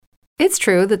It's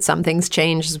true that some things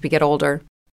change as we get older.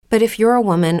 But if you're a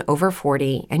woman over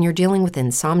 40 and you're dealing with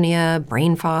insomnia,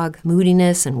 brain fog,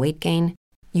 moodiness, and weight gain,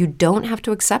 you don't have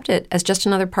to accept it as just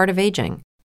another part of aging.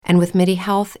 And with MIDI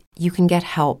Health, you can get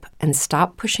help and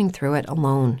stop pushing through it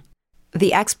alone.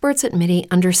 The experts at MIDI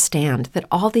understand that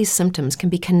all these symptoms can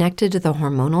be connected to the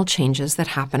hormonal changes that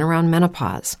happen around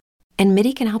menopause, and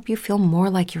MIDI can help you feel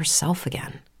more like yourself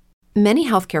again. Many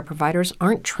healthcare providers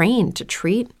aren't trained to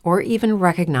treat or even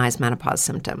recognize menopause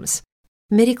symptoms.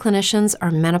 MIDI clinicians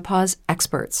are menopause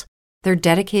experts. They're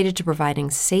dedicated to providing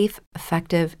safe,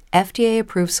 effective,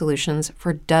 FDA-approved solutions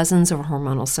for dozens of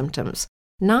hormonal symptoms,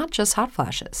 not just hot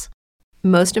flashes.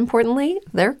 Most importantly,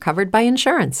 they're covered by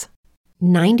insurance.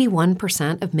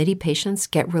 91% of MIDI patients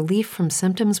get relief from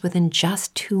symptoms within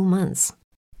just 2 months.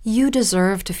 You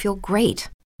deserve to feel great.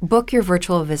 Book your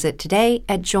virtual visit today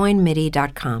at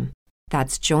joinmidi.com.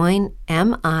 That's joinmidi.com.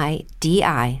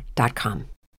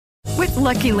 With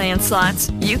Lucky Land Slots,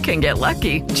 you can get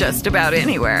lucky just about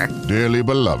anywhere. Dearly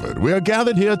beloved, we are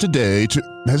gathered here today to...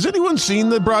 Has anyone seen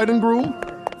the bride and groom?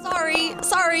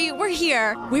 Sorry, we're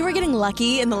here. We were getting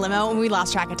lucky in the limo and we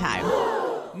lost track of time.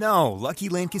 No, Lucky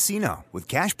Land Casino, with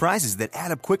cash prizes that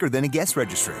add up quicker than a guest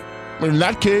registry. In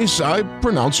that case, I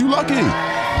pronounce you lucky.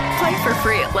 Play for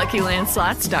free at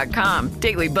LuckyLandSlots.com.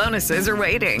 Daily bonuses are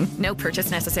waiting. No purchase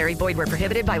necessary. Void where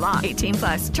prohibited by law.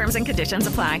 18+. Terms and conditions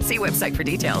apply. See website for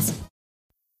details.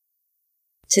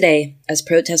 Today, as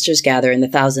protesters gather in the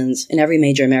thousands in every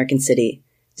major American city,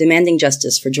 demanding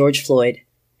justice for George Floyd,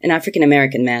 an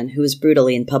African-American man who was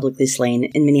brutally and publicly slain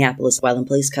in Minneapolis while in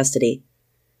police custody,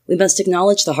 we must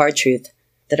acknowledge the hard truth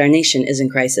that our nation is in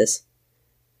crisis.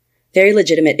 Very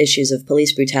legitimate issues of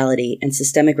police brutality and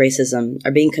systemic racism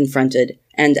are being confronted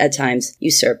and, at times,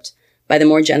 usurped by the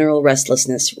more general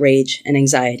restlessness, rage, and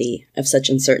anxiety of such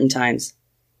uncertain times.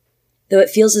 Though it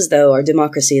feels as though our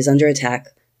democracy is under attack,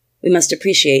 we must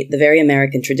appreciate the very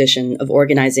American tradition of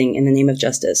organizing in the name of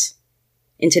justice.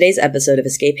 In today's episode of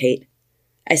ESC-Hate,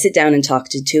 I sit down and talk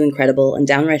to two incredible and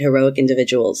downright heroic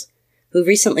individuals who've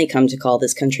recently come to call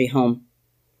this country home.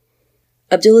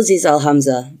 Abdalaziz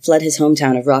al-Hamza fled his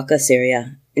hometown of Raqqa,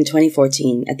 Syria, in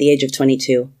 2014 at the age of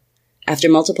 22, after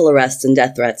multiple arrests and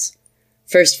death threats,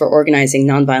 first for organizing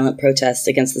nonviolent protests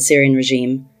against the Syrian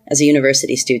regime as a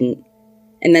university student,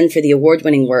 and then for the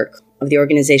award-winning work of the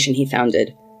organization he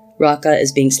founded, Raqqa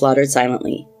is Being Slaughtered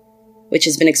Silently, which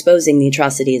has been exposing the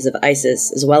atrocities of ISIS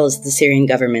as well as the Syrian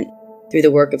government through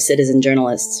the work of citizen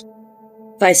journalists.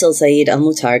 Faisal Saeed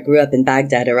al-Mutar grew up in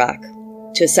Baghdad, Iraq,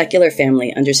 to a secular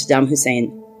family under Saddam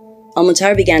Hussein.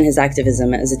 Al-Mutar began his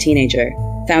activism as a teenager,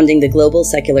 founding the global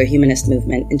secular humanist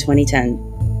movement in 2010.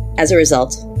 As a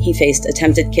result, he faced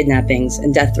attempted kidnappings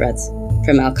and death threats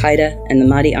from al-Qaeda and the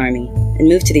Mahdi army, and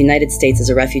moved to the United States as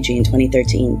a refugee in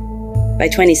 2013. By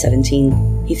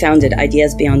 2017, he founded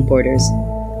Ideas Beyond Borders,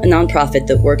 a nonprofit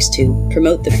that works to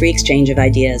promote the free exchange of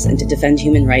ideas and to defend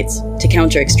human rights, to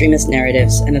counter extremist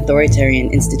narratives and authoritarian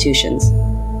institutions,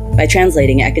 by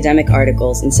translating academic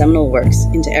articles and seminal works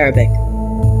into Arabic.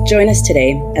 Join us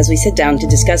today as we sit down to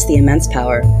discuss the immense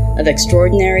power of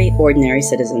extraordinary, ordinary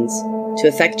citizens to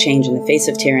effect change in the face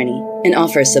of tyranny and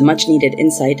offer some much-needed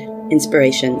insight,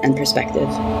 inspiration, and perspective.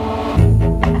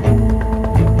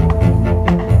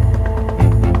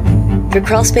 For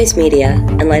Crawlspace Media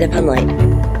and Light Upon Light,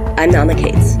 I'm Nama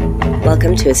Cates.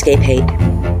 Welcome to ESC-Hate.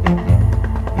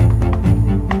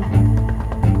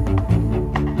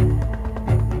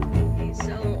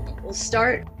 We'll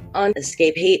start on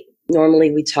ESC-Hate.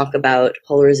 Normally we talk about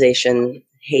polarization,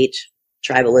 hate,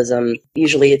 tribalism.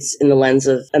 Usually it's in the lens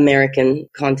of American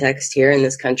context here in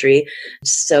this country.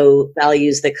 So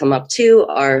values that come up too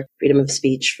are freedom of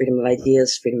speech, freedom of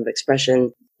ideas, freedom of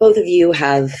expression. Both of you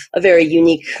have a very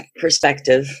unique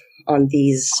perspective on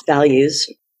these values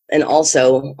and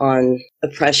also on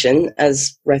oppression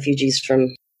as refugees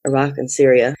from Iraq and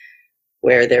Syria,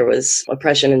 where there was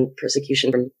oppression and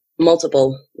persecution from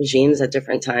multiple regimes at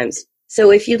different times. So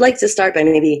if you'd like to start by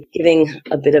maybe giving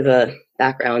a bit of a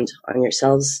background on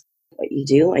yourselves, what you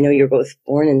do. I know you were both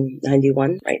born in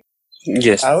 91, right?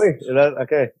 Yes. Are we?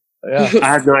 Okay. Yeah. I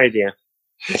had no idea.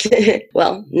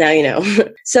 Well, now you know.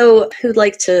 So who'd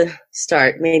like to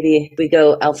start? Maybe we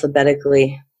go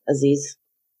alphabetically. Aziz.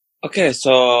 Okay,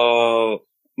 so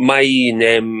my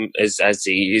name is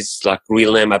Aziz, like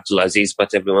real name Abdalaziz,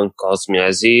 but everyone calls me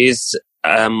Aziz.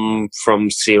 I'm from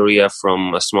Syria,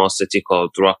 from a small city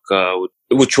called Raqqa,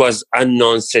 which was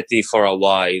unknown city for a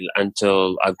while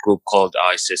until a group called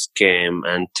ISIS came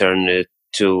and turned it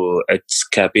to its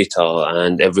capital,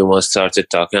 and everyone started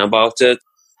talking about it.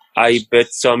 I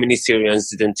bet so many Syrians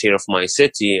didn't hear of my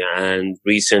city, and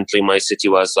recently my city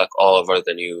was like all over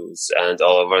the news and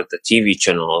all over the TV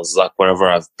channels, like wherever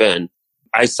I've been.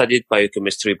 I studied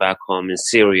biochemistry back home in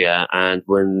Syria, and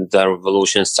when the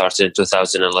revolution started in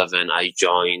 2011, I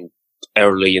joined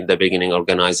early in the beginning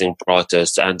organizing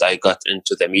protests, and I got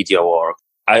into the media work.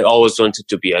 I always wanted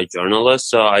to be a journalist,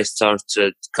 so I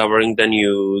started covering the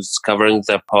news, covering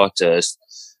the protests,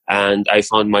 and I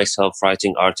found myself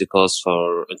writing articles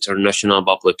for international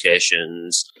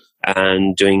publications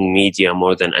and doing media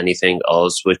more than anything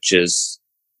else, which is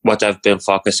what I've been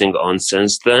focusing on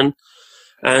since then.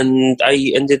 And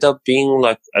I ended up being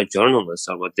like a journalist,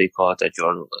 or what they call it, a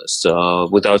journalist,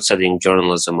 without studying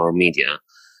journalism or media.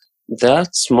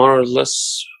 That's more or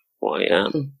less who I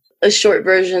am. A short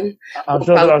version. I'm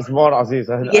sure there's more, Aziz.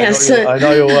 Yes. I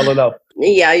know you well enough.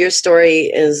 Yeah, your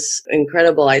story is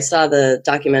incredible. I saw the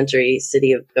documentary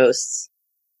City of Ghosts.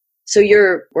 So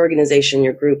your organization,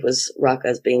 your group was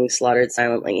Raqqas Being Slaughtered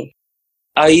Silently.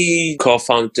 I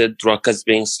co-founded Raqqas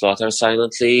Being Slaughtered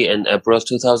Silently in April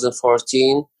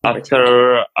 2014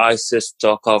 after ISIS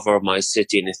took over my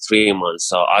city in 3 months.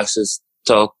 So ISIS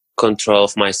took control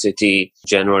of my city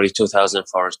January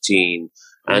 2014.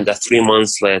 And 3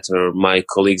 months later, my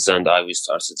colleagues and I, we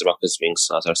started Raqqas Being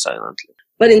Slaughtered Silently.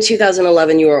 But in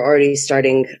 2011, you were already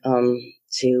starting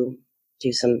to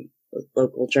do some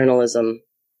local journalism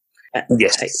at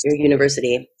your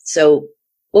university. So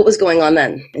what was going on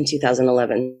then in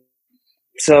 2011?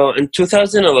 So in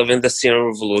 2011, the Syrian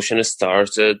Revolution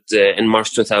started in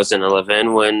March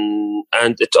 2011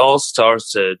 and it all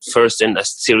started first in a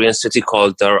Syrian city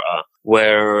called Daraa,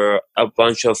 where a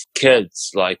bunch of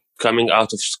kids, like, coming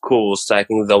out of school,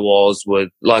 stacking the walls with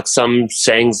like some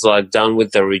sayings like "down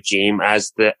with the regime,"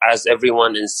 as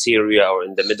everyone in Syria or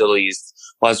in the Middle East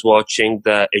was watching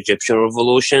the Egyptian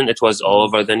revolution. It was all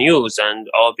over the news, and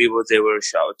all people, they were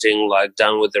shouting like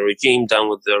 "down with the regime, down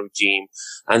with the regime,"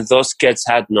 and those kids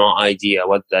had no idea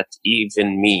what that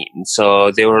even means. So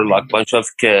they were like a bunch of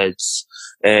kids,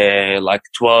 like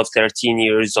 12, 13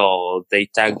 years old. They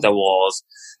tagged the walls.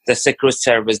 The Secret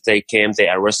Service, they came, they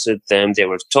arrested them, they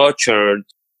were tortured,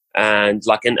 and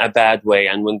like in a bad way.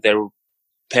 And when their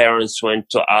parents went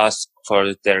to ask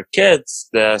for their kids,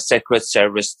 the Secret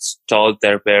Service told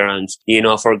their parents,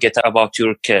 forget about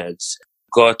your kids.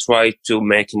 Go try to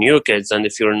make new kids. And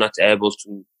if you're not able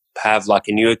to have like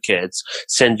new kids,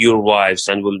 send your wives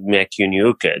and we'll make you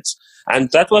new kids.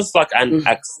 And that was like an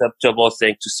acceptable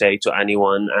thing to say to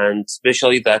anyone, and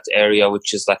especially that area,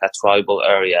 which is like a tribal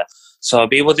area. So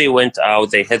people, they went out,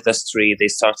 they hit the street, they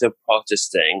started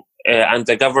protesting, and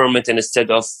the government, instead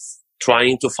of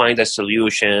trying to find a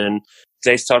solution,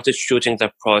 they started shooting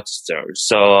the protesters.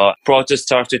 So protests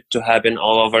started to happen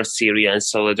all over Syria in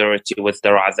solidarity with the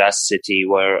Raqqa city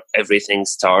where everything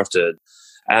started.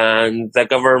 And the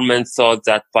government thought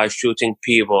that by shooting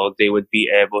people, they would be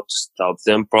able to stop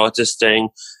them protesting.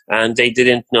 And they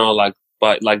didn't know,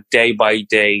 but day by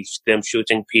day, them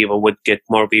shooting people would get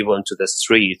more people into the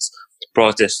streets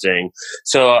protesting.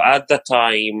 So at the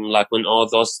time, like when all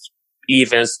those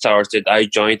events started, I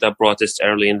joined the protest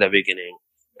early in the beginning.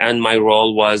 And my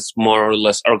role was more or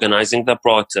less organizing the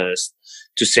protest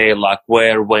to say like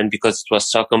where, when, because it was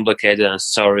so complicated and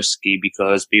so risky,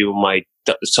 because people might,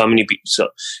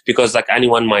 because like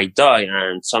anyone might die,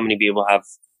 and so many people have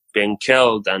been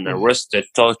killed and arrested,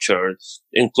 tortured,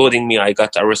 including me. I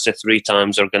got arrested 3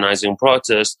 times organizing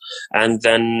protests, and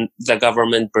then the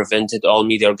government prevented all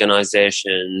media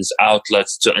organizations,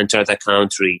 outlets to enter the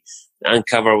country and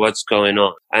cover what's going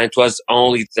on. And it was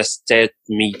only the state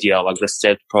media, like the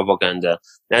state propaganda.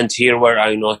 And here where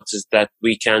I noticed that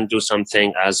we can do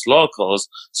something as locals.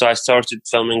 So I started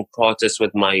filming protests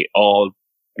with my old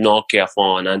Nokia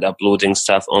phone and uploading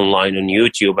stuff online on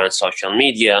YouTube and social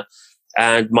media.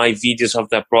 And my videos of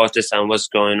the protest and what's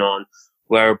going on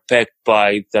were picked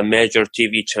by the major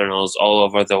TV channels all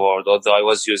over the world, although I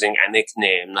was using a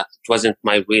nickname. It wasn't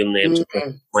my real name, to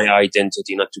protect my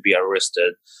identity, not to be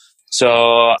arrested.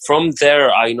 So from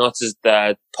there, I noticed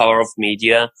that power of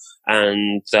media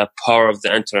and the power of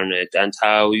the internet, and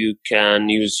how you can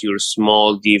use your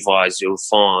small device, your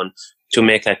phone, to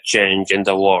make a change in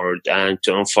the world and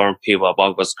to inform people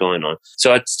about what's going on.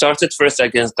 So it started first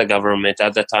against the government.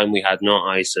 At the time, we had no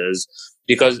ISIS.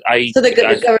 Because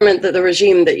the government, the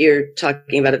regime that you're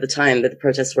talking about at the time that the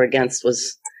protests were against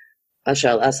was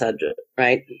Bashar al-Assad,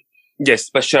 right? Yes,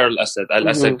 Bashar al-Assad.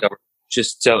 Al-Assad government, which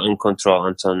is still in control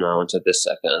until now, until this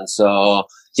second. So,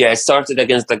 yeah, it started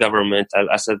against the government,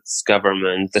 Al-Assad's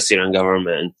government, the Syrian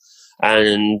government.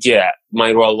 And yeah,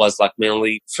 my role was like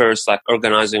mainly first like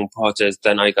organizing protests.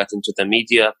 Then I got into the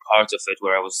media part of it,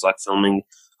 where I was like filming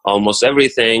almost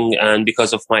everything. And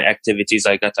because of my activities,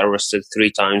 I got arrested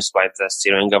 3 times by the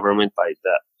Syrian government, by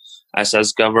the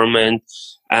Assad's government.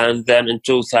 And then in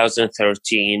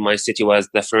 2013, my city was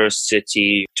the first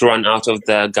city to run out of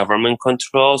the government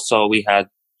control. So we had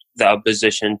the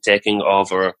opposition taking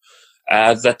over.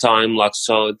 At the time,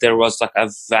 so there was a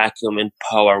vacuum in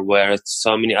power where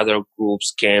so many other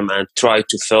groups came and tried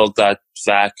to fill that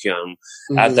vacuum.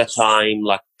 Mm-hmm. At the time,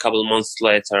 a couple months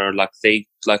later,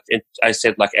 I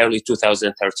said early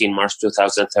 2013, March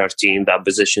 2013, the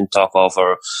opposition took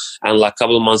over. And a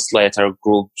couple months later,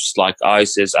 groups like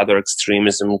ISIS, other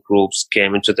extremism groups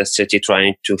came into the city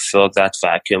trying to fill that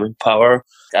vacuum in power.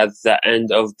 At the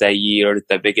end of the year,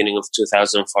 the beginning of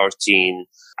 2014,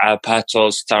 a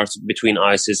battle started between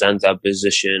ISIS and the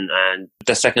opposition. And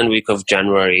the second week of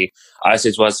January,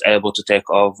 ISIS was able to take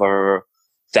over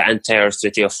the entire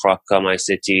city of Raqqa, my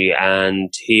city,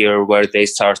 and here where they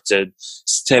started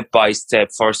step by step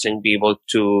forcing people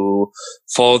to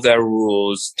follow their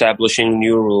rules, establishing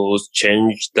new rules,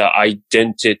 change the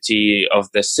identity of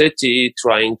the city,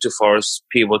 trying to force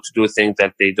people to do things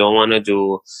that they don't want to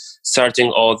do, starting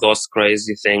all those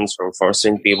crazy things from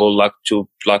forcing people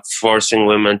forcing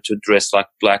women to dress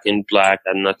black in black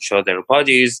and not show their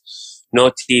bodies. No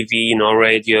TV, no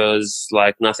radios,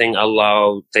 nothing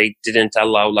allowed. They didn't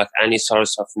allow any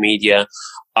source of media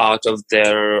out of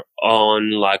their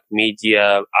own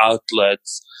media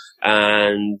outlets.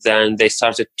 And then they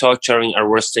started torturing,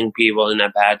 arresting people in a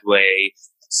bad way,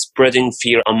 spreading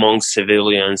fear among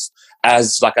civilians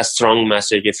as a strong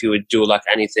message. If you would do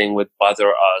anything would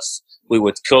bother us, we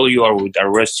would kill you or would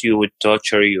arrest you, would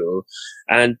torture you.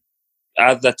 And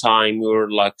at the time, we were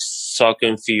so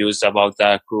confused about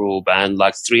that group. And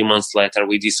 3 months later,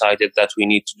 we decided that we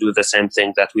need to do the same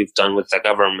thing that we've done with the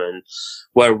government,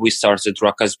 where we started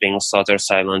Raqqas Being Slaughtered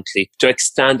Silently to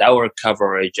extend our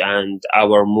coverage and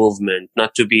our movement,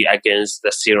 not to be against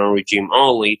the Syrian regime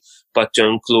only, but to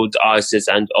include ISIS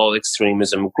and all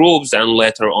extremism groups. And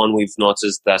later on, we've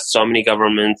noticed that so many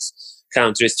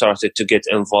countries started to get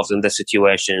involved in the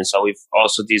situation. So we've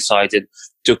also decided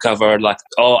to cover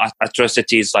all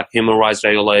atrocities, human rights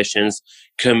violations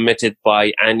committed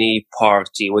by any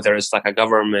party, whether it's a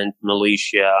government,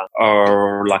 militia,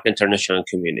 or international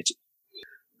community.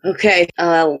 Okay,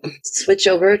 I'll switch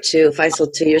over to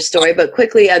Faisal, to your story, but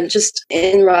quickly, I'm just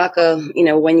in Raqqa,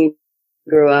 when you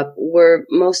grew up, were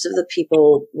most of the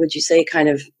people, would you say, kind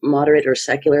of moderate or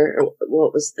secular, or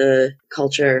what was the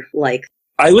culture like?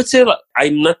 I would say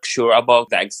I'm not sure about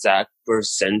the exact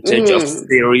percentage of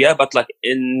Syria, but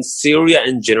in Syria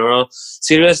in general,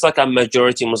 Syria is a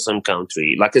majority Muslim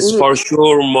country. It's for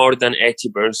sure more than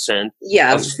 80%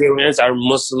 of Syrians are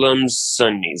Muslims,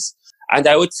 Sunnis. And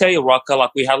I would say Raqqa,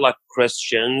 we had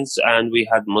Christians and we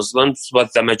had Muslims,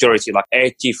 but the majority,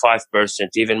 85%,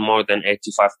 even more than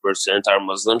 85% are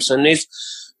Muslim Sunnis.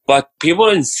 But people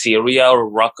in Syria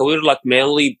or Raqqa, we're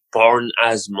mainly born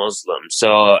as Muslims.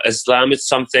 So Islam is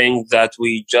something that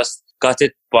we just got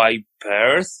it by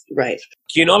birth. Right.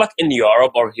 In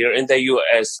Europe or here in the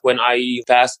US, when I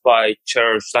pass by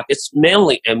church, it's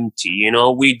mainly empty.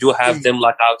 We do have them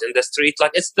out in the street.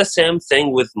 It's the same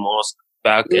thing with mosque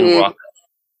back in Raqqa.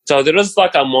 So there is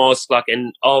a mosque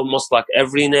in almost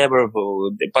every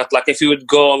neighborhood. But if you would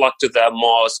go to the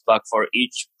mosque for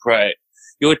each prayer,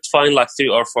 you would find 3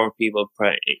 or 4 people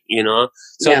praying,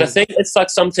 So the thing, it's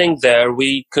something there.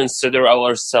 We consider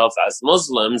ourselves as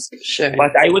Muslims. Sure.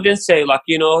 But I wouldn't say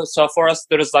so for us,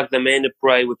 there is the main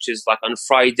prayer, which is on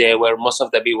Friday, where most of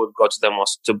the people would go to the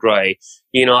mosque to pray.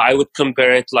 I would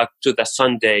compare it to the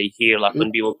Sunday here,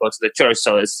 when people go to the church.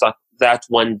 So it's that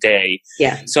one day.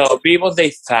 Yeah. So people,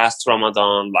 they fast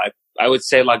Ramadan. I would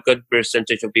say good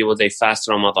percentage of people, they fast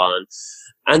Ramadan.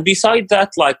 And beside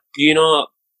that,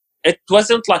 it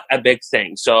wasn't a big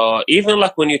thing. So even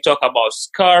when you talk about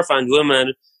scarf and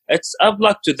women, it's up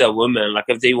to the women,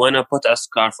 if they want to put a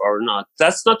scarf or not.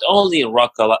 That's not only in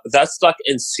Raqqa, that's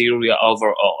in Syria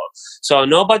overall. So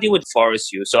nobody would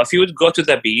force you. So if you would go to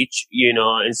the beach,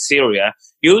 in Syria,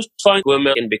 you would find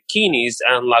women in bikinis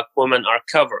and women are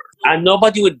covered. And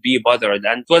nobody would be bothered.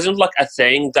 And it wasn't a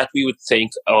thing that we would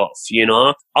think of,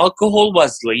 Alcohol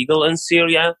was legal in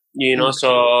Syria,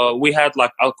 so we had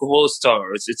alcohol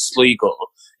stores. It's legal.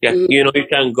 Yeah, you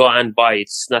can go and buy it.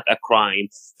 It's not a crime.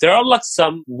 There are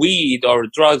some weed or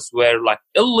drugs were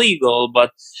illegal,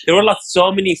 but there were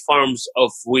so many forms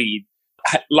of weed.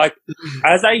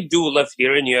 As I do live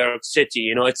here in New York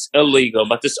City, it's illegal,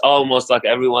 but it's almost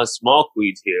everyone smoke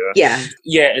weed here. Yeah.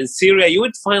 Yeah, in Syria, you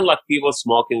would find people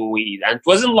smoking weed, and it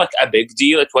wasn't a big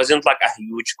deal. It wasn't a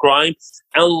huge crime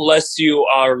unless you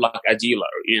are a dealer,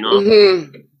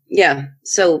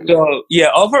 So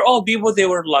yeah, overall, people they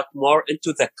were like more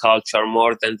into the culture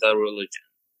more than the religion.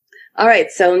 All right.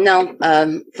 So now,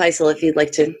 Faisal, if you'd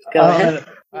like to go ahead.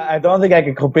 I don't think I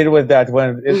can compete with that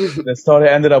when the story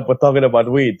ended up with talking about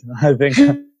weed. I think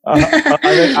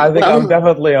I'm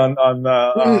definitely on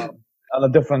a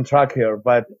different track here,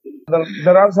 but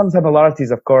there are some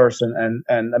similarities, of course, and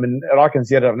I mean, Iraq and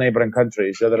Syria are neighboring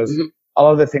countries, so there is a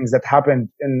lot of the things that happened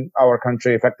in our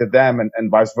country affected them,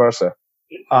 and vice versa.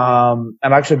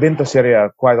 I've actually been to Syria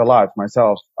quite a lot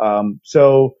myself.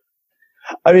 So,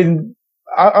 I mean,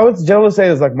 I would generally say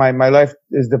is like my life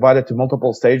is divided to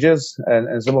multiple stages,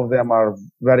 and some of them are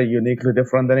very uniquely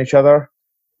different than each other.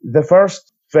 The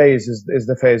first phase is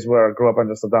the phase where I grew up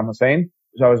under Saddam Hussein.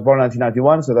 So I was born in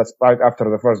 1991, so that's right after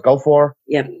the first Gulf War.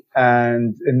 Yep.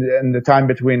 And in the time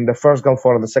between the first Gulf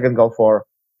War and the second Gulf War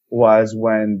was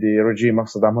when the regime of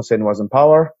Saddam Hussein was in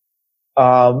power.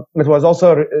 It was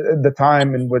also the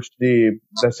time in which the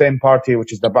same party,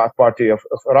 which is the Ba'ath Party of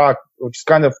Iraq, which is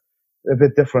kind of a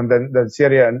bit different than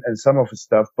Syria and some of its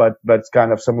stuff, but it's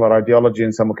kind of similar ideology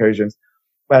in some occasions,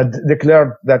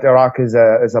 declared that Iraq is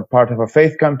a part of a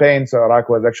faith campaign. So Iraq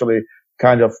was actually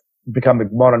kind of becoming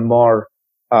more and more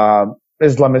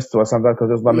Islamist, or sometimes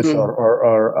called Islamist,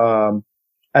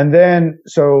 and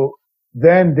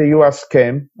then the U.S.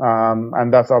 came,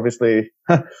 and that's obviously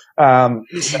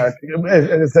is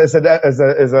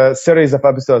a series of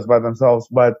episodes by themselves.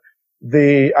 But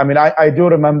I do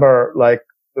remember like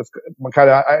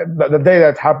the day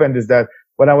that happened is that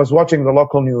when I was watching the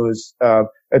local news,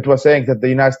 it was saying that the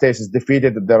United States is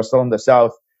defeated, that they're still in the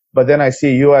south. But then I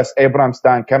see U.S. Abrams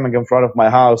tank coming in front of my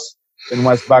house in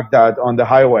West Baghdad on the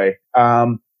highway.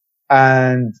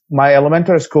 And my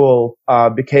elementary school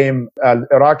became an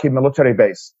Iraqi military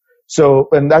base. So,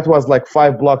 and that was like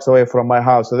 5 blocks away from my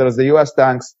house. So there was the U.S.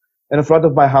 tanks in front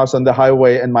of my house on the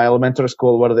highway in my elementary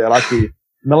school where the Iraqi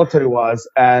military was.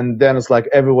 And then it's like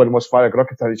everyone was firing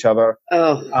rockets at each other.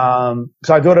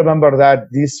 So I do remember that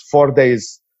these 4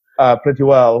 days pretty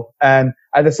well. And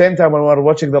at the same time, when we were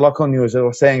watching the local news, it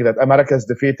was saying that America is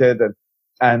defeated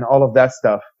and all of that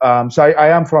stuff. So I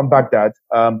am from Baghdad.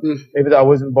 Even though I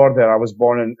wasn't born there, I was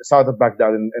born in south of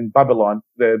Baghdad in Babylon,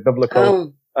 the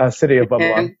biblical city of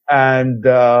Babylon. And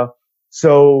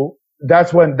so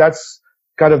that's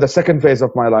kind of the second phase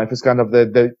of my life, is kind of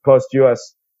the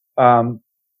post-US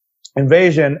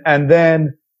invasion. And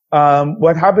then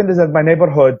what happened is that my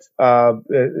neighborhood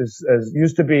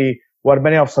used to be where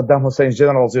many of Saddam Hussein's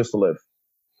generals used to live.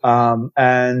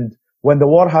 And when the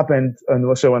war happened,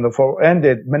 and so when the war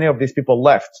ended, many of these people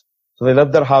left. So they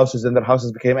left their houses, and their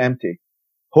houses became empty.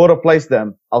 Who replaced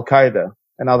them? Al-Qaeda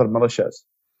and other militias.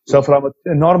 So from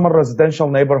a normal residential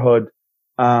neighborhood,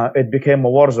 it became a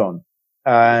war zone.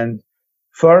 And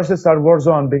first it started war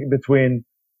zone between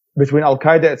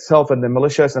Al-Qaeda itself and the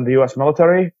militias and the U.S.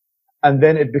 military. And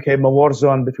then it became a war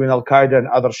zone between Al-Qaeda and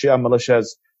other Shia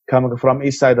militias coming from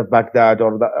east side of Baghdad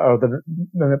or the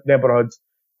neighborhoods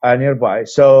nearby.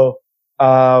 So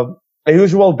a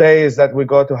usual day is that we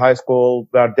go to high school.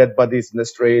 There are dead bodies in the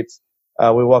streets.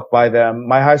 We walk by them.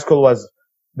 My high school was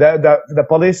the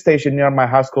police station near my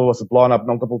high school was blown up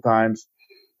multiple times,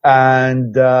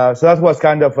 and so that was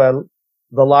kind of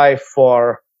the life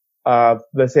for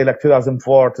let's say like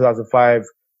 2004, 2005.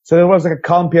 So there was like a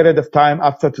calm period of time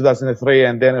after 2003,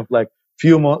 and then like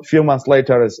few months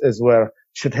later is where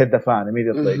shit hit the fan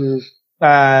immediately.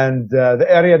 And the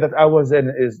area that I was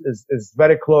in is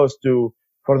very close to,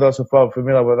 for those who are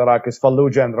familiar with Iraq, is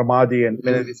Fallujah and Ramadi and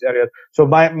many of these areas.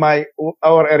 So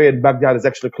our area in Baghdad is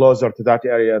actually closer to that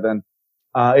area than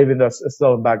even though it's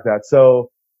still in Baghdad.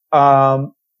 So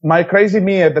my crazy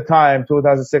me at the time,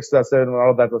 2006, 2007, when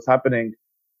all that was happening,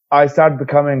 I started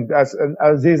becoming, as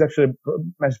Aziz actually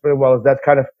mentioned pretty well, is that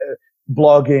kind of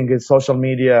blogging and social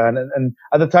media. And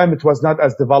at the time, it was not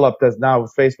as developed as now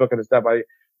with Facebook and stuff.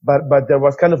 But there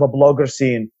was kind of a blogger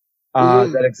scene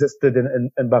that existed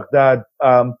in Baghdad.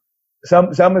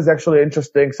 Some is actually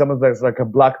interesting. Some of there's like a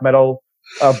black metal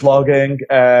blogging,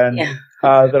 and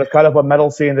there's kind of a metal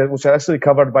scene which is actually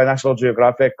covered by National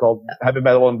Geographic called Heavy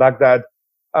Metal in Baghdad.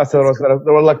 So there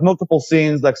were like multiple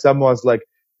scenes. Like some was like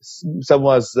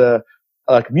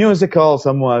musical,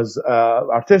 some was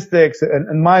artistic,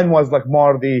 and mine was like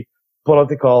more the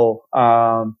political.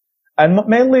 And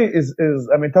mainly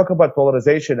talk about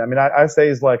polarization. I say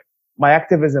is like my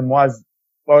activism was,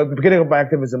 or the beginning of my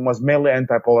activism was mainly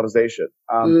anti-polarization.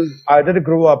 I did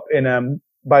grow up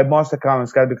by most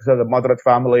accounts, kind of because of a moderate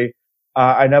family.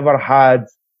 I never had,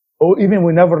 we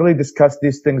never really discussed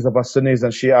these things about Sunnis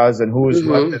and Shias and who's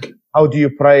what, and how do you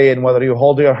pray and whether you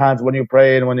hold your hands when you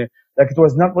pray and when you, like, it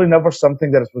was not really never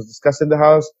something that was discussed in the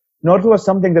house. nor was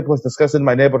something that was discussed in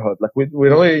my neighborhood. Like we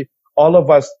really, all of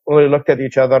us really looked at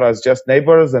each other as just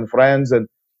neighbors and friends. And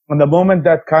the moment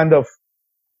that kind of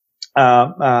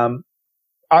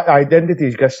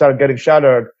identities started getting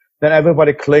shattered, then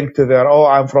everybody clinged to their, oh,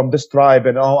 I'm from this tribe,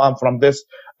 and oh, I'm from this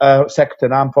sect,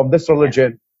 and I'm from this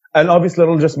religion. And obviously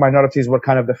religious minorities were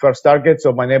kind of the first targets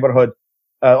of my neighborhood.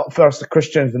 First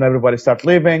Christians, and everybody started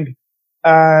leaving.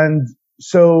 And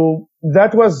so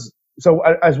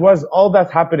as was all that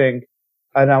happening,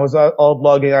 and I was all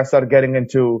blogging, I started getting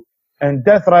into, and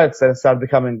death threats, and started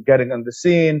getting on the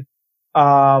scene.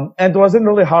 And it wasn't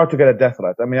really hard to get a death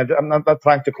threat. I mean, I'm not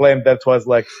trying to claim that was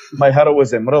like my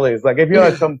heroism, really. It's like, if you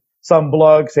had some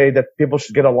blog say that people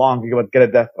should get along, you would get a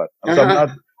death threat. So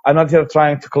I'm not here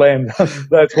trying to claim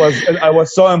that I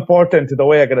was so important to the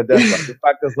way I get a death threat. In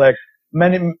fact, it's like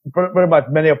pretty much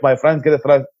many of my friends get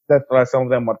a death threat. Some of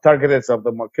them were targeted, some of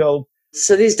them were killed.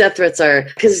 So these death threats are,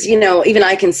 because, even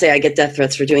I can say I get death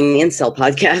threats for doing the Incel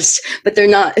podcast, but they're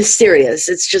not serious.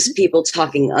 It's just people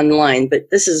talking online, but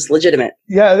this is legitimate.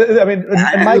 Yeah, I mean,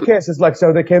 in my case, it's like,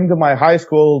 so they came to my high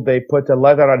school, they put a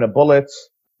letter and a bullet,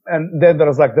 and then there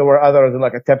were others,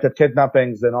 like attempted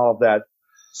kidnappings and all of that.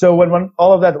 So when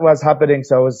all of that was happening,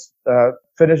 so I was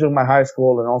finishing my high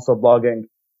school and also blogging.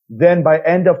 Then by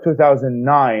end of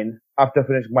 2009, after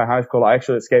finishing my high school, I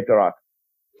actually escaped Iraq.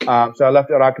 So I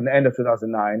left Iraq in the end of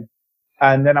 2009,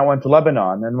 and then I went to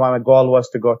Lebanon, and my goal was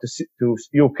to go to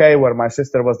UK, where my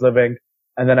sister was living,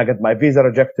 and then I got my visa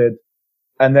rejected.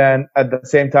 And then at the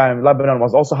same time, Lebanon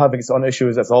was also having its own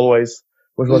issues, as always,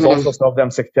 which was also some of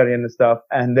them sectarian and stuff.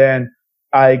 And then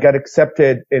I got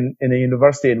accepted in a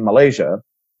university in Malaysia.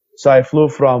 So I flew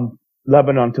from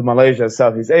Lebanon to Malaysia,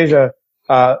 Southeast Asia,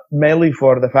 mainly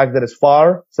for the fact that it's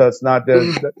far. So it's not,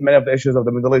 many of the issues of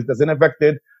the Middle East doesn't affect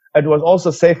it. It was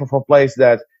also safe of a place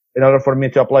that in order for me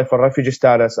to apply for refugee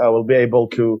status, I will be able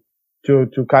to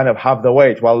kind of have the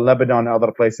wait, while Lebanon and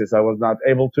other places I was not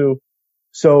able to.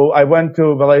 So I went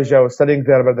to Malaysia, I was studying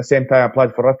there, but at the same time I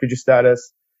applied for refugee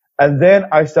status. And then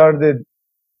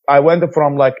I went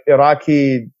from like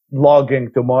Iraqi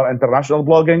blogging to more international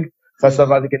blogging. So I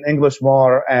started writing in English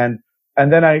more, and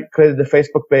then I created the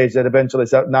Facebook page that eventually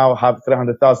now have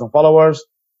 300,000 followers.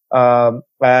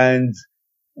 And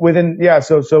within,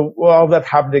 so all that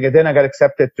happening, and then I got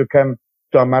accepted to come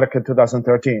to America in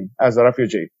 2013 as a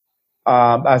refugee.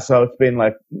 So it's been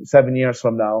like 7 years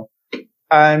from now.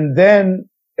 And then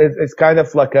it's kind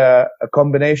of like a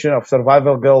combination of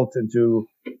survival guilt into,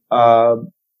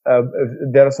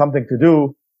 there's something to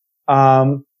do.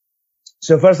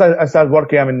 So first I started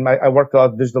working, I worked a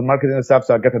lot of digital marketing and stuff,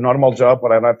 so I get a normal job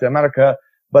when I arrived to America.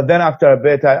 But then after a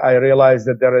bit, I realized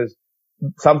that there is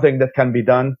something that can be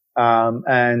done.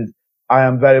 And I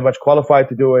am very much qualified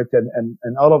to do it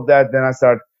and all of that. Then I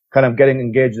started kind of getting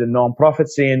engaged in the nonprofit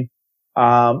scene,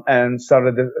 and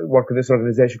started to work with this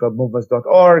organization called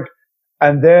movements.org.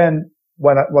 And then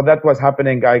when that was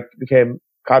happening, I became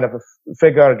kind of a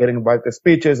figure, getting invited to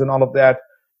speeches and all of that.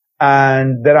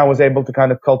 And then I was able to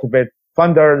kind of cultivate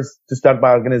funders to start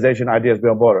my organization, Ideas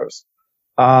Beyond Borders,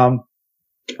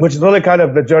 which is really kind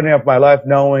of the journey of my life,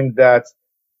 knowing that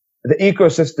the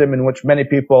ecosystem in which many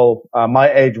people my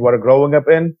age were growing up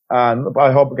in, and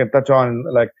I hope we can touch on,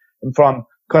 like, from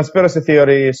conspiracy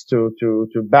theories to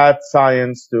bad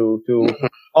science to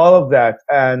all of that,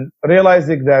 and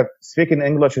realizing that speaking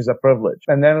English is a privilege,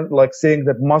 and then like seeing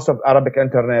that most of Arabic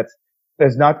internet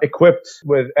is not equipped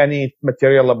with any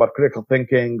material about critical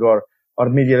thinking or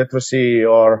media literacy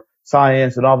or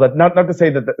science and all that. Not to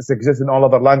say that this exists in all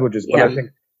other languages,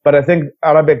 but I think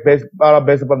Arabic based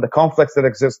upon the conflicts that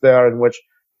exist there, in which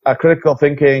critical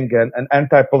thinking and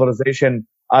anti-polarization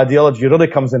ideology really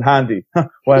comes in handy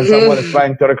when someone is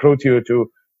trying to recruit you to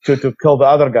kill the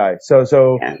other guy.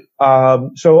 So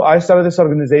I started this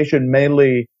organization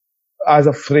mainly as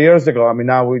of 3 years ago.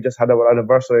 Now we just had our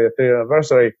anniversary, 3-year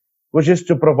anniversary, which is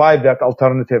to provide that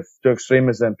alternative to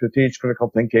extremism, to teach critical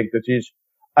thinking,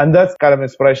 and that's kind of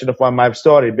inspiration of my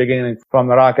story, beginning from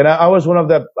Iraq. And I was one of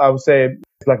the, I would say,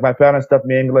 like, my parents taught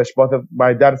me English. Both of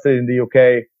my dad stayed in the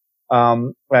UK.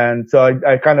 And so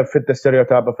I kind of fit the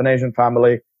stereotype of an Asian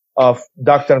family of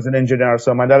doctors and engineers.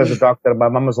 So my dad is a doctor, my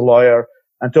mom is a lawyer,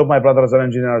 and 2 of my brothers are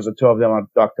engineers, and 2 of them are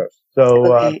doctors.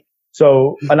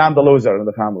 And I'm the loser in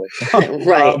the family.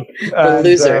 Right. The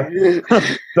loser.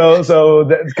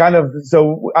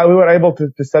 We were able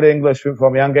to study English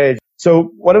from a young age.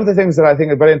 So one of the things that I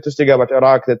think is very interesting about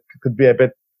Iraq that could be a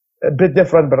bit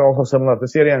different, but also similar to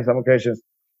Syria in some occasions,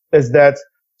 is that,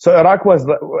 so Iraq was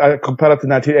compared to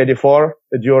 1984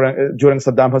 during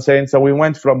Saddam Hussein. So we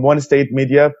went from one state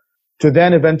media to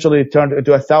then eventually turned into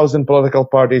 1,000 political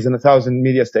parties and 1,000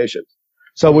 media stations.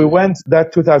 So we went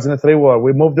that 2003 war.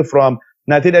 We moved from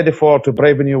 1984 to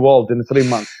Brave New World in 3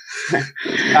 months.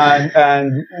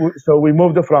 So we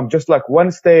moved from just like one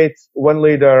state, one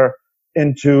leader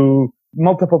into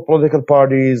multiple political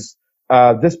parties.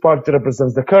 This party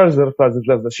represents the Kurds, this party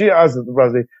represents the Shias, this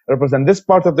party represents this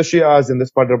part of the Shias, and this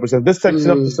party represents this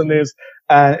section of the Sunnis.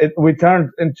 And we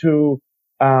turned into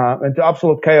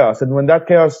absolute chaos. And when that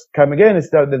chaos came again, it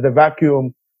started, the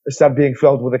vacuum started being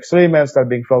filled with extremists, started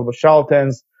being filled with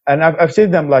charlatans. And I've seen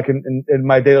them like in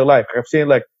my daily life. I've seen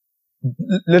like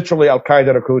literally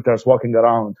Al-Qaeda recruiters walking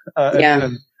around.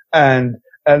 And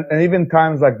even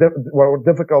times like were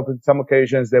difficult in some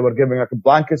occasions, they were giving like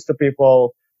blankets to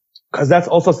people. Cause that's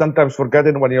also sometimes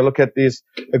forgotten when you look at these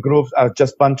groups as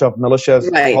just bunch of militias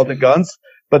holding guns.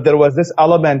 But there was this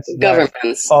element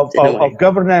of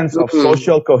governance, of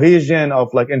social cohesion,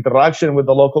 of like interaction with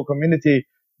the local community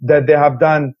that they have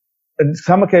done in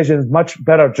some occasions much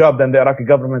better job than the Iraqi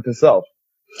government itself.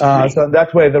 So that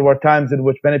way there were times in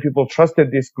which many people trusted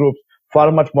these groups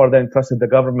far much more than trusted the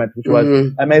government, which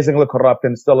was amazingly corrupt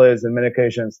and still is in many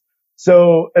occasions.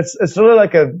 So it's really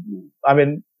like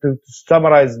to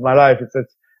summarize my life,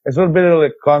 it's really been a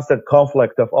constant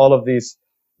conflict of all of these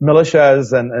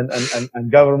militias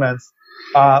and governments.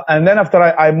 And then after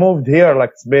I moved here,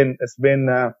 like it's been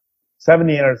 7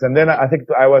 years. And then I think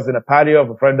I was in a patio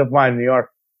of a friend of mine in New York.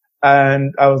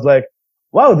 And I was like,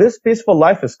 wow, this peaceful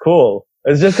life is cool.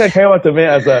 It's just like came out to me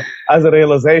as a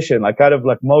realization, like kind of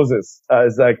like Moses.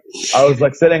 It's like, I was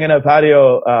like sitting in a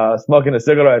patio, smoking a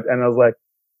cigarette, and I was like,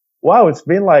 wow, it's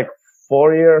been like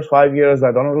 4 years, 5 years.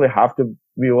 I don't really have to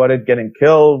be worried getting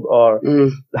killed or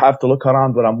have to look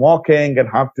around when I'm walking and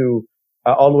have to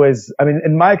always,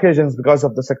 in my occasions, because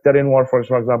of the sectarian warfare,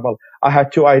 for example, I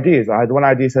had two IDs. I had one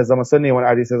ID says I'm a Sunni, one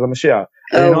ID says I'm a Shia.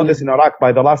 And you know this in Iraq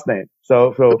by the last name.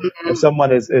 So if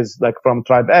someone is like from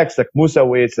tribe X, like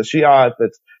Musawi, it's a Shia,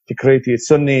 it's Tikriti, it's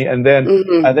Sunni. And then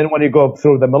when you go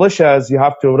through the militias, you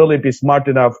have to really be smart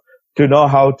enough to know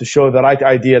how to show the right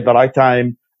ID at the right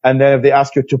time. And then if they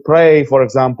ask you to pray, for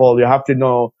example, you have to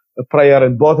know a prayer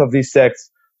in both of these sects.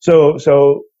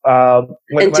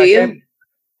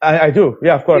 I do.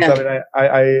 Yeah, of course. Yeah.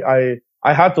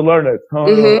 I had to learn it,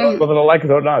 whether I like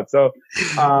it or not. So,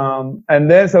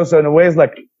 and then, so in a ways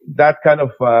like that kind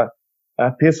of,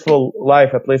 peaceful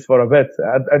life, at least for a bit,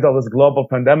 until this global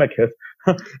pandemic hit,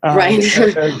 is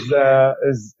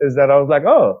that I was like,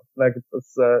 oh, like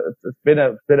it's been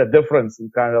a difference in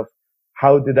kind of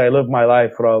how did I live my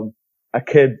life from a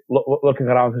kid looking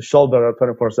around his shoulder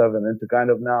 24/7 into kind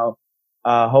of now,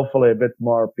 hopefully a bit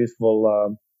more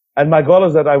peaceful, and my goal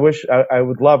is that I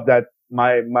would love that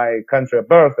my country of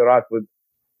birth, Iraq, would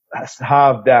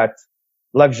have that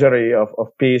luxury of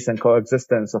peace and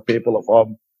coexistence of people of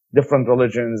all different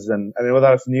religions. And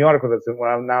whether it's New York, whether it's when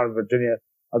I'm now in Virginia,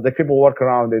 as the people walk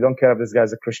around, they don't care if this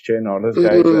guy's a Christian or this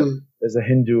guy is a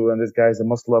Hindu and this guy is a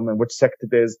Muslim and which sect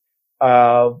it is.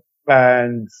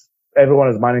 And everyone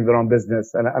is minding their own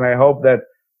business. And I hope that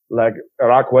like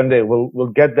Iraq one day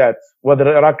will get that, whether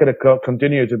Iraq can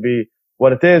continue to be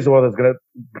what it is, or whether it's going to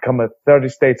become a 30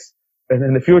 states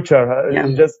in the future.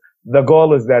 Just the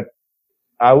goal is that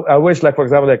I wish, like, for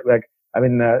example,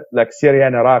 like Syria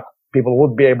and Iraq, people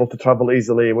would be able to travel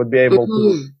easily, would be able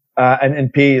to, and in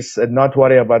peace and not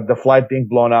worry about the flight being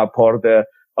blown up or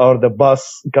the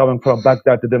bus coming from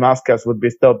Baghdad to Damascus would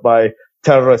be stopped by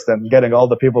terrorists and getting all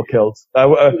the people killed.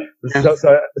 So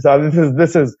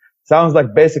this is sounds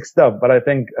like basic stuff, but I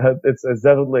think it's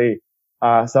definitely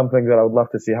something that I would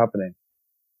love to see happening.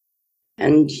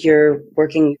 And you're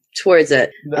working towards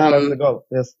it. That's the goal.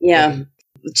 Yes. Yeah.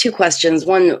 Two questions.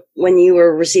 One, when you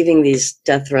were receiving these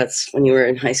death threats when you were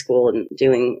in high school and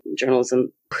doing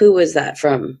journalism, who was that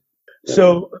from?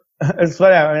 So it's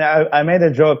funny. I made a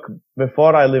joke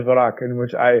before I left Iraq in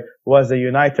which I was a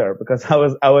uniter because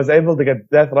I was able to get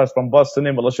death threats from both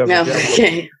Sunni militias.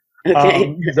 Okay.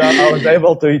 So I was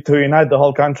able to unite the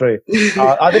whole country.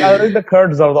 I think the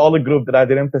Kurds are the only group that I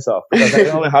didn't piss off because I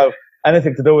didn't really have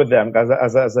anything to do with them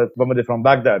as somebody from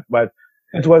Baghdad. But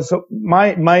it was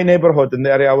my neighborhood in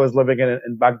the area I was living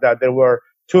in Baghdad. There were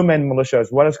two main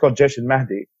militias. One is called Jaish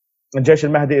al-Mahdi. And Jaish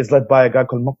al-Mahdi is led by a guy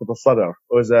called Muqtada al-Sadr,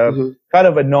 who is a kind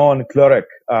of a known cleric.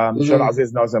 Sure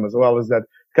Aziz knows him as well. Is that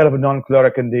kind of a known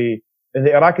cleric in the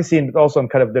Iraqi scene, but also in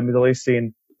kind of the Middle East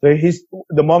scene. So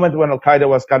the moment when Al-Qaeda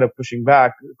was kind of pushing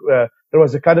back, there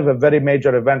was a kind of a very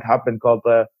major event happened called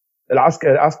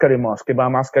Al-Askari Mosque,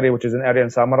 Imam Askari, which is an area in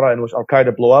Samarra in which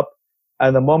Al-Qaeda blew up.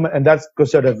 And that's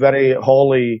considered a very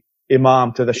holy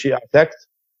imam to the Shia sect.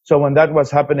 So when that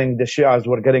was happening, the Shias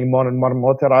were getting more and more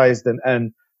motorized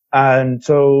and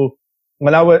so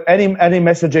when any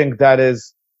messaging that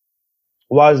is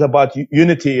was about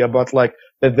unity, about like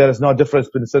that there is no difference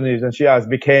between Sunnis and Shias,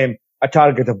 became a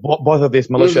target of both of these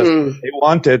militias. They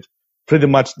wanted pretty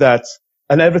much that.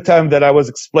 And every time that I was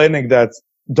explaining that,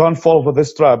 don't fall for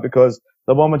this trap, because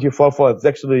the moment you fall for it, it's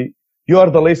actually, you are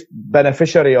the least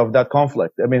beneficiary of that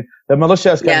conflict. I mean, the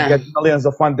militias can get millions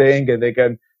of funding and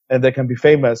they can be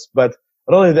famous, but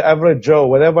really the average Joe,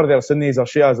 whatever they're Sunnis or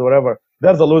Shias or whatever,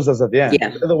 they're the losers at the end.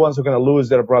 They're the ones who are going to lose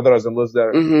their brothers and lose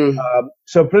their,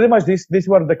 so pretty much these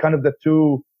were the kind of the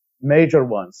two major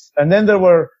ones. And then there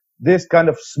were these kind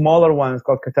of smaller ones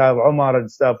called Katab Umar and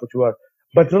stuff, which were,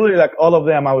 but really like all of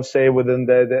them, I would say within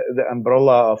the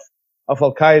umbrella of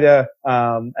Al-Qaeda,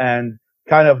 and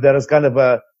kind of, there is kind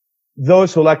of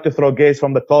those who like to throw gays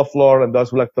from the 12th floor and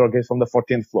those who like to throw gays from the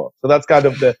 14th floor. So that's kind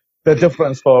of the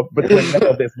difference between many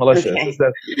of these militias. Is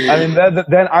that, I mean,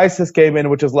 then ISIS came in,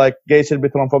 which is like gays should be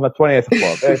thrown from the 20th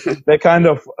floor. They kind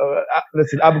of,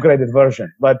 it's an upgraded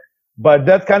version, but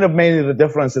that kind of made the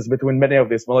differences between many of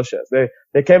these militias.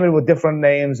 They came in with different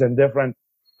names and different,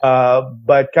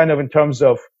 but kind of in terms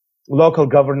of local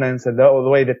governance and the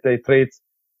way that they treat,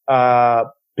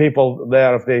 people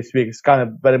there, if they speak, is kind of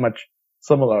very much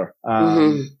similar.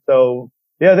 So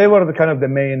yeah, they were the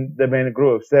main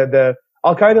groups. The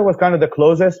Al-Qaeda was kind of the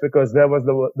closest, because there was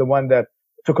the one that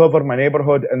took over my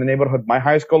neighborhood, and the neighborhood my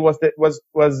high school was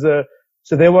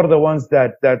so they were the ones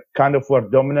that kind of were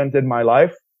dominant in my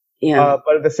life.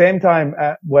 But at the same time,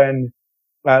 when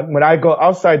I go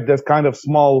outside this kind of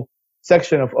small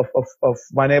section of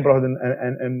my neighborhood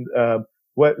in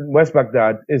West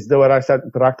Baghdad, is where I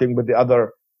started interacting with the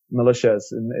other militias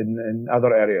in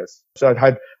other areas. So I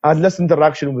had less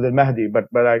interaction with al-Mahdi, but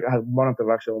I had more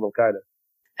interaction with Al-Qaeda.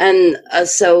 And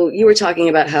so you were talking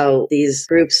about how these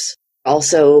groups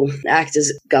also act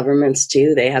as governments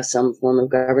too. They have some form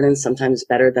of governance, sometimes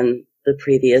better than the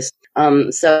previous.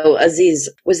 So Aziz,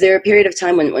 was there a period of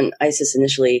time when ISIS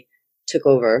initially took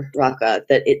over Raqqa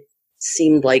that it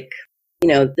seemed like,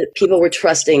 that people were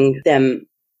trusting them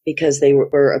because they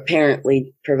were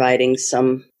apparently providing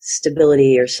some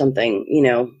stability or something,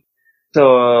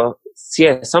 So,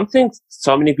 something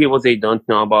so many people, they don't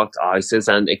know about ISIS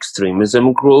and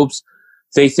extremism groups.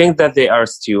 They think that they are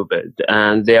stupid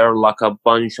and they are like a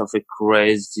bunch of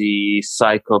crazy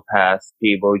psychopath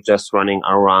people just running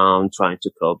around trying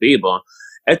to kill people.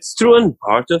 It's true in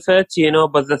part of it,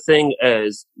 but the thing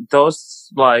is, those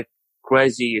like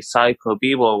crazy psycho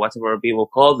people, whatever people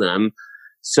call them,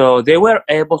 so they were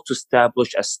able to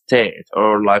establish a state,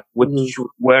 or like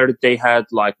where they had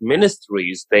like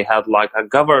ministries, they had like a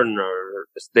governor,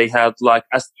 they had like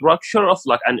a structure of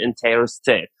like an entire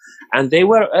state, and they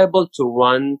were able to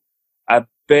run a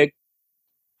big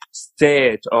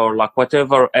state, or like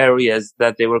whatever areas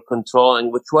that they were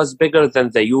controlling, which was bigger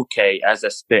than the UK as a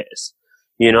space,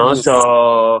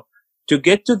 so to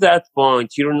get to that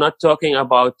point, you're not talking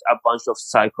about a bunch of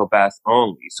psychopaths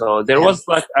only. So there was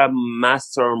like a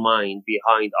mastermind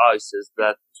behind ISIS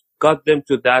that got them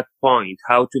to that point,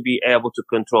 how to be able to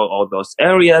control all those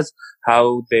areas,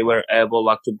 how they were able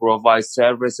like to provide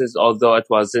services, although it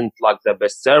wasn't like the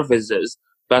best services,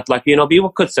 but like,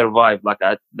 people could survive like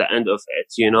at the end of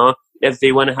it, if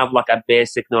they want to have like a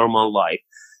basic normal life.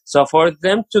 So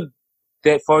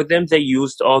they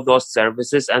used all those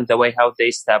services and the way how they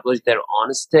established their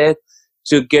own state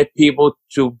to get people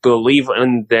to believe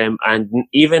in them, and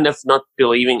even if not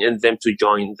believing in them, to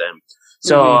join them.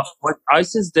 So what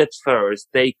ISIS did first,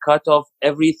 they cut off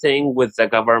everything with the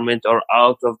government or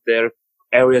out of their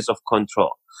areas of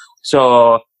control.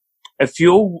 So if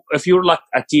you're like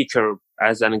a teacher,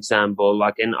 as an example,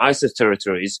 like in ISIS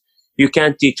territories, you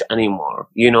can't teach anymore.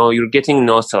 You're getting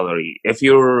no salary. If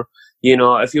you're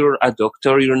a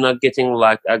doctor, you're not getting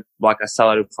like a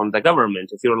salary from the government.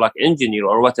 If you're like engineer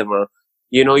or whatever,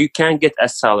 you can't get a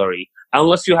salary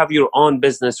unless you have your own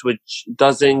business, which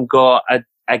doesn't go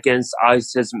against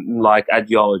ISIS like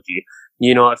ideology.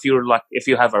 If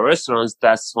you have a restaurant,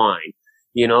 that's fine.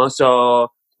 So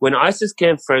when ISIS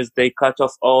came first, they cut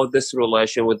off all this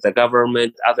relation with the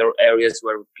government, other areas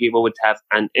where people would have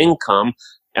an income,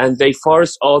 and they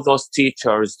forced all those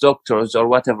teachers, doctors, or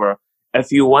whatever.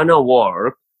 If you want to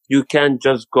work, you can't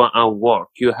just go and work.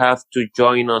 You have to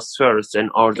join us first in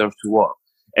order to work.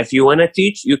 If you want to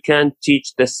teach, you can't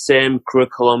teach the same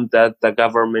curriculum that the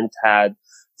government had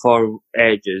for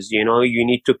ages. You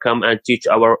need to come and teach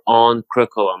our own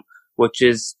curriculum, which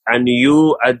is a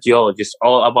new ideology. It's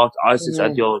all about ISIS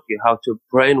ideology, how to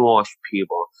brainwash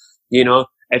people.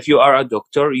 If you are a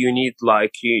doctor, you need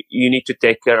you need to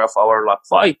take care of our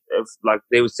fight. If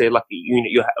they would say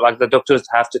you the doctors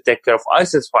have to take care of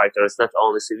ISIS fighters, not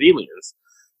only civilians.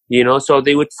 so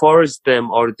they would force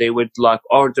them, or they would like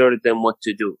order them what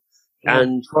to do.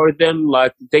 And for them,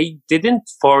 like, they didn't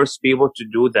force people to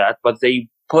do that, but they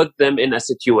put them in a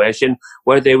situation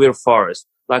where they were forced.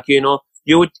 Like, you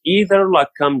would either like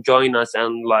come join us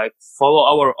and like follow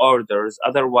our orders,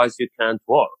 otherwise you can't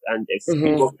work. And if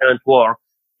people can't work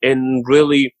in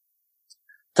really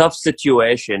tough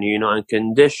situation, and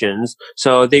conditions,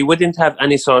 so they wouldn't have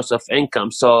any source of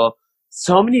income. So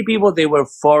many people, they were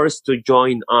forced to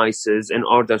join ISIS in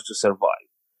order to survive.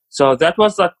 So that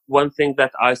was like one thing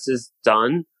that ISIS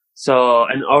done. So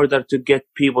in order to get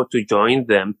people to join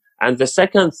them. And the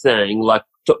second thing, like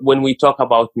when we talk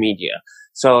about media,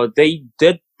 so they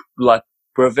did like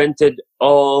prevented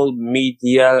all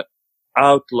media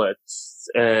outlets,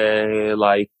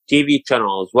 like TV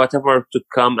channels, whatever, to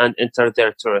come and enter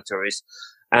their territories.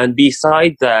 And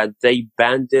beside that, they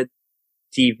banned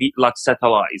TV, like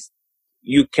satellites.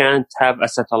 You can't have a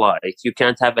satellite. You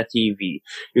can't have a TV.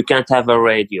 You can't have a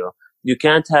radio. You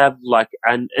can't have like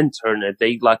an internet.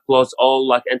 They like close all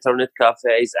like internet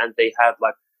cafes, and they had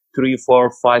like 3,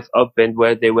 4, 5 open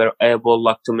where they were able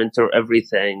like to monitor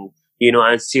everything,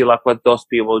 and see like what those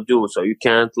people do. So you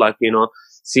can't like,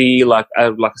 see like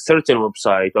a certain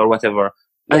website or whatever.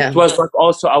 And it was like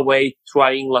also a way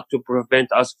trying like to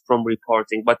prevent us from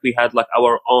reporting, but we had like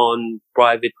our own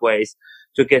private ways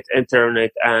to get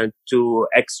internet and to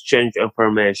exchange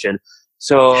information.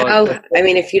 So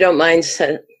if you don't mind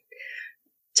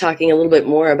talking a little bit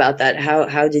more about that,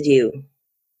 how did you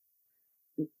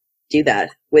do that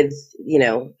with,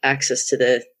 access to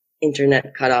the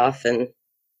internet cut off and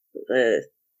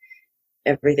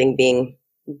everything being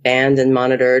banned and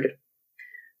monitored?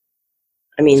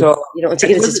 You don't want to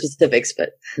get into specifics, but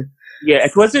yeah,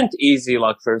 it wasn't easy.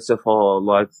 Like, first of all,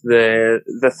 like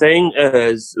the thing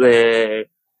is, the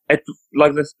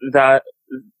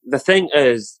thing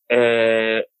is,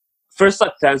 first,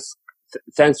 like, thanks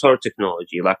for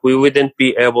technology. Like, we wouldn't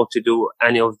be able to do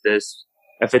any of this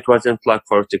if it wasn't like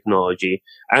for technology.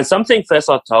 And something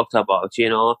Faisal talked about,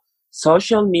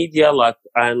 social media, like,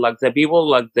 and like the people,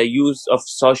 like the use of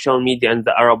social media in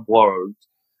the Arab world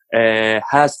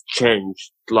has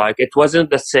changed. Like, it wasn't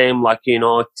the same, like,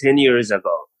 10 years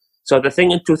ago. So the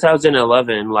thing in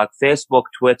 2011, like Facebook,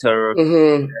 Twitter,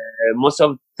 most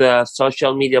of the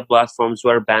social media platforms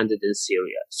were banned in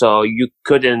Syria. So you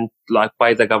couldn't, like,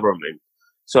 by the government.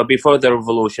 So before the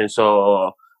revolution.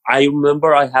 So I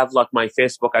remember I have like my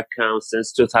Facebook account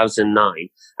since 2009,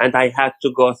 and I had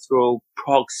to go through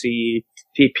proxy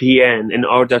VPN in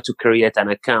order to create an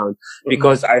account,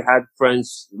 because I had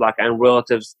friends like and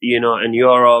relatives, in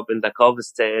Europe, in the Gulf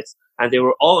states, and they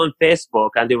were all on Facebook,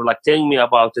 and they were like telling me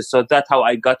about it. So that's how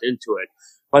I got into it.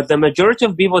 But the majority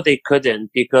of people, they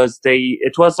couldn't, because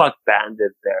it was like banned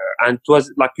there, and it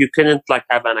was like you couldn't like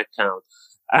have an account.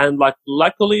 And like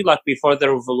luckily, like before the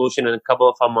revolution, in a couple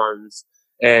of months,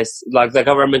 like the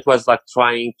government was like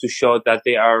trying to show that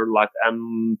they are like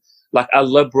a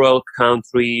liberal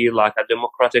country, like a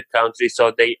democratic country.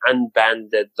 So they unbanned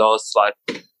those like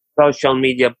social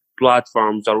media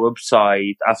platforms or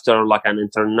website after like an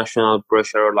international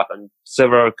pressure, like in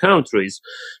several countries.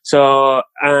 So,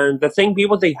 and the thing,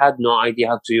 people, they had no idea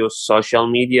how to use social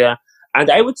media. And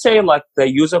I would say like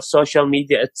the use of social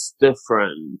media, it's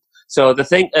different. So the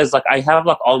thing is, like, I have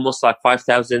like almost like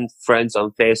 5,000 friends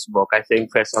on Facebook. I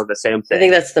think Faisal the same thing. I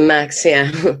think that's the max,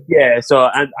 yeah. Yeah. So,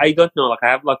 and I don't know, like, I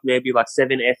have like maybe like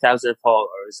 7,000-8,000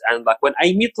 followers, and like when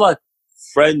I meet like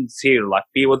friends here, like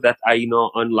people that I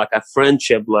know on like a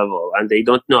friendship level, and they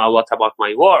don't know a lot about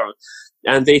my work,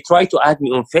 and they try to add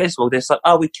me on Facebook, they're like,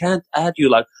 "Oh, we can't add you.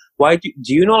 Like, why do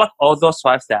you know like all those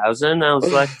 5,000?" I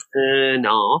was like,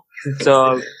 no.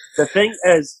 So the thing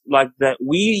is, like, that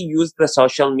we use the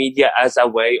social media as a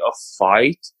way of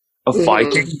fighting,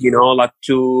 like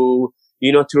to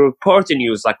report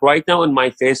news. Like right now on my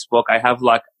Facebook, I have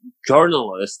like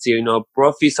journalists,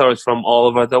 professors from all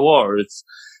over the world,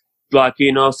 like,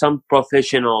 some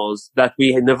professionals that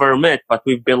we had never met, but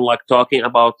we've been like talking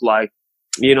about like,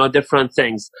 different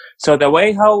things. So the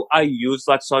way how I use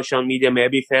like social media,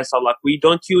 maybe Faisal, like we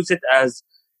don't use it as,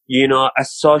 a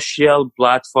social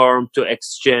platform to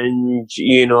exchange,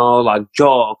 like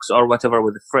jokes or whatever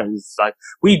with friends. Like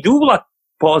we do like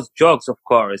post jokes, of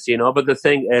course, but the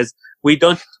thing is, we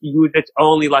don't use it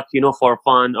only like, for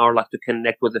fun or like to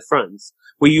connect with the friends.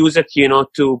 We use it,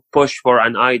 to push for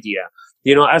an idea.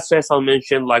 As Faisal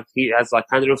mentioned, like he has like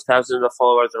hundreds of thousands of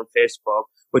followers on Facebook,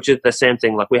 which is the same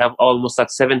thing. Like we have almost like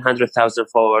 700,000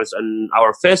 followers on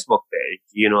our Facebook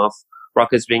page, of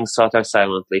rockets being slaughtered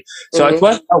silently. So it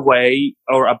was a way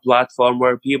or a platform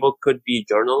where people could be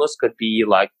journalists, could be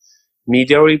like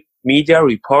media media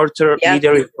reporters,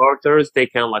 they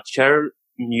can like share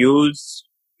news,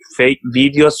 fake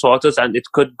videos, photos, and it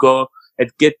could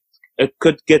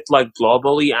get like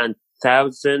globally, and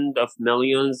thousands of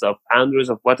millions of hundreds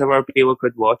of whatever people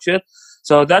could watch it.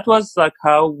 So that was like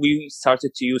how we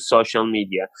started to use social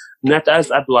media, not as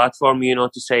a platform, to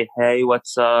say, hey,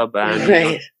 what's up, and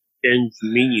change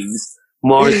memes,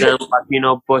 more than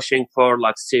like, pushing for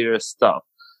like serious stuff.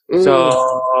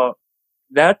 So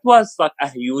that was like a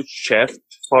huge shift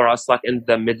for us, like in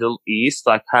the Middle East,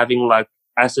 like having like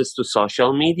access to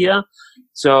social media.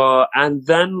 So, and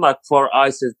then like for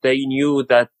ISIS, they knew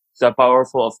that the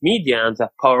powerful of media and the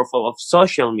powerful of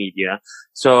social media.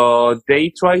 So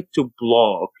they tried to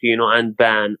block, and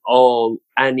ban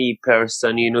any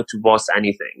person, to post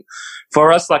anything.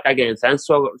 For us, like again, thanks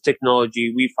to our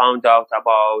technology, we found out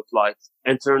about like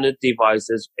internet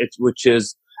devices, which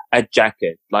is a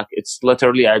jacket. Like it's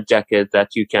literally a jacket that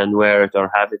you can wear it or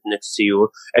have it next to you.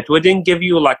 It wouldn't give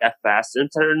you like a fast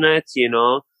internet,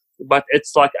 but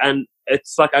it's like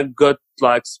a good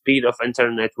like speed of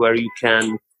internet where you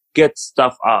can get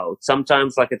stuff out.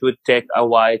 Sometimes like it would take a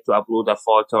while to upload a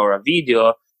photo or a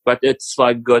video, but it's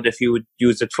like good if you would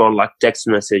use it for like text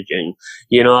messaging.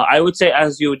 I would say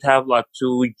as you would have like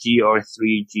 2G or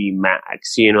 3G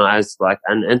max, as like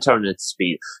an internet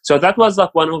speed. So that was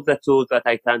like one of the tools that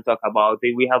I can talk about.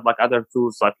 We have like other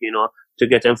tools like, to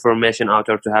get information out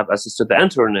or to have access to the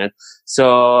internet.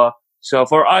 So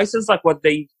for ISIS, like what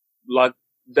they like,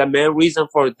 the main reason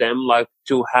for them like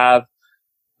to have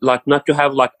like not to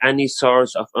have like any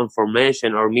source of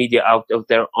information or media out of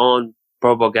their own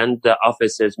propaganda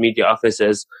offices, media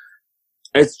offices,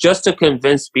 it's just to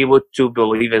convince people to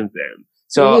believe in them.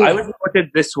 So I would put it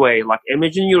this way, like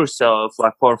imagine yourself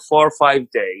like for 4 or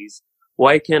 5 days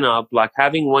waking up like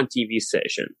having one TV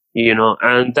station,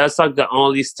 and that's like the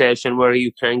only station where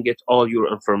you can get all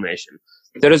your information.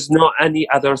 There is no any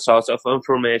other source of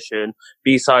information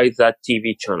besides that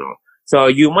TV channel. So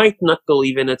you might not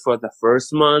believe in it for the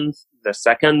first month, the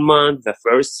second month, the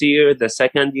first year, the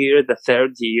second year, the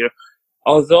third year.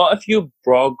 Although if you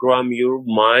program your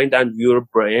mind and your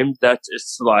brain, that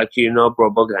is like,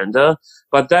 propaganda,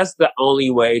 but that's the only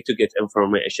way to get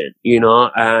information,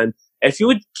 and if you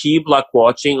would keep like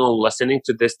watching or listening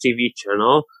to this TV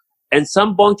channel, at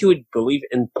some point you would believe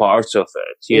in parts of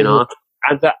it,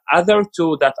 And the other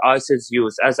tool that ISIS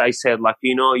use, as I said, like,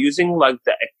 using like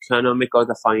the economic or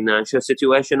the financial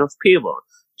situation of people,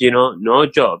 no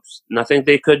jobs, nothing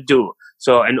they could do.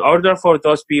 So in order for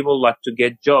those people like to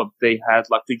get jobs, they had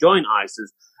like to join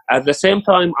ISIS. At the same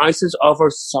time, ISIS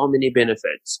offers so many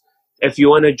benefits. If you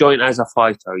want to join as a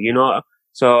fighter,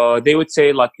 so they would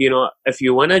say like, if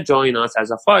you want to join us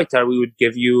as a fighter, we would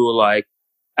give you like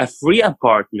a free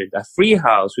apartment, a free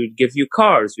house. We would give you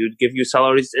cars. We would give you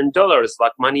salaries in dollars,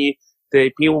 like money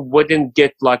the people wouldn't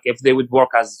get like if they would work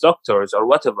as doctors or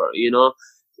whatever,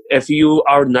 If you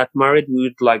are not married, we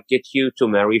would like get you to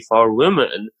marry 4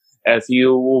 women. If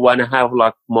you want to have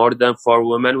like more than 4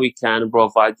 women, we can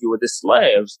provide you with the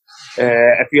slaves.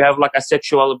 If you have like a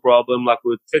sexual problem, like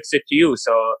we would fix it to you.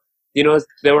 So,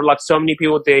 there were like so many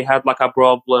people, they had like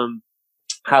problems,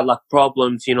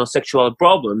 sexual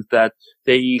problems that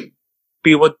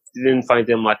people didn't find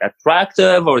them like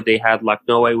attractive, or they had like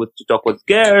no way to talk with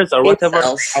girls or whatever,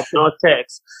 had no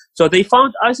sex. So they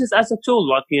found ISIS as a tool,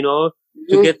 like,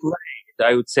 to get laid,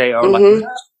 I would say, or like,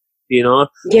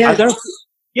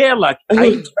 I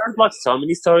heard like so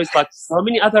many stories, like so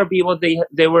many other people,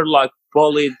 they were like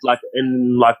bullied like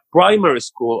in like primary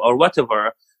school or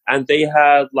whatever. And they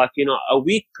had like, a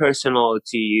weak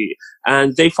personality,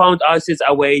 and they found ISIS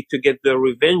a way to get their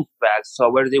revenge back. So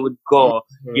where they would go,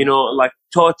 like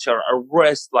torture,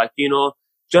 arrest, like,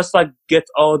 just like get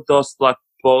all those like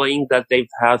bullying that they've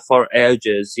had for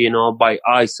ages, by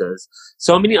ISIS.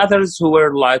 So many others who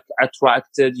were like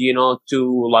attracted,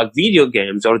 to like video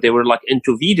games, or they were like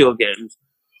into video games.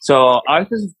 So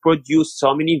ISIS produced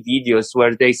so many videos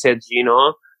where they said,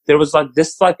 there was like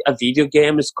this, like a video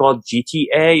game is called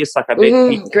GTA. It's like a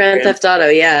big Grand Theft Auto,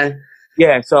 yeah.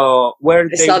 Yeah, so where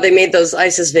I saw they made those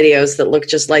ISIS videos that looked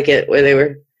just like it, where they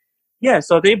were. Yeah,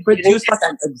 so they produced like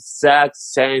an exact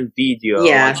same video.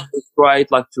 Yeah. Like,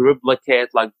 tried like to replicate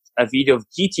like a video of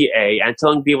GTA and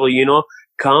telling people,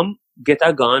 come get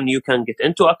a gun, you can get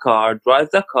into a car, drive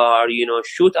the car,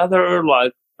 shoot other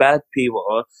like bad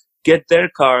people, get their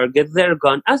car, get their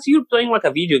gun, as you're playing like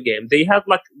a video game. They had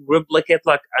like replicate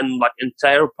like and like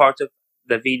entire part of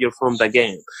the video from the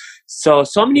game. So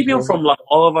many people from like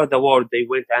all over the world, they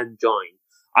went and joined.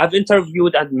 I've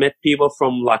interviewed and met people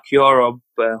from like Europe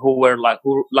who were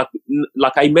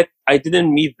I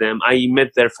didn't meet them. I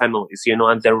met their families,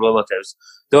 and their relatives.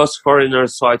 Those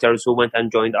foreigners, fighters who went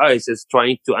and joined ISIS,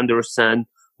 trying to understand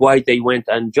why they went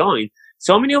and joined.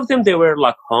 So many of them, they were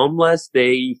like homeless.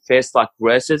 They faced like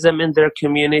racism in their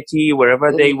community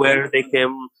wherever they were. They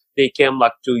came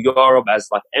like to Europe as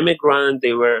like immigrant.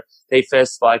 They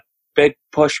faced like big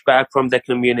pushback from the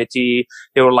community.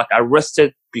 They were like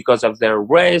arrested because of their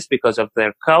race, because of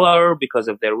their color, because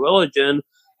of their religion.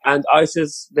 And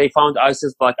they found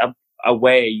ISIS like a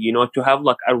way, to have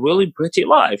like a really pretty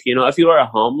life. If you are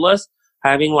homeless,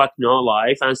 having like no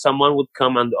life, and someone would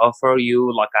come and offer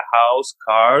you like a house,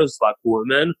 cars, like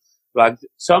women, like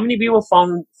so many people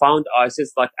found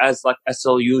ISIS like as like a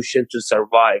solution to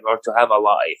survive or to have a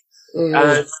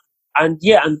life. And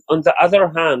on the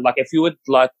other hand, like if you would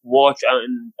like watch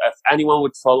and if anyone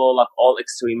would follow like all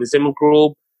extremism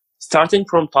group, starting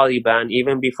from Taliban,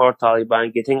 even before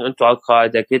Taliban, getting into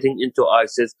Al-Qaeda, getting into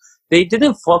ISIS, they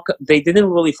didn't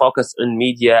really focus on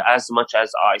media as much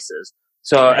as ISIS.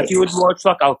 So if you would watch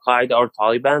like Al-Qaeda or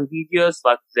Taliban videos,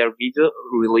 like their video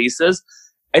releases,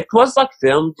 it was like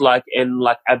filmed like in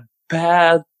like a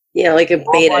bad, like a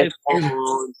beta. Like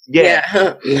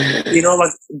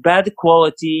bad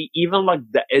quality, even like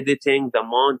the editing, the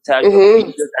montage of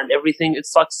videos and everything,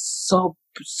 it's like so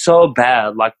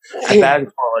bad, like a bad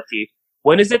quality.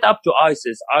 When is it up to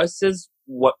ISIS? ISIS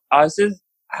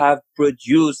have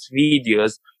produced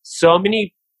videos. So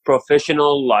many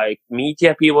professional like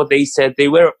media people, they said they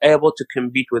were able to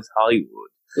compete with Hollywood.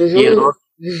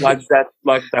 Like that,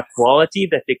 like the quality,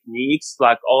 the techniques,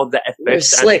 like all the effects. They're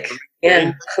slick,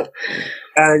 and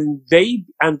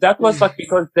that was like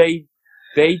because they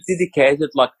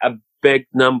dedicated like a big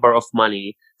number of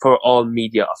money for all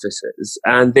media offices,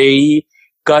 and they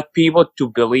got people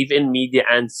to believe in media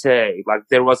and say, like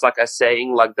there was like a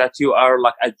saying like that you are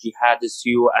like a jihadist,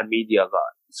 you a media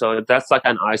guy. So that's like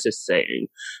an ISIS saying.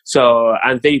 So,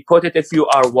 and they put it, if you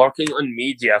are working on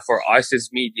media for ISIS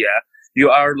media, you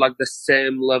are like the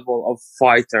same level of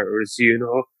fighters, who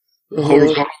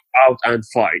go out and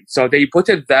fight. So they put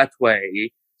it that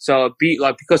way. So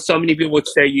because so many people would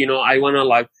say, I want to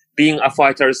like, being a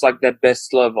fighter is like the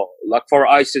best level. Like for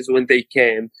ISIS, when they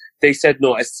came, they said,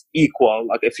 no, it's equal.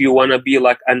 Like if you want to be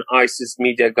like an ISIS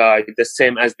media guy, the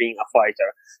same as being a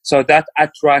fighter. So that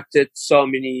attracted so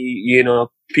many,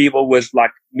 people with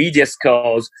like media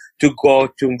skills to go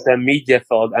to the media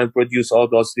field and produce all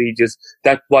those videos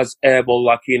that was able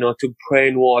like, to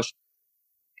brainwash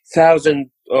thousands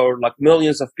or like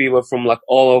millions of people from like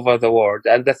all over the world.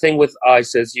 And the thing with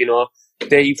ISIS,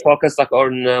 they focused like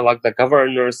on like the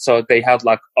governors. So they had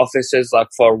like offices like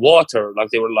for water,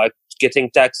 like they were like getting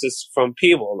taxes from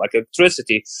people, like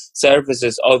electricity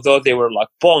services, although they were like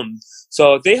bombed.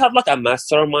 So they had like a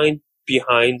mastermind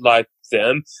behind like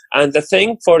them. And the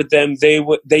thing for them,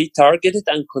 they targeted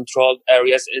and controlled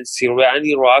areas in Syria and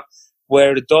Iraq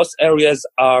where those areas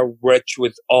are rich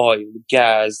with oil,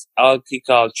 gas,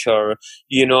 agriculture,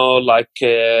 like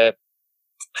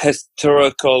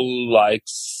historical like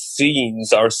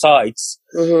scenes or sites.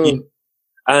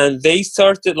 And they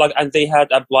started like, and they had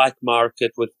a black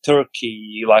market with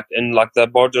Turkey, like in like the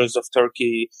borders of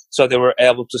Turkey. So they were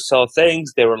able to sell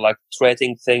things. They were like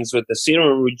trading things with the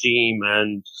Syrian regime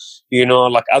and,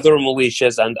 like other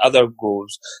militias and other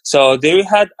groups. So they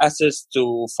had access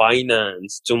to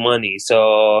finance, to money.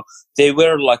 So they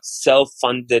were like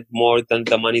self-funded more than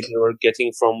the money they were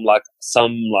getting from like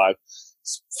some like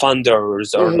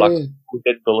funders or like who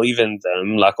did believe in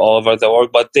them like all over the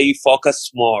world. But they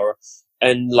focused more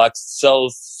and like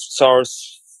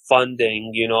self-source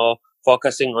funding,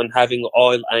 focusing on having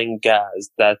oil and gas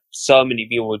that so many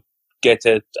people would get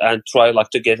it and try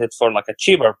like to get it for like a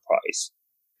cheaper price.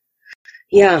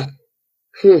 Yeah.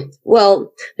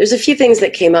 Well, there's a few things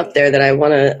that came up there that I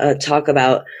want to talk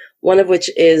about. One of which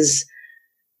is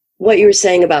what you were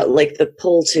saying about like the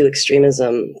pull to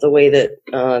extremism, the way that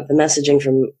the messaging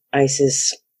from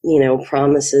ISIS,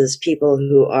 promises people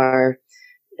who are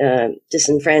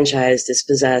disenfranchised,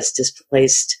 dispossessed,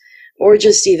 displaced, or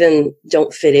just even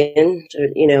don't fit in,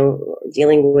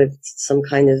 dealing with some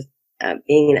kind of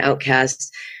being an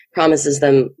outcast, promises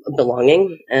them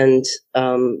belonging and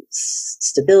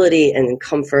stability and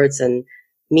comforts and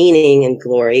meaning and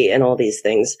glory and all these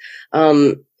things.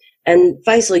 And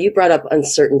Faisal, you brought up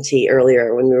uncertainty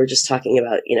earlier when we were just talking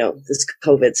about, this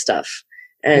COVID stuff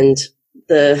and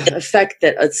the effect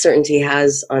that uncertainty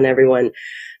has on everyone.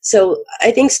 So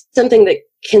I think something that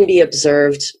can be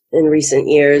observed in recent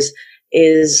years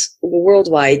is a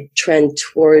worldwide trend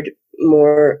toward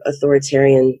more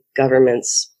authoritarian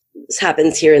governments, this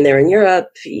happens here and there in Europe.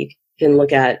 You can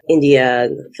look at India,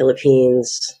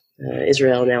 Philippines,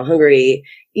 Israel, now Hungary,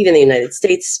 even the United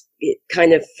States. It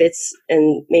kind of fits,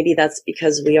 and maybe that's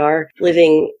because we are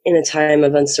living in a time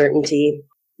of uncertainty.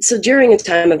 So during a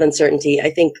time of uncertainty, I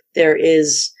think there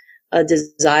is a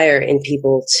desire in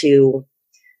people to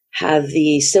have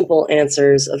the simple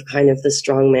answers of kind of the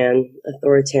strongman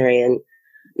authoritarian.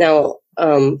 Now,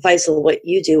 Faisal, what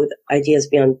you do with Ideas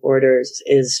Beyond Borders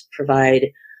is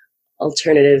provide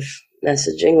alternative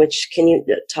messaging, which can you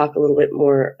talk a little bit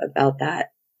more about that?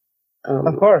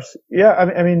 Of course. Yeah.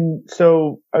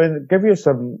 Give you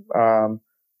some,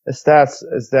 stats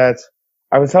is that,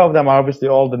 some of them are obviously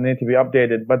all that need to be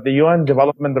updated, but the UN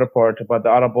Development Report about the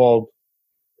Arab world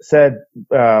said,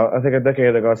 I think a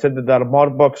decade ago, said that there are more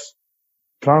books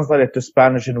translated to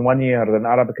Spanish in 1 year than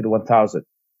Arabic in 1,000.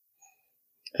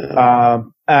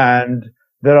 And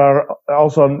there are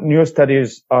also new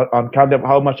studies on kind of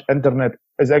how much internet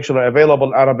is actually available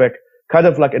in Arabic, kind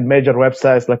of like in major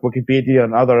websites like Wikipedia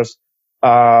and others.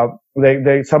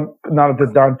 They some narrowed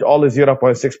it down to only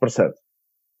 0.6%,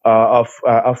 of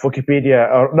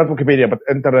Wikipedia, or not Wikipedia, but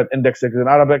internet indexing in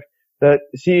Arabic. The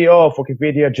CEO of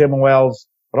Wikipedia, Jim Wells,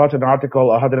 wrote an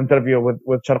article. I had an interview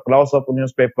with Sharq al-Awsat, a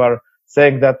newspaper,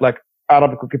 saying that like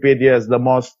Arabic Wikipedia is the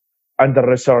most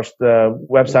under-resourced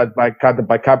website by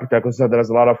capita, because there's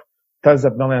a lot of tens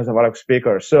of millions of Arabic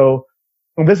speakers. So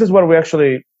this is where we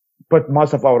actually put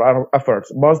most of our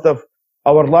efforts. Most of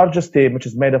our largest team, which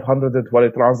is made of 120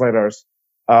 translators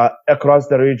across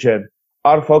the region,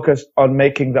 are focused on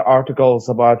making the articles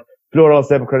about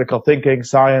pluralism, critical thinking,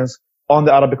 science on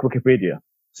the Arabic Wikipedia.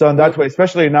 So in that way,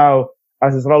 especially now,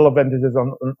 as is relevant as is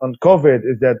on COVID,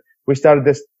 is that we started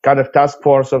this kind of task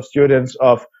force of students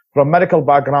from medical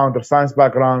background or science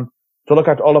background to look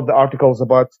at all of the articles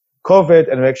about COVID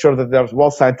and make sure that they're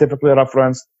well scientifically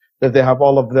referenced, that they have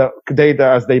all of the data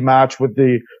as they match with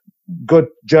the good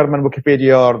German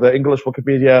Wikipedia or the English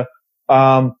Wikipedia.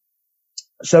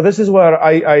 So this is where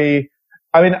I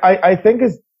think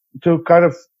is to kind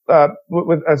of,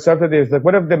 with uncertainty, is that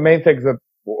one of the main things that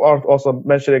are also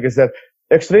mentioning is that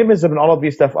extremism and all of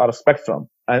these stuff are a spectrum.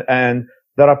 And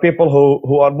there are people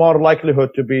who are more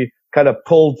likelihood to be kind of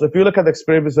pulled. If you look at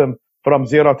extremism from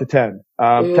 0 to 10,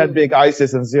 10 being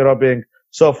ISIS and 0 being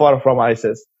so far from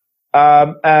ISIS.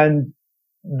 And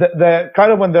the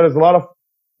kind of when there is a lot of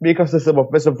ecosystem of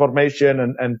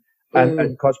misinformation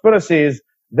and conspiracies,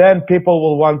 then people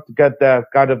will want to get the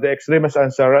kind of the extremist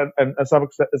answer and some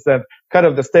extent kind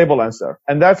of the stable answer.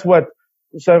 And that's what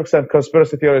to some extent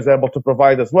conspiracy theory is able to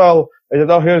provide as well. And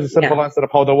here's a simple answer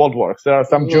of how the world works. There are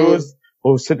some Jews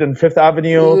who sit in Fifth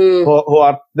Avenue,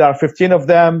 there are 15 of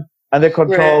them, and they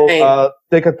control,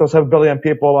 they control 7 billion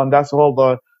people, and that's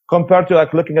all compared to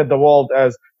like looking at the world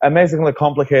as amazingly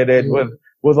complicated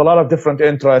with a lot of different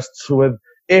interests,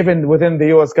 even within the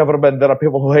U.S. government, there are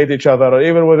people who hate each other, or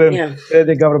even within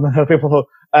the government, there are people who,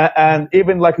 and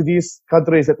even like these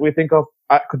countries that we think of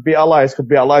could be allies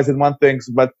in one thing,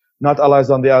 but not allies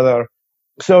on the other.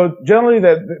 So generally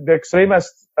the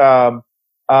extremists,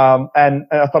 and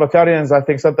authoritarians, I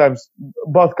think sometimes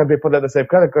both can be put in the same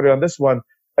category on this one,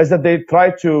 is that they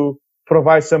try to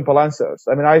provide simple answers.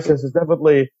 I mean, ISIS is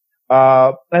definitely,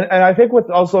 and I think what's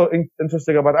also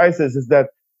interesting about ISIS is that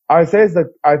I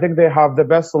think they have the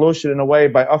best solution in a way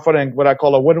by offering what I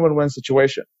call a win-win-win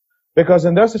situation. Because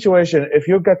in their situation, if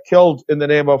you get killed in the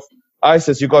name of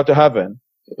ISIS, you go to heaven.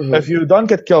 If you don't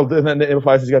get killed in the name of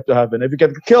ISIS, you get to heaven. If you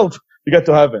get killed, you get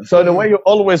to heaven. So in a way, you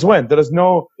always win. There is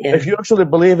no, if you actually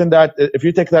believe in that, if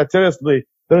you take that seriously,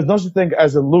 there is no such thing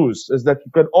as a lose, is that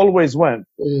you can always win.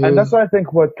 And that's why I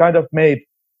think what kind of made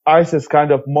ISIS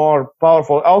kind of more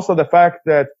powerful. Also the fact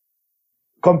that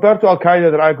compared to Al-Qaeda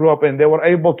that I grew up in, they were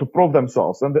able to prove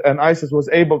themselves, and ISIS was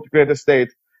able to create a state.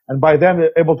 And by them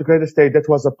able to create a state, that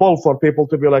was a pull for people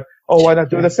to be like, oh, why not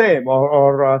do the same?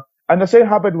 And the same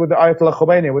happened with the Ayatollah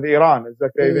Khomeini with Iran. It's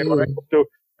like they were able to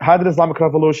had an Islamic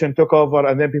revolution, took over,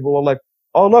 and then people were like,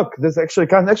 oh, look, this actually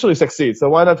can actually succeed. So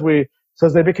why not we? So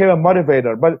they became a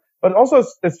motivator. But also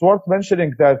it's worth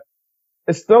mentioning that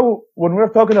it's still, when we're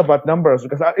talking about numbers,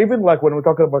 because even like when we're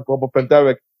talking about global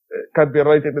pandemic, it can be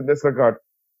related in this regard,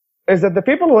 is that the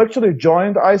people who actually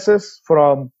joined ISIS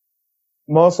from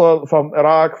Mosul, from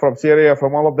Iraq, from Syria,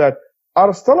 from all of that,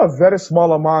 are still a very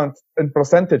small amount in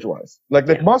percentage-wise. Like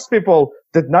most people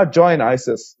did not join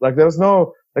ISIS. Like there's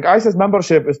no, like ISIS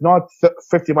membership is not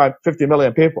 50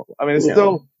 million people. I mean, it's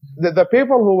still the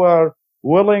people who were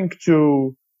willing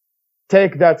to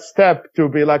take that step to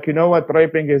be like, you know what,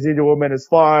 raping Yazidi women is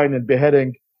fine and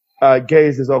beheading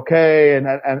gays is okay,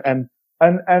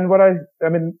 and what I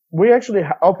mean, we actually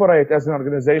operate as an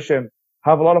organization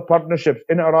have a lot of partnerships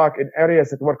in Iraq in areas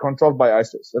that were controlled by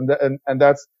ISIS. And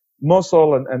that's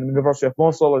Mosul and University of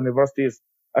Mosul and universities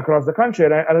across the country.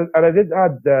 And I did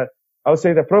add, I would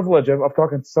say the privilege of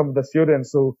talking to some of the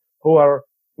students who are,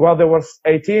 well, they were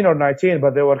 18 or 19,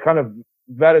 but they were kind of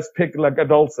very big like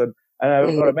adults and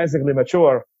were amazingly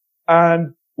mature.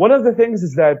 And one of the things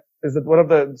is that one of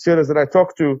the students that I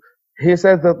talked to, he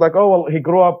said that like, oh, well, he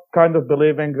grew up kind of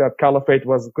believing that caliphate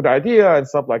was a good idea and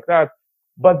stuff like that.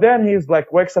 But then he's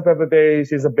like, wakes up every day,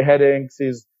 sees a beheading,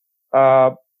 sees,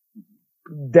 blood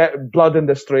in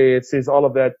the streets, sees all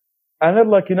of that. And they're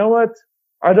like, you know what?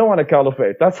 I don't want a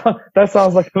caliphate. That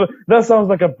sounds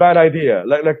like a bad idea.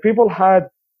 Like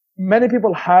many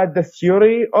people had the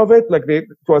theory of it, like it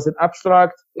was an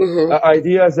abstract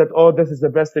ideas that, oh, this is the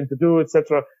best thing to do,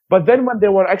 etc. But then when they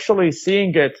were actually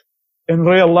seeing it in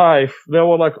real life, they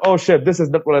were like, oh shit, this is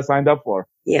not what I signed up for.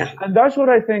 Yeah. And that's what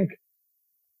I think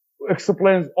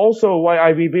explains also why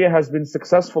IBB has been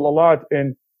successful a lot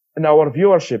in our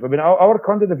viewership. I mean, our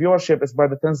content viewership is by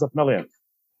the tens of millions.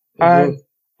 And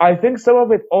I think some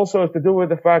of it also has to do with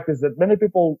the fact is that many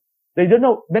people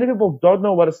don't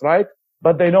know what is right,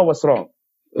 but they know what's wrong.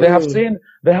 They have seen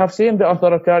the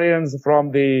authoritarians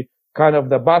from the kind of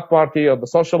the Ba'ath Party or the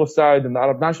socialist side and the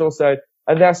Arab national side,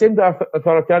 and they have seen the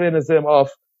authoritarianism of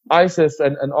ISIS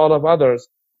and all of others,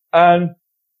 and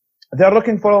they're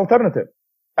looking for an alternative.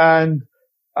 And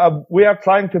we are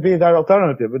trying to be that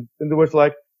alternative, in which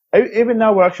like even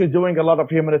now we're actually doing a lot of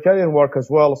humanitarian work as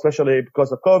well, especially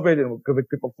because of COVID and giving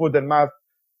people food and mask.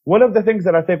 One of the things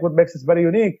that I think what makes us very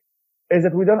unique is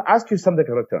that we don't ask you something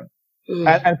in return.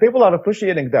 And people are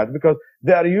appreciating that because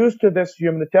they are used to this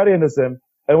humanitarianism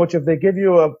in which if they give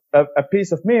you a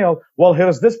piece of meal, well,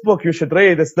 here's this book you should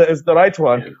read, it's the right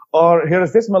one, or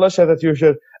here's this militia that you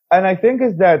should. And I think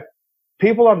is that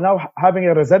people are now having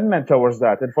a resentment towards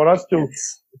that. And for us to,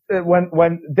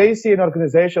 when they see an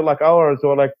organization like ours,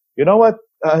 or like, you know what,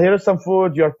 here's some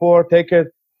food, you're poor, take it.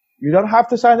 You don't have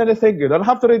to sign anything. You don't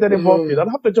have to read any book. You don't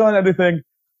have to join anything.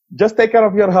 Just take care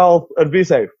of your health and be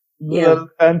safe. Yeah.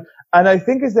 And I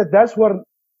think is that that's where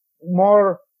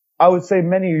more, I would say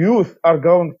many youth are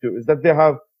going to, is that they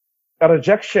have a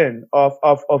rejection of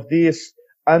these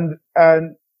and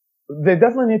they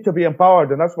definitely need to be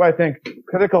empowered. And that's why I think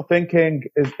critical thinking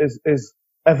is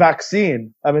a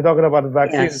vaccine. I mean, talking about a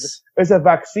vaccine is a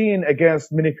vaccine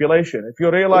against manipulation. If you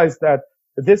realize that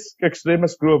this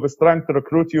extremist group is trying to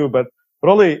recruit you, but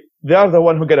really they are the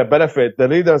one who get a benefit. The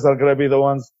leaders are going to be the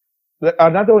ones that are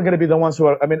not going to be the ones who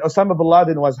are, I mean, Osama bin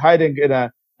Laden was hiding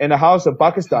in a house in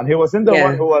Pakistan. He wasn't the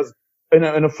one who was in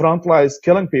a front lines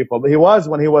killing people. He was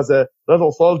when he was a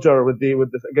little soldier with the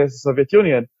against the Soviet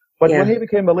Union. But when he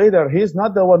became a leader, he's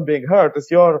not the one being hurt. It's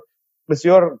your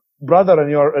brother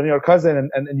and your cousin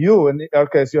and you, in our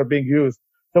case, you're being used.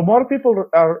 The more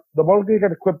they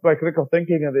get equipped by critical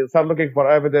thinking and they start looking for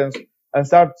evidence and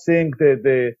start seeing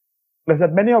that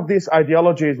many of these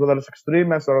ideologies, whether it's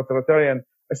extremist or authoritarian,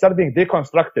 start being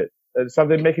deconstructed. Start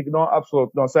making absolute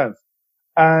no sense.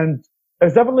 And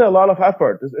it's definitely a lot of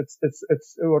effort.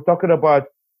 We're talking about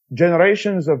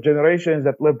generations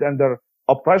that lived under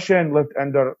oppression, lived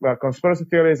under conspiracy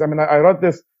theories. I mean, I wrote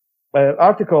this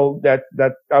article that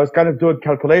I was kind of doing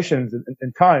calculations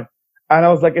in time. And I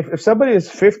was like, if somebody is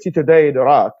 50 today in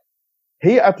Iraq,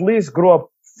 he at least grew up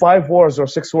 5 wars or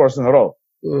 6 wars in a row.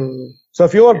 So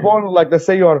if you were born, like, let's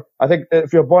say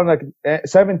if you're born like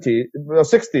 70 or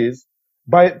 60s,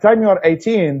 by the time you're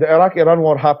 18, the Iraq-Iran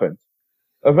war happened.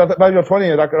 By you're 20,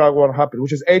 the Iraq-Iran war happened,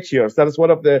 which is 8 years. That is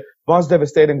one of the most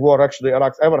devastating war actually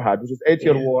Iraq's ever had, which is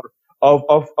 8-year war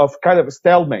of kind of a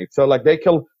stalemate. So like they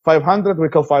kill 500, we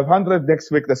kill 500,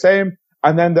 next week the same,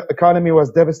 and then the economy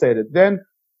was devastated. Then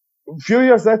a few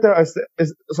years later, as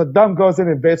Saddam goes in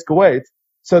and invades Kuwait,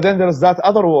 so then there's that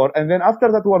other war, and then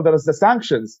after that war, there is the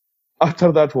sanctions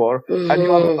after that war, and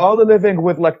you are all living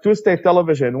with like 2-state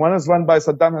television. One is run by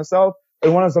Saddam himself,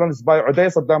 and one is run by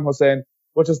Uday Saddam Hussein,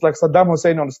 which is like Saddam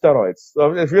Hussein on steroids.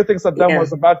 So if you think Saddam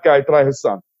was a bad guy, try his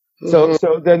son. So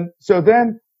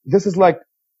then this is like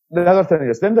the other 10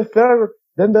 years. Then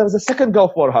then there's a second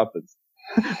Gulf War happens.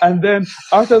 And then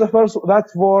after that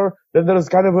war, then there is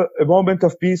kind of a moment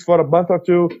of peace for a month or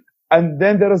two. And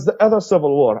then there is the other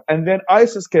civil war. And then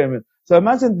ISIS came in. So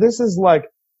imagine this is like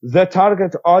the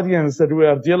target audience that we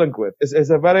are dealing with. It's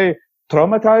a very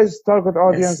traumatized target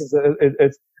audience.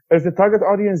 Yes. It's the target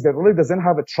audience that really doesn't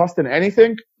have a trust in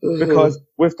anything because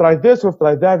we've tried this, we've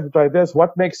tried that, we've tried this.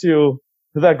 What makes you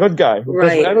the good guy?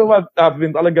 Because everyone have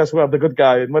been telling us we are the good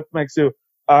guy, and what makes you?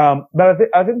 But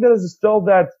I think there is still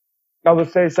that, I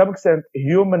would say, to some extent,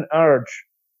 human urge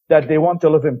that they want to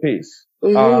live in peace.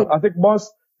 I think most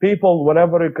people,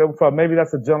 wherever you come from, maybe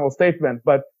that's a general statement,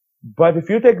 but if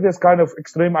you take this kind of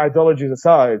extreme ideologies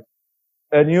aside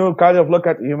and you kind of look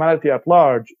at humanity at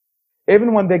large,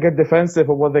 even when they get defensive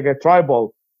or when they get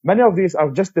tribal, many of these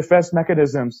are just defense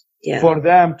mechanisms for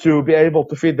them to be able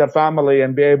to feed their family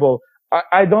and be able,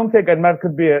 I don't think, and that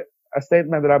could be a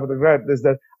statement that I would regret, is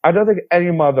that I don't think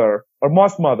any mother, or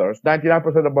most mothers,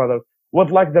 99% of mothers,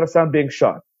 would like their son being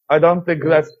shot. I don't think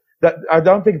I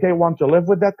don't think they want to live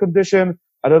with that condition.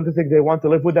 I don't think they want to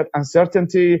live with that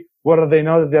uncertainty, whether they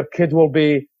know that their kid will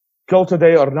be killed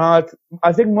today or not.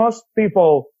 I think most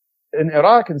people in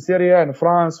Iraq, in Syria, in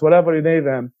France, whatever you name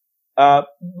them,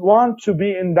 want to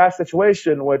be in that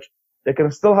situation, which they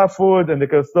can still have food and they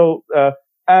can still,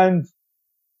 and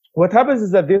what happens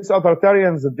is that these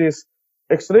authoritarians, these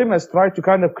extremists try to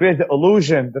kind of create the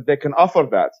illusion that they can offer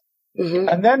that. Mm-hmm.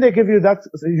 And then they give you that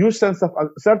huge sense of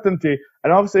uncertainty.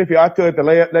 And obviously if you add to it the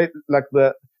layer, like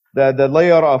the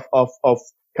layer of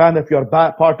kind of you're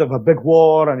part of a big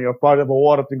war and you're part of a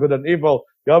war between good and evil,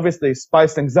 you obviously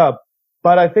spice things up.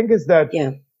 But I think is that,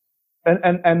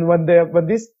 and when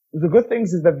the good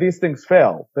things is that these things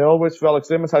fail. They always fail,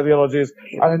 extremist ideologies.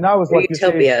 And now it's like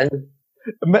utopia.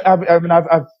 I mean,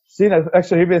 I've seen it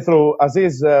actually even through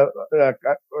Aziz, an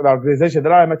organization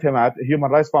that I met him at, Human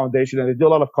Rights Foundation, and they do a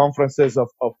lot of conferences of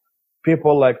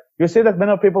people like, you see that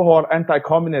many people who are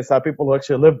anti-communist are people who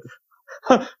actually lived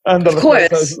under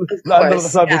the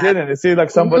Soviet Union. You see like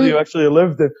somebody who actually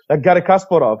lived in, like Garry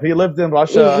Kasparov, he lived in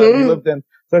Russia, and he lived in,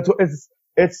 so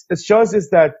it shows us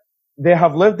that they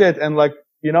have lived it, and like,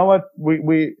 you know what,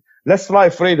 we let's try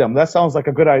freedom. That sounds like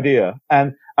a good idea.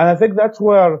 And I think that's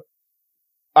where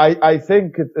I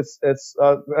think it's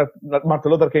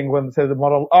Martin Luther King when he said the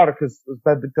moral arc is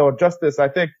bending toward justice. I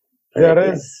think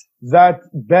there is that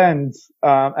bend,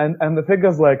 and the thing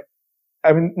is like,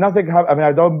 I mean,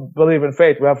 I don't believe in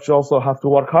fate. We also have to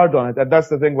work hard on it. And that's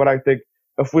the thing where I think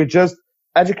if we just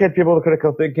educate people to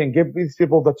critical thinking, give these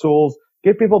people the tools,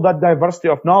 give people that diversity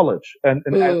of knowledge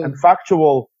and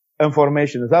factual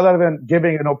information, rather than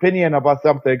giving an opinion about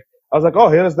something. I was like, oh,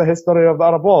 here's the history of the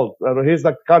Arab world. Here's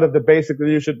like kind of the basic that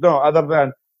you should know, other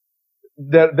than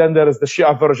then there is the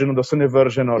Shia version or the Sunni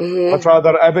version, or but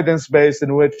rather evidence-based,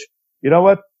 in which, you know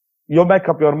what, you'll make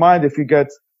up your mind if you get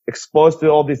exposed to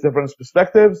all these different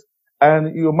perspectives,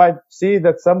 and you might see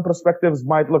that some perspectives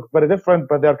might look very different,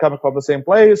 but they're coming from the same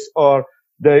place, or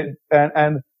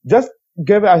and just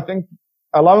give, I think,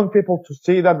 allowing people to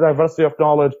see that diversity of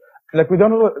knowledge. Like we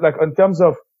don't, like in terms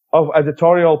of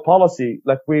editorial policy,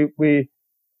 like we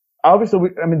obviously,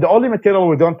 I mean, the only material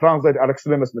we don't translate are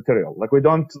extremist material. Like we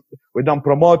don't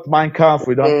promote Mein Kampf,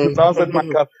 we don't translate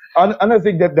Mein Kampf. Another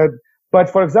thing but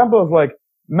for example, like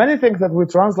many things that we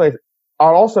translate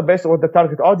are also based on what the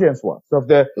target audience wants. So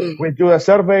if we do a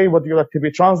survey, what you like to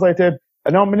be translated,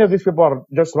 I know many of these people are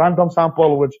just random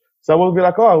sample, which, so we'll be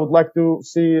like, oh, I would like to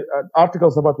see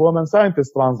articles about women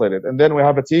scientists translated. And then we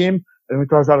have a team and we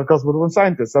translate articles with women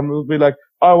scientists. Some will be like,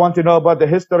 oh, I want to know about the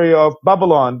history of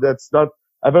Babylon that's not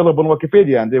available on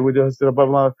Wikipedia. And then we do history of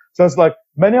Babylon. So it's like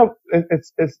I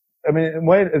mean, in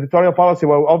way, editorial policy,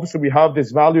 well, obviously we have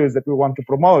these values that we want to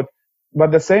promote, but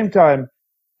at the same time,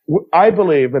 I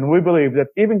believe and we believe that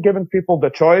even giving people the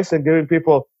choice and giving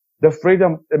people the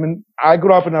freedom. I mean, I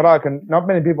grew up in Iraq and not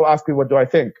many people ask me, what do I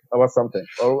think about something?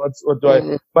 Or what do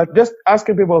I, but just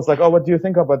asking people, it's like, oh, what do you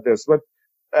think about this?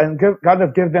 And give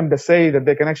them the say that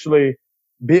they can actually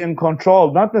be in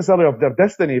control, not necessarily of their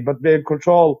destiny, but be in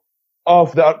control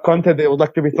of the content they would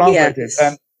like to be translated.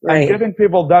 Yes, and giving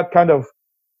people that kind of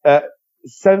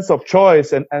sense of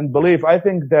choice and belief. I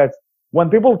think that when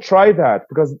people try that,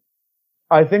 because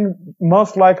I think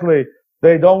most likely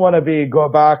they don't want to go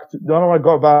back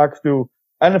to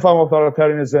any form of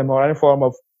authoritarianism or any form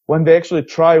of, when they actually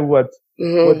try what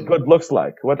good looks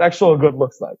like, what actual good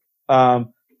looks like.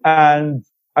 And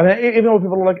I mean, even when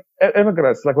people are like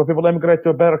immigrants, like when people immigrate to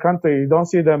a better country, you don't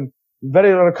see them,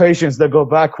 very rare occasions they go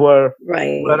back where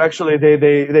actually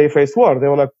they face war. They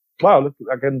were like, wow, look,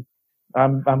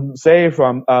 I'm safe.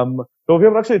 So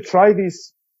people actually try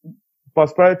these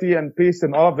prosperity and peace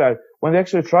and all of that. When they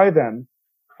actually try them,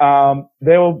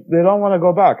 they don't want to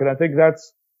go back. And I think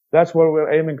that's where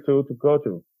we're aiming to go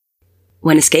to.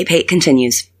 When ESC-Hate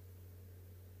continues.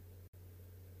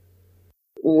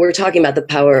 We're talking about the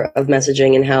power of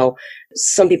messaging and how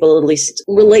some people at least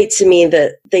relate to me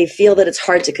that they feel that it's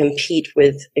hard to compete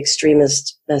with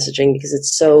extremist messaging because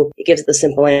it gives the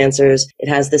simple answers. It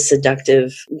has this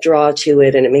seductive draw to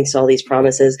it and it makes all these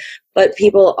promises. But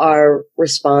people are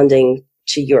responding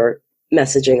to your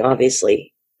messaging,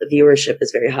 obviously. The viewership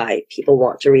is very high. People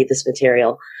want to read this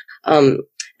material.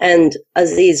 And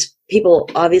Aziz, people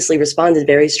obviously responded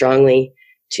very strongly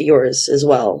to yours as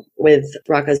well, with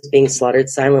Raqqas being slaughtered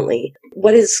silently.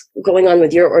 What is going on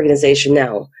with your organization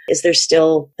now? Is there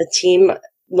still a team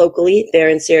locally there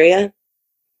in Syria?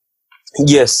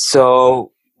 Yes.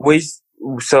 So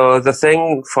the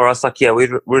thing for us, like, yeah,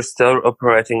 we're still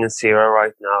operating in Syria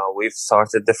right now. We've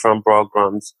started different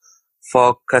programs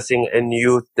focusing on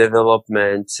youth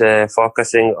development,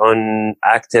 focusing on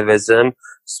activism,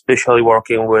 especially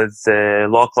working with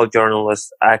local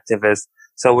journalists, activists.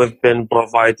 So we've been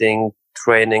providing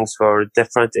trainings for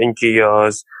different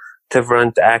NGOs,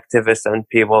 different activists and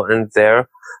people in there.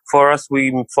 For us,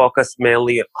 we focus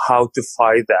mainly how to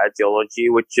fight the ideology,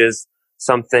 which is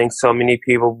something so many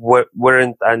people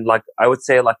weren't, and like I would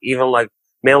say, like even like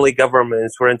mainly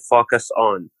governments weren't focused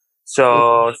on.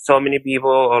 So many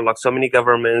people, or like so many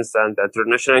governments and the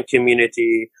international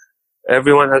community,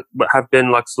 everyone have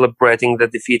been like celebrating the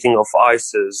defeating of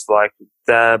ISIS, like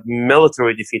the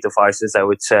military defeat of ISIS, I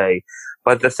would say.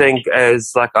 But the thing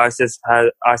is, like ISIS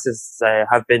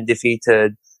have been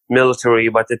defeated military,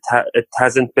 but it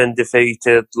hasn't been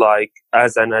defeated like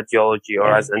as an ideology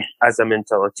or as a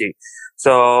mentality.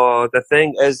 So the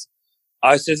thing is,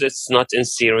 ISIS is not in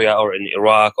Syria or in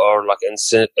Iraq or like in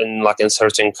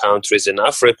certain countries in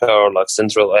Africa or like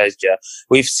Central Asia.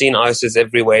 We've seen ISIS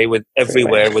everywhere with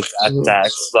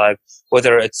attacks, like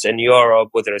whether it's in Europe,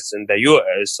 whether it's in the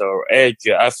US or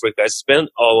Asia, Africa, it's been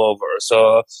all over.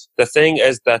 So the thing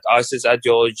is that ISIS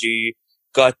ideology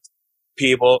got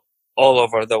people all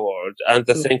over the world. And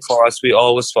the thing for us, we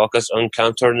always focus on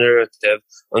counter narrative,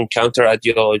 on counter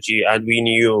ideology, and we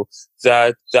knew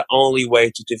that the only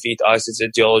way to defeat ISIS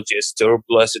ideology is to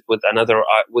replace it with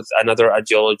another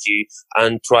ideology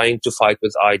and trying to fight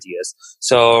with ideas.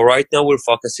 So right now we're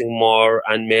focusing more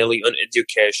and mainly on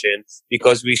education,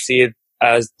 because we see it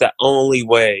as the only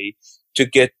way to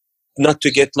get not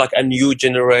to get like a new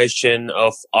generation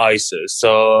of ISIS.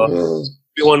 So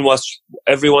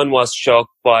everyone was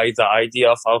shocked by the idea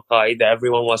of Al-Qaeda.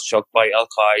 Everyone was shocked by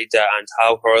Al-Qaeda and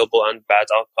how horrible and bad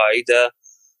Al-Qaeda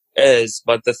is.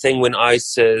 But the thing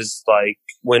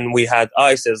when we had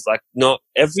ISIS, like not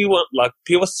everyone, like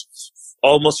people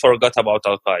almost forgot about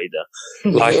Al-Qaeda.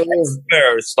 Like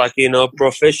experts, like,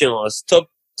 professionals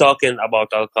stopped talking about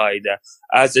Al-Qaeda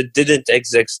as it didn't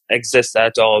exist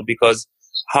at all, because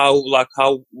how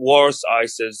worse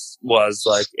ISIS was,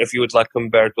 like if you would like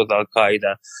compare it with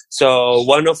Al-Qaeda. So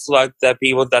one of like the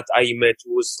people that I met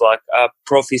who's like a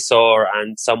professor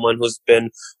and someone who's been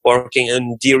working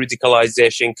in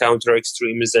de-radicalization,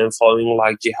 counter-extremism, following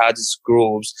like jihadist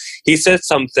groups, he said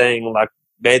something like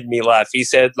made me laugh. He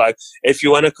said, like, if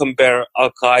you want to compare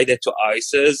Al-Qaeda to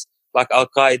ISIS, like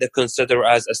Al-Qaeda consider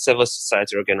as a civil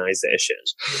society organization,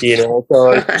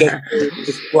 so just to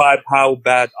describe how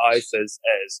bad ISIS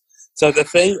is. So the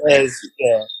thing is,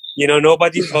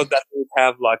 nobody thought that we'd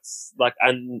have like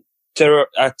a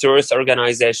terrorist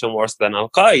organization worse than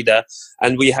Al-Qaeda,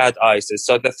 and we had ISIS.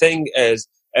 So the thing is,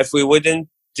 if we wouldn't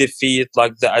defeat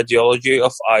like the ideology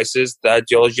of ISIS, the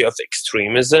ideology of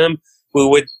extremism, we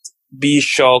would be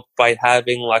shocked by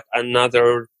having like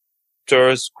another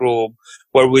terrorist group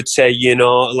where we'd say,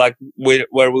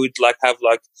 where we'd like have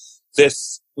like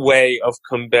this way of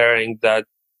comparing that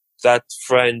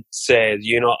friend said,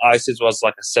 ISIS was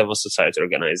like a civil society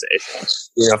organization,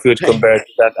 if you would compare it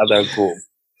to that other group.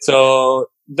 So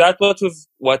that's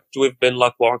what we've been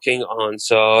like working on.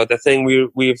 So the thing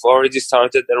we've already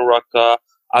started in Raqqa,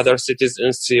 other cities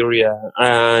in Syria,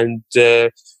 and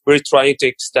we're trying to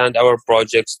extend our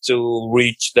projects to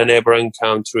reach the neighboring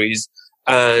countries.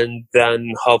 And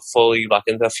then hopefully, like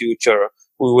in the future,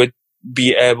 we would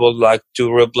be able like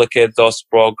to replicate those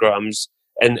programs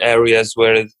in areas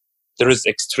where there is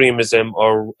extremism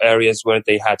or areas where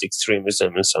they had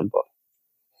extremism in some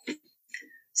point.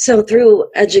 So through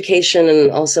education and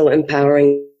also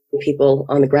empowering people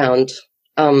on the ground,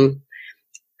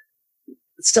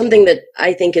 something that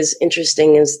I think is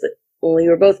interesting is that we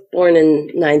were both born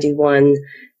in 91.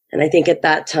 And I think at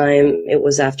that time, it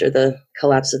was after the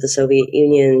collapse of the Soviet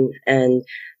Union, and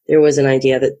there was an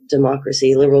idea that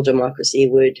democracy, liberal democracy,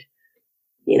 would,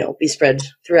 be spread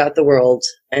throughout the world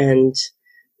and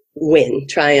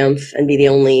triumph, and be the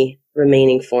only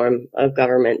remaining form of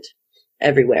government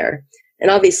everywhere.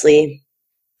 And obviously,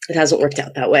 it hasn't worked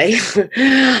out that way.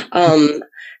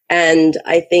 And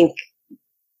I think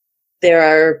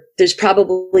there's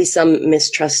probably some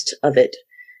mistrust of it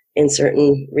in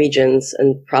certain regions,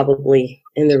 and probably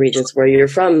in the regions where you're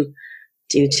from,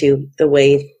 due to the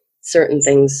way certain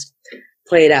things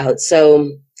played out. So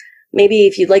maybe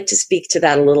if you'd like to speak to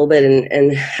that a little bit,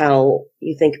 and how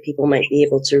you think people might be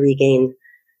able to regain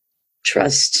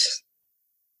trust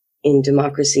in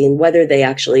democracy and whether they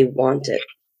actually want it.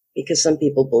 Because some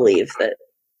people believe that,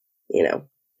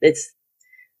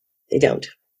 they don't.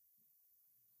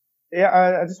 Yeah,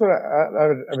 I just want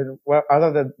to, I mean, well,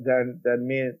 other than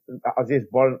me, Aziz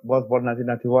was born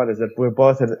 1991, is that we're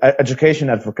both education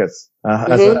advocates,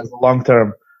 as a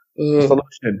long-term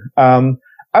solution.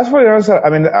 As for your answer, I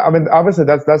mean, obviously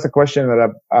that's a question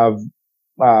that I've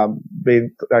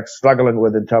been like struggling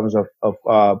with in terms of,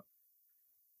 I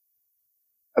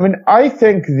mean, I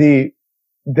think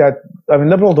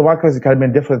liberal democracy can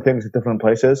mean different things in different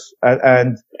places,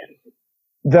 and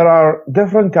there are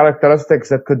different characteristics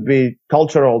that could be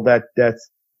cultural that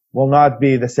will not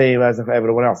be the same as of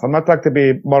everyone else. I'm not trying to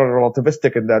be more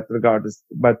relativistic in that regard,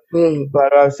 but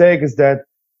what I'm saying is that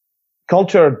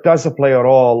culture does play a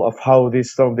role of how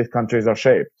some of these countries are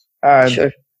shaped,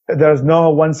 and there's no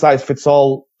one size fits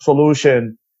all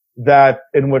solution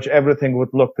in which everything would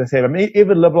look the same. I mean,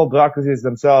 even liberal democracies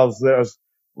themselves,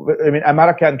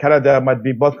 America and Canada might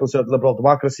be both considered liberal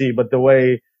democracy, but the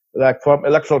way, like from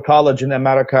electoral college in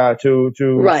America to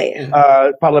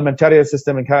parliamentarian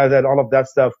system in Canada and all of that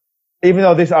stuff, even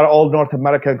though these are all North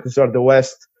American, considered the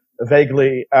West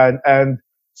vaguely, and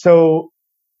so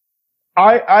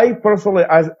I personally,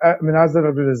 as an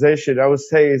organization, I would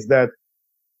say is that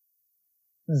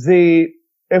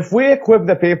if we equip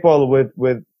the people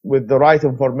with the right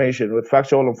information, with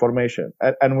factual information,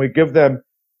 and we give them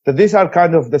that these are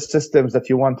kind of the systems that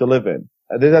you want to live in,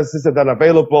 these are systems that are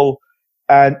available,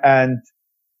 and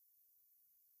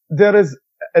there is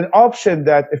an option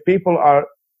that if people are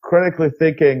critically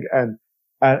thinking and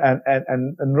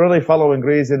really following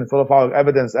reason and following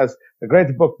evidence, as a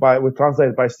great book we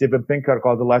translated by Steven Pinker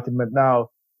called Enlightenment Now,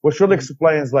 which really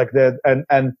explains like that,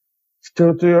 and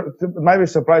to might be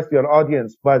surprised to your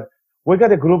audience, but we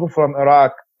got a group from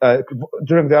Iraq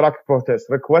during the Iraq protest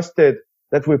requested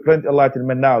that we print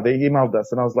Enlightenment Now. They emailed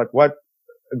us, and I was like, what?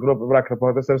 A group of Iraqi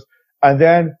protesters. And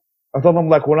then I told them,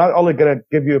 like, we're not only going to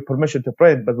give you permission to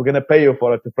print, but we're going to pay you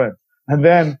for it to print. And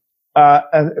then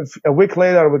and a week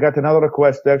later, we got another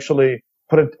request to actually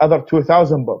print other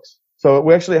 2,000 books. So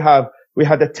we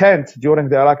had a tent during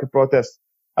the Iraqi protest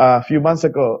a few months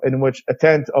ago, in which a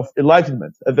tent of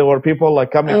enlightenment. There were people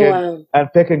like coming in and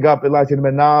picking up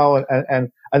Enlightenment Now,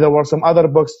 and there were some other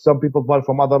books some people bought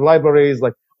from other libraries,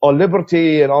 like On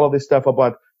Liberty and all of this stuff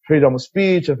about freedom of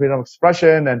speech and freedom of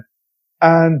expression.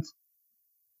 And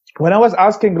when I was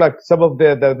asking like some of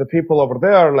the people over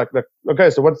there, like, okay,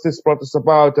 so what's this protest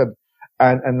about?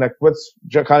 And like, what's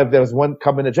kind of, there's one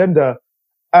common agenda,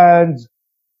 and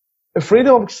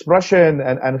freedom of expression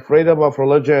and freedom of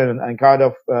religion and kind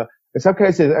of, in some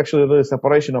cases, actually the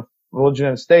separation of religion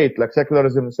and state, like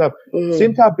secularism and stuff,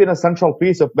 seem to have been a central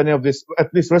piece of many of these,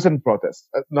 at least recent protests,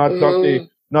 not the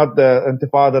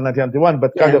Intifada 1991,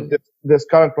 but kind of this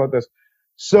current protest.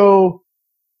 So,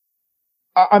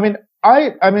 I mean,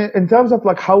 in terms of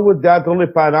like, how would that really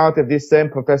pan out if these same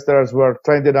protesters were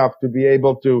trained enough to be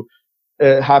able to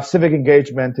have civic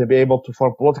engagement, to be able to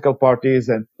form political parties,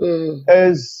 and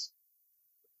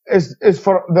is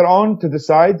for their own to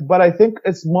decide. But I think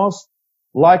it's most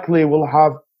likely will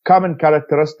have common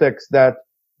characteristics that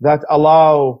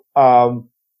allow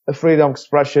freedom of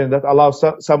expression, that allow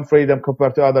some freedom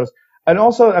compared to others. And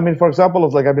also, I mean, for example,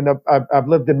 it's like, I mean, I've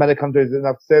lived in many countries, and I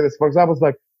have to say this. For example, it's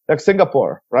like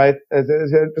Singapore, right? It's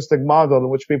an interesting model in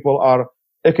which people are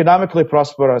economically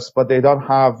prosperous, but they don't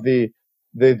have the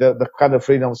kind of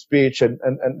freedom of speech and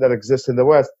that exists in the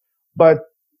West. But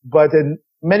in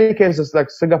many cases, like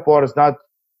Singapore is not,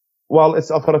 well, it's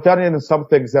authoritarian in some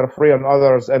things, they're free on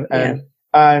others. And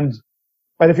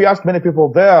if you ask many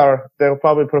people there, they'll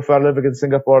probably prefer living in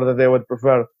Singapore than they would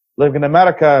prefer living in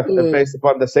America based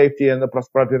upon the safety and the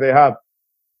prosperity they have.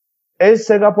 Is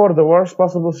Singapore the worst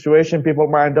possible situation people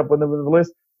might end up in the Middle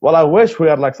East? Well, I wish we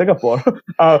are like Singapore.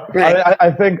 Right.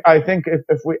 I think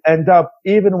if we end up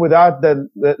even without the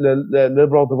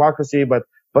liberal democracy, but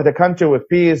a country with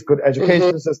peace, good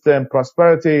education system,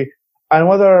 prosperity, and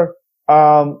whether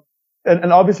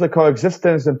and obviously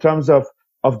coexistence in terms of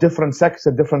different sects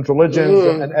and different religions,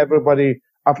 and everybody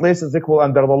at least is equal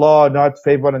under the law, not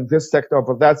favoring this sect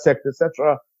over that sect,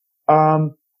 etc.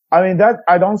 I mean, that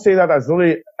I don't see that as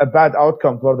really a bad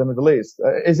outcome for the Middle East.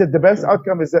 Is it the best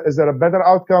outcome? Is there a better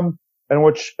outcome in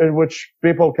which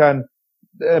people can,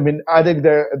 I mean, adding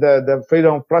the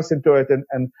freedom of press into it, and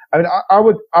I mean, I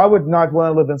would not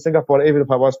want to live in Singapore even if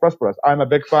I was prosperous. I'm a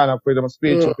big fan of freedom of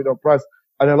speech and freedom of press,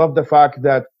 and I love the fact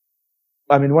that,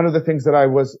 I mean, one of the things that I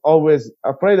was always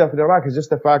afraid of in Iraq is just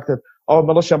the fact that, oh,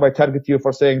 militia might target you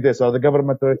for saying this, or the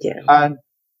government,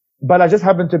 but I just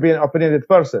happen to be an opinionated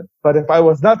person. But if I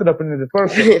was not an opinionated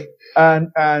person,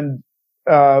 and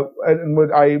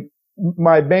my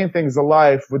main things in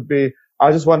life would be,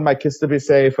 I just want my kids to be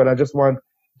safe, and I just want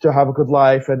to have a good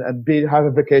life and have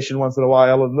a vacation once in a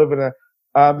while and live in a,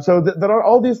 so there are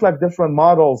all these like different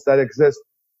models that exist,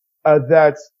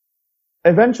 that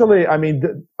eventually, I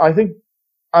mean, I think,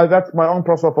 that's my own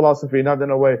personal philosophy, not in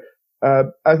a way.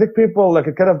 I think people, like,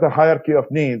 a kind of the hierarchy of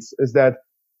needs is that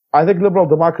I think liberal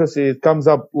democracy comes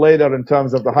up later in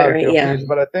terms of the hierarchy of needs,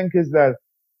 but I think is that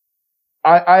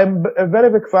I'm a very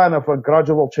big fan of a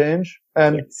gradual change.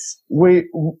 And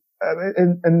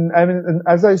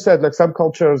as I said, like, some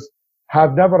cultures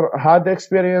have never had the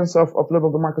experience of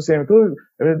liberal democracy. I mean,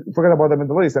 forget about the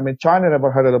Middle East. I mean, China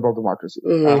never had a liberal democracy.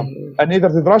 And neither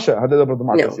did Russia had a liberal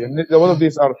democracy. No. And all of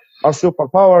these are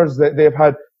superpowers. They've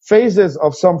had phases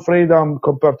of some freedom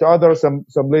compared to others. Some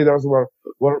leaders were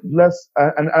less,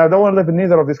 and I don't want to live in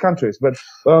neither of these countries. But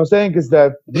what I'm saying is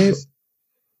that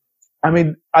I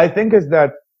think based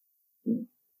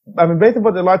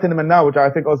upon the Enlightenment now, which I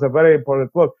think was a very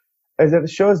important book, is that it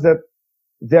shows that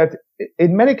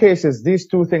in many cases, these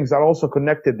two things are also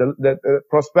connected, that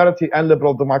prosperity and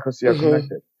liberal democracy are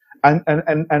connected. And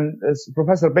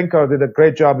Professor Binker did a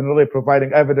great job in really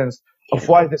providing evidence of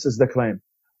why this is the claim.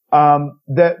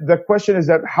 The question is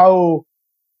that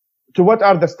what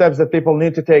are the steps that people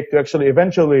need to take to actually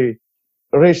eventually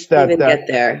reach that, get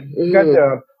there. Get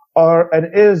there,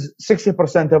 and is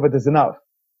 60% of it is enough?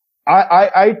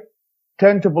 I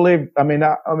tend to believe, I mean,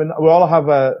 we all have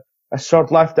a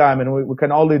short lifetime and we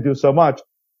can only do so much.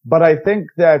 But I think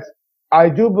that I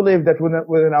do believe that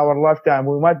within our lifetime,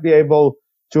 we might be able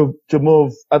to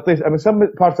move at least, I mean, some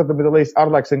parts of the Middle East are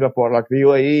like Singapore, like the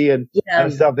UAE and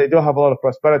stuff. They do have a lot of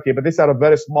prosperity, but these are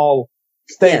very small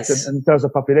states in terms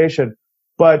of population.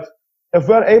 But if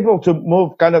we're able to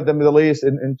move kind of the Middle East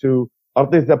into at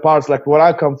least the parts like where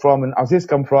I come from and Aziz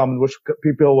come from, which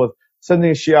people with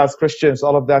Sunni, Shias, Christians,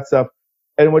 all of that stuff,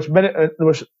 in which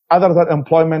other than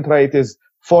employment rate is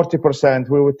 40%,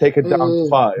 we would take it down to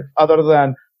 5%. Other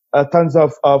than tons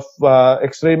of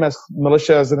extremist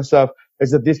militias and stuff,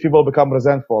 is that these people become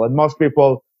resentful. And most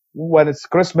people, when it's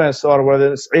Christmas or when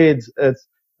it's Eid,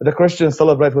 the Christians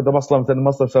celebrate with the Muslims and the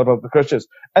Muslims celebrate with the Christians.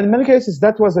 And in many cases,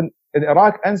 that was in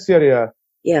Iraq and Syria.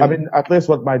 Yeah. I mean, at least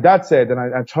what my dad said, and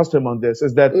I trust him on this,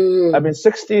 is that, I mean,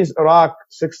 60s Iraq,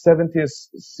 70s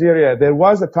Syria, there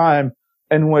was a time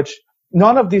in which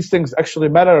none of these things actually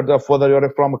mattered, of whether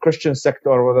you're from a Christian sector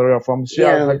or whether you're from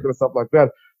Shia sector or stuff like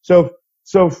that. So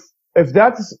if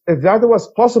that was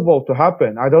possible to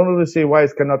happen, I don't really see why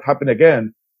it cannot happen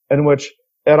again, in which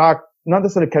Iraq not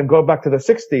necessarily can go back to the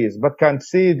 60s, but can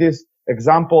see these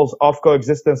examples of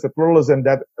coexistence and pluralism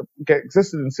that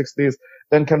existed in the 60s,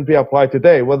 then can be applied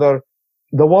today. Whether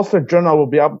the Wall Street Journal will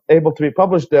be able to be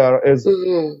published there is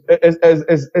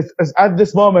at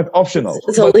this moment optional.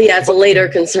 It's a later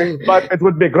concern. But it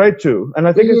would be great too. And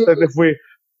I think it's that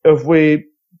if we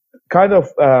kind of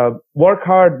work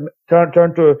hard,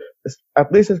 turn to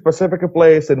at least a specific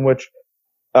place in which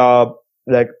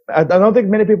like I don't think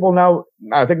many people now,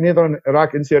 I think neither in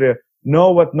Iraq and Syria,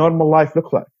 know what normal life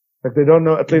looks like. Like they don't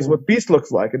know at least what peace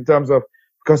looks like in terms of,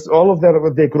 because all of that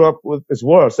what they grew up with is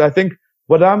worse. I think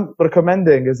what I'm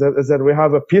recommending is that we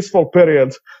have a peaceful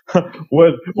period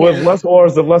with less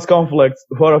wars and less conflicts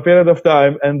for a period of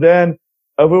time, and then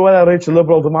if we want to reach a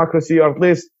liberal democracy, or at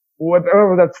least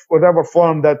whatever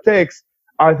form that takes,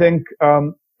 I think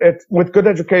with good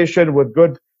education, with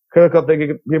good critical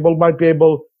thinking, people might be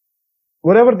able,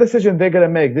 whatever decision they're going to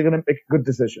make a good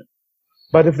decision.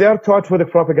 But if they are taught with the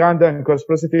propaganda and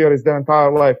conspiracy theories their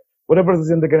entire life, whatever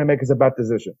decision they're going to make is a bad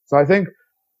decision. So I think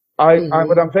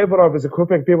what I'm in favor of is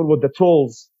equipping people with the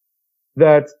tools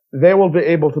that they will be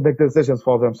able to make decisions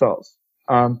for themselves.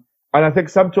 And I think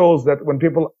some tools that when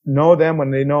people know them,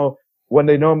 when they know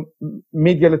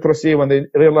media literacy, when they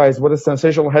realize what a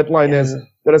sensational headline is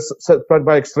that is spread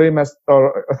by extremist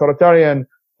or authoritarian,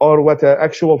 or what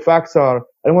actual facts are,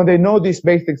 and when they know these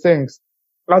basic things,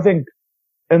 I think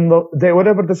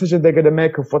whatever decision they're going to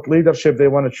make of what leadership they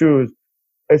want to choose,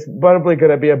 it's probably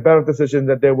going to be a better decision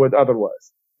than they would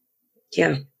otherwise.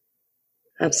 Yeah,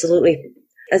 absolutely.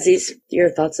 Aziz, your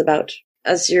thoughts about,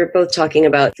 as you're both talking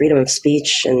about freedom of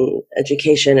speech and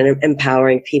education and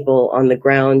empowering people on the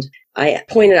ground, I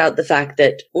pointed out the fact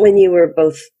that when you were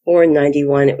both born in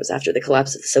 91, it was after the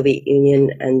collapse of the Soviet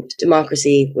Union, and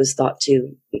democracy was thought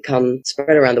to become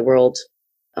spread around the world.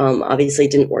 Obviously,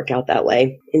 it didn't work out that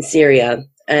way in Syria.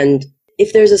 And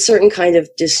if there's a certain kind of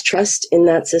distrust in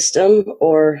that system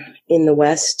or in the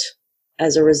West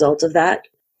as a result of that.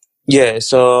 Yeah,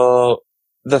 so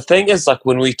the thing is, like,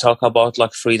 when we talk about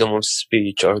like freedom of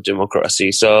speech or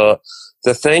democracy, so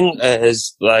The thing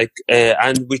is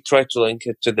and we try to link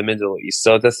it to the Middle East.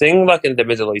 So the thing in the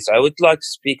Middle East, I would like to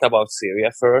speak about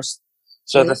Syria first.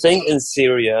 So the thing in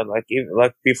Syria,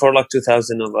 before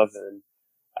 2011,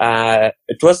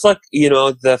 it was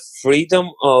the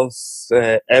freedom of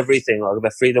everything,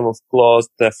 the freedom of clothes,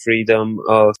 the freedom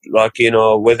of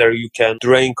whether you can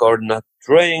drink or not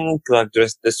drink,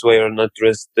 dress this way or not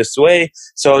dress this way.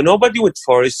 So nobody would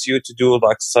force you to do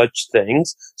such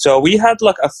things. So we had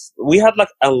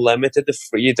a limited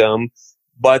freedom,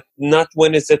 but not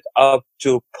when is it up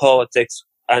to politics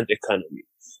and economy.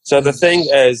 So the thing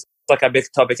is, a big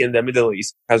topic in the Middle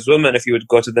East. As women, if you would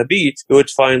go to the beach, you would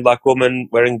find women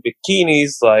wearing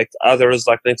bikinis, others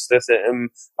next to them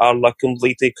are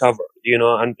completely covered,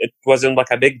 and it wasn't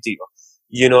a big deal.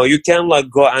 You can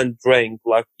go and drink,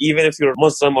 even if you're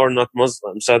Muslim or not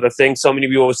Muslim. So the thing, so many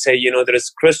people would say, there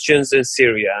is Christians in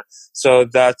Syria, so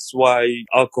that's why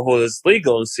alcohol is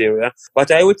legal in Syria.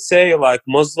 But I would say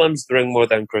Muslims drink more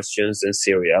than Christians in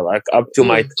Syria, up to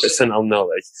my personal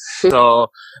knowledge. So,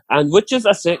 and which is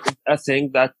a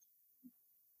thing that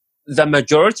the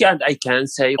majority, and I can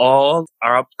say all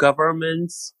Arab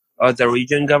governments or the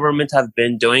region government have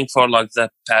been doing for the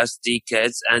past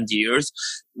decades and years.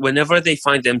 Whenever they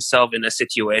find themselves in a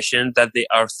situation that they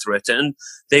are threatened,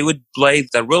 they would play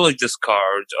the religious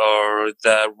card or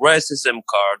the racism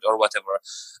card or whatever.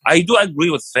 I do agree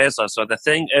with Faisal. So the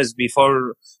thing is,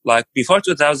 before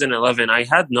 2011, I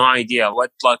had no idea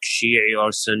what Shia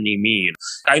or Sunni mean.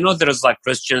 I know there's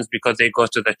Christians because they go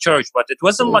to the church, but it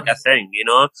wasn't a thing,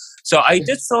 So I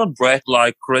did celebrate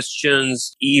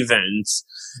Christians events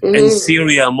in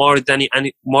Syria more than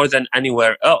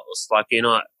anywhere else.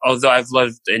 Although I've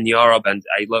lived in Europe and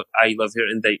I live here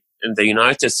in the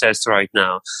United States right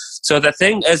now. So the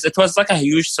thing is, it was a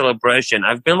huge celebration.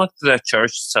 I've been to the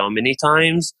church so many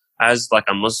times as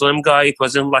a Muslim guy. It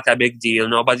wasn't a big deal.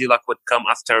 Nobody would come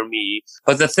after me.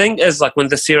 But the thing is, when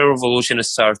the Syrian revolution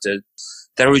started,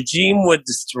 the regime would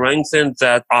strengthen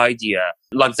that idea.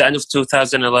 The end of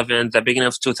 2011, the beginning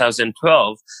of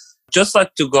 2012, just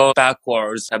to go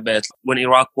backwards a bit, when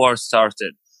Iraq war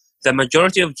started, the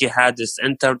majority of jihadists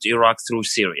entered Iraq through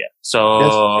Syria.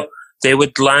 So they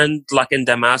would land in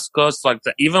Damascus,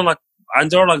 even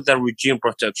under the regime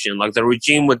protection. The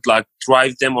regime would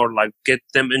drive them or get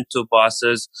them into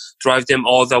buses, drive them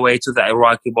all the way to the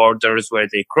Iraqi borders where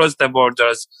they crossed the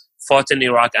borders, fought in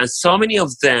Iraq, and so many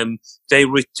of them, they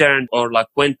returned or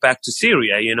went back to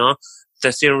Syria,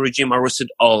 The Syrian regime arrested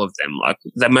all of them,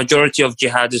 the majority of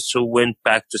jihadists who went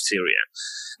back to Syria.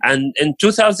 And in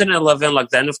 2011,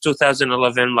 the end of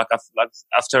 2011,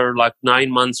 after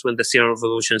 9 months when the Syrian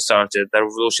revolution started, the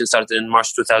revolution started in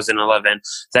March 2011.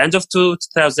 The end of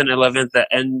 2011, the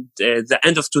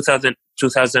end of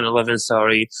 2011,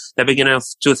 the beginning of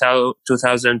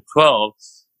 2012,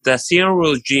 the Syrian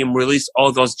regime released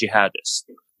all those jihadists.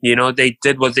 They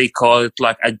did what they call it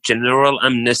a general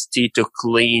amnesty to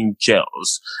clean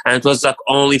jails. And it was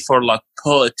only for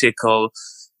political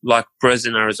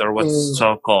prisoners or what's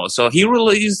so-called. So he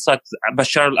released,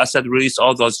 Bashar al-Assad released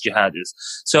all those jihadists.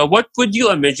 So what would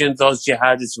you imagine those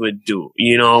jihadists would do?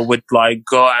 Would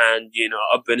go and,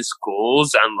 open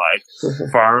schools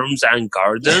and farms and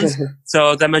gardens.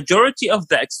 So the majority of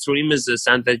the extremists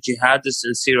and the jihadists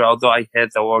in Syria, although I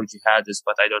hate the word jihadist,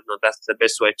 but I don't know that's the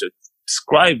best way to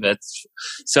describe it.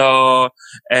 So,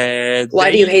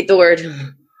 why do you hate the word?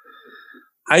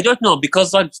 I don't know,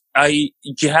 because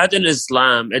jihad in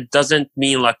Islam, it doesn't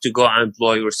mean to go and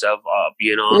blow yourself up,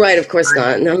 Right, of course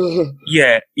not. No.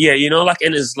 Yeah,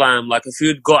 in Islam, if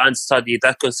you'd go and study,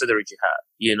 that considered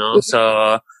jihad, So,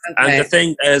 okay. And the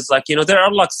thing is, there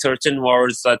are certain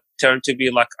words that turn to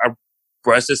be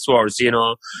racist words,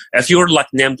 If you're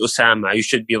named Osama, you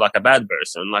should be a bad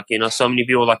person. So many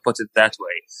people put it that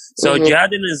way. So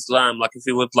jihad in Islam, if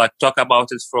you would talk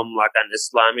about it from an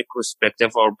Islamic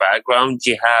perspective or background,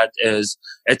 jihad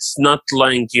it's not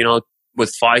linked,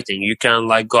 with fighting. You can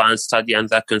go and study and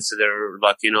that consider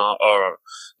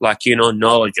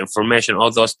knowledge, information,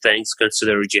 all those things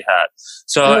consider jihad.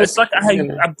 So it's a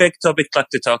big topic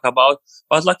to talk about.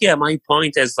 But my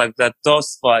point is that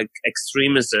those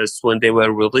extremists, when they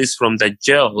were released from the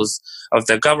jails of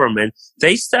the government,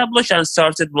 they established and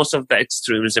started most of the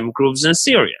extremism groups in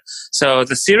Syria. So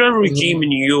the Syrian regime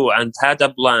knew and had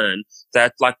a plan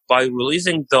that by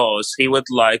releasing those, he would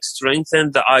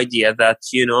strengthen the idea that,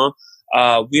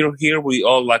 we're here, we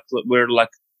all we're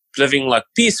living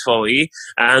peacefully,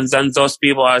 and then those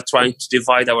people are trying to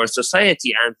divide our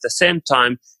society, and at the same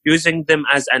time using them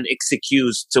as an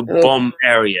excuse to bomb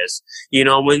areas.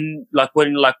 When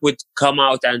would come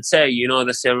out and say,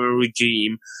 the Syrian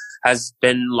regime has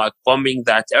been like bombing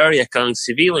that area, killing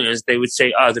civilians, they would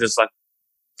say, oh, there's like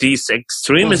these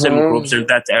extremism groups in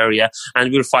that area,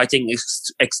 and we're fighting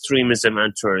extremism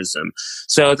and terrorism.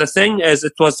 So the thing is,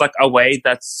 it was like a way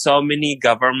that so many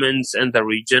governments in the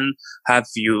region have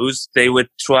used. They would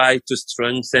try to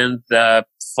strengthen the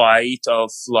fight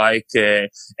of like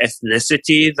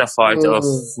ethnicity, the fight of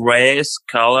race,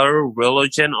 color,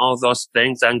 religion, all those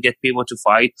things, and get people to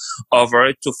fight over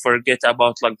it, to forget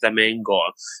about like the main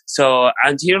goal. So,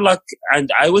 and here like, and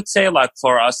I would say like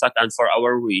for us, like, and for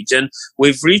our region,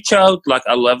 we've reached out like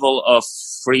a level of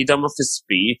freedom of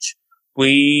speech.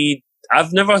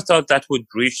 I've never thought that we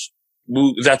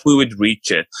would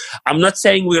reach it. I'm not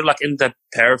saying we're like in the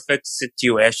perfect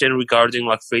situation regarding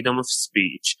like freedom of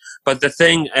speech, but the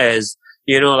thing is,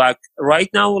 you know, like right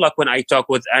now, like when I talk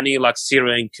with any like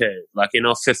Syrian kid, like, you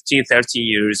know, 15, 13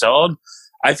 years old,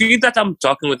 I feel that I'm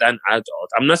talking with an adult.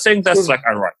 I'm not saying that's like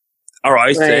a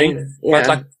right thing, but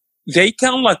like they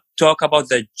can like talk about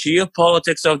the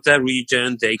geopolitics of the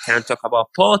region. They can talk about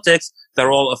politics, the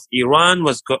role of Iran,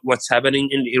 what's happening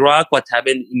in Iraq, what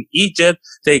happened in Egypt.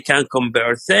 They can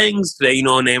compare things. They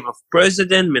know name of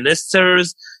president,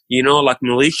 ministers, you know, like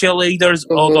militia leaders,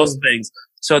 all those things.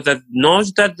 So the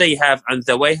knowledge that they have and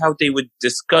the way how they would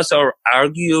discuss or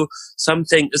argue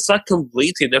something is like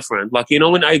completely different. Like, you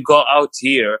know, when I go out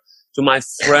here to my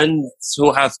friends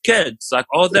who have kids, like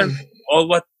all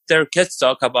what their kids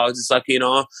talk about is like, you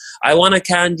know, I want a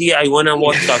candy, I want to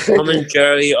watch like Tom and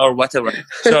Jerry or whatever.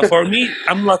 So for me,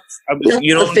 I'm like,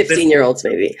 you know, 15-year-olds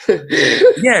maybe.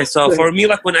 Yeah. So for me,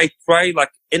 like when I try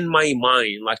like in my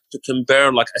mind, like to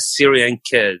compare like a Syrian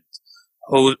kid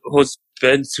who's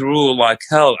been through like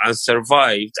hell and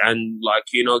survived and like,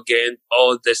 you know, gained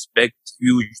all this big,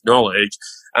 huge knowledge.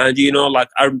 And, you know, like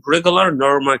a regular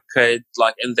normal kid,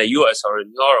 like in the US or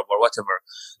in Europe or whatever,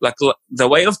 like the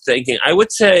way of thinking, I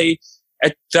would say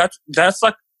that's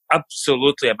like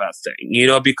absolutely a bad thing, you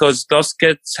know, because those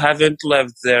kids haven't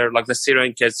lived their, like the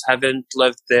Syrian kids haven't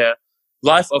lived their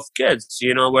life of kids,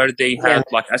 you know, where they had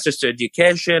like access to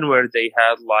education, where they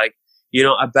had like, you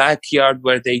know, a backyard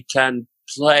where they can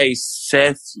play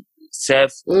safely,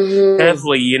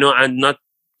 you know, and not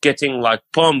getting like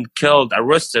bombed, killed,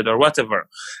 arrested or whatever.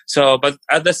 So, but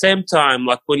at the same time,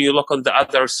 like when you look on the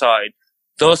other side,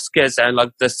 those kids and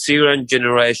like the Syrian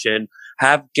generation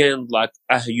have gained like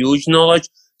a huge knowledge.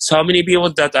 So many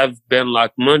people that I've been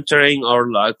like monitoring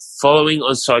or like following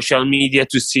on social media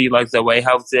to see like the way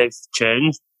how they've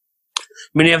changed.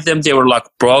 Many of them, they were like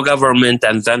pro-government,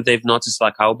 and then they've noticed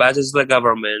like how bad is the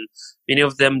government. Many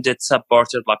of them did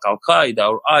supported like Al-Qaeda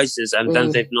or ISIS, and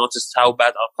then they've noticed how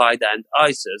bad Al-Qaeda and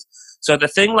ISIS. So the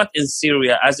thing like in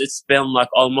Syria, as it's been like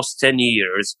almost 10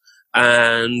 years,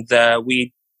 and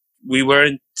we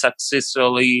weren't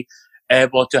successfully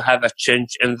able to have a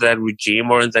change in the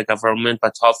regime or in the government,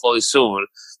 but hopefully soon.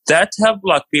 That helped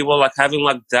like people like having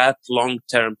like that long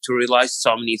term to realize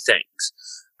so many things.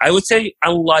 I would say,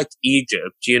 unlike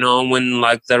Egypt, you know, when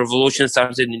like the revolution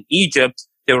started in Egypt,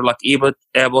 they were like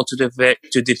able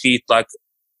to defeat like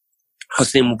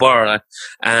Hosni Mubarak,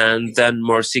 and then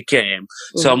Morsi came.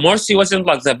 So Morsi wasn't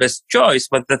like the best choice,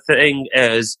 but the thing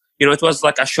is, you know, it was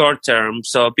like a short term.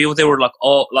 So people, they were like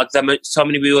all, like so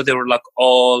many people, they were like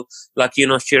all, like, you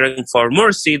know, cheering for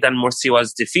Morsi. Then Morsi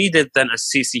was defeated. Then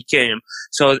Sisi came.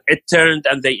 So it turned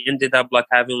and they ended up like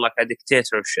having like a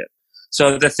dictatorship.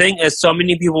 So the thing is, so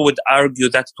many people would argue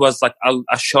that it was like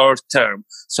a short term.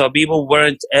 So people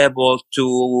weren't able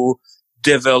to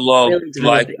develop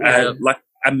like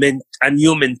a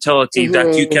new mentality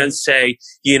that you can say,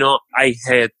 you know, I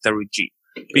hate the regime.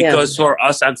 Because for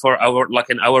us and for our, like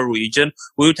in our region,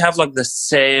 we would have like the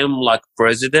same like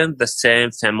president, the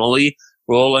same family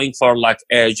ruling for like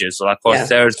ages, like for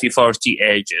 30, 40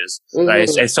 ages. Like,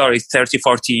 30,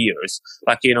 40 years.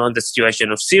 Like, you know, in the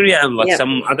situation of Syria and like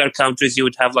some other countries, you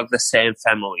would have like the same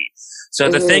family. So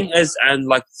the thing is, and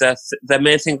like the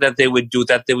main thing that they would do,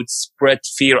 that they would spread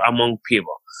fear among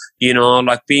people. You know,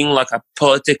 like being like a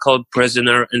political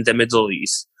prisoner in the Middle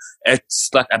East. It's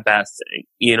like a bad thing,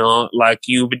 you know, like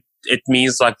it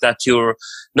means like that you're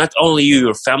not only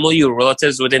your family, your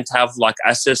relatives wouldn't have like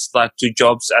access like to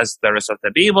jobs as the rest of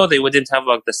the people. They wouldn't have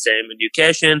like the same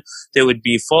education. They would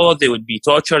be followed. They would be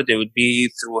tortured. They would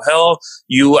be through hell.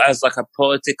 You as like a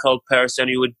political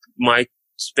person, might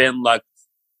spend like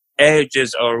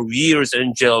ages or years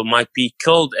in jail, might be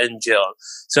killed in jail.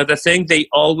 So the thing, they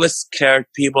always scared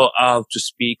people out to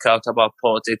speak out about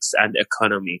politics and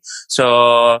economy.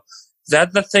 So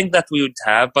that's the thing that we would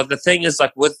have. But the thing is,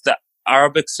 like with the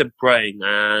Arabic Spring,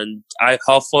 and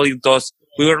hopefully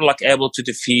we were like able to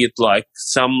defeat like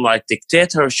some like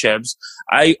dictatorships,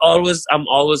 I'm always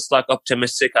like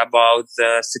optimistic about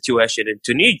the situation in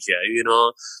Tunisia.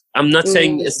 I'm not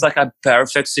saying it's like a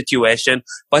perfect situation,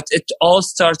 but it all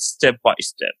starts step by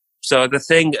step. So the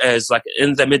thing is, like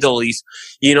in the Middle East,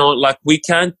 like we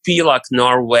can't be like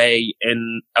Norway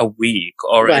in a week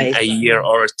or in a year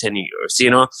or 10 years,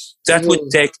 that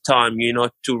would take time,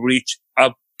 to reach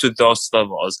up to those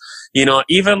levels.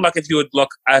 Even like if you would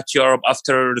look at Europe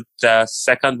after the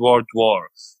Second World War,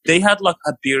 they had like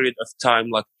a period of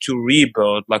time like to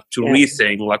rebuild, like to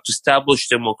rethink, like to establish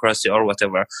democracy or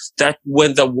whatever, that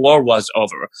when the war was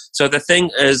over. So the thing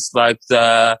is like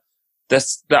the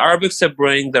Arabic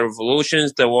Spring, the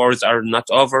revolutions, the wars are not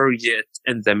over yet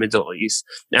in the Middle East.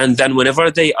 And then whenever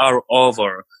they are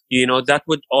over, that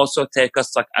would also take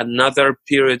us like another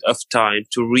period of time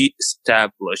to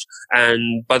reestablish.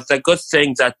 But the good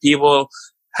thing that people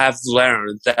have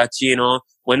learned that,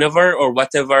 whenever or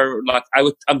whatever, like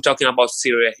I'm talking about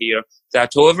Syria here,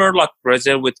 that whoever like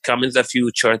president would come in the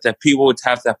future, that people would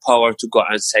have the power to go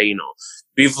and say no.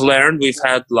 We've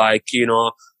had like,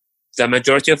 the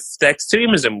majority of the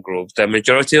extremism groups, the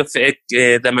majority of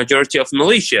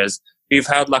militias. We've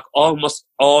had like almost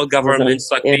all governments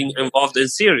like being involved in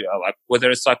Syria, like whether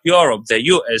it's like Europe, the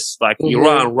US, like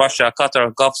Iran, Russia,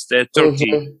 Qatar, Gulf State,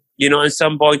 Turkey. At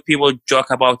some point people joke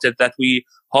about it that we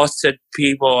hosted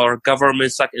people or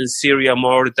governments like in Syria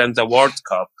more than the World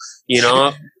Cup,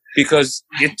 because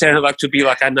it turned like to be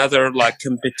like another like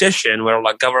competition where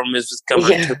like governments would come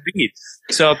and compete.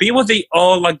 So people, they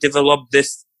all like develop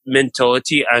this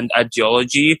mentality and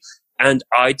ideology and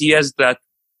ideas that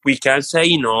we can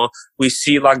say, we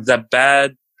see like the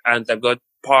bad and the good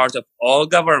part of all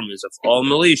governments, of all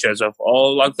militias, of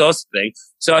all like those things.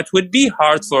 So it would be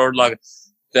hard for like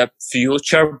the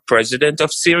future president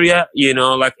of Syria,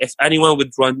 like if anyone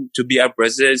would run to be a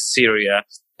president of Syria,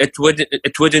 it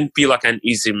wouldn't be like an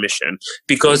easy mission,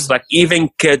 because like even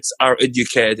kids are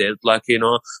educated, like,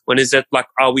 when is it like,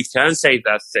 we can say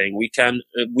that thing, we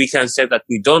can say that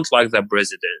we don't like the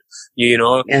president,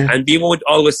 and people would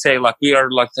always say like, we are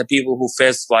like the people who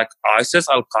face like ISIS,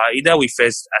 Al-Qaeda, we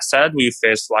faced Assad, we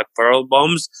faced like pearl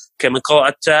bombs, chemical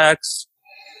attacks,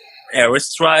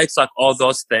 airstrikes, like all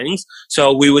those things.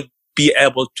 So we would be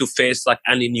able to face like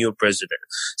any new president.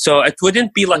 So it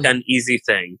wouldn't be like an easy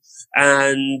thing.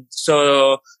 And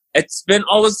so it's been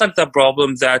always like the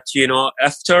problem that,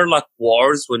 after like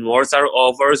wars, when wars are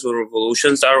over, when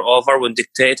revolutions are over, when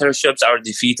dictatorships are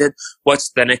defeated, what's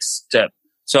the next step?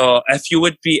 So if you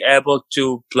would be able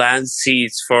to plant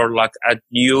seeds for like a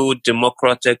new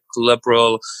democratic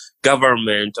liberal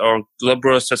government or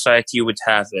liberal society, you would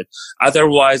have it.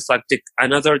 Otherwise, like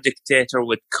another dictator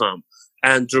would come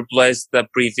and replace the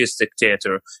previous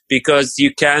dictator, because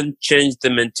you can't change the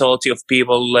mentality of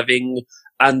people living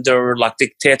under like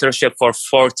dictatorship for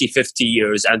 40, 50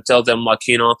 years and tell them like,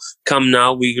 come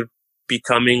now, we're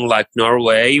becoming like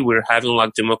Norway, we're having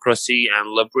like democracy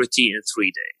and liberty in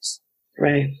 3 days.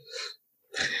 Right.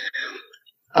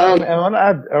 I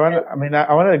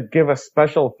want to give a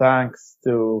special thanks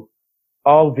to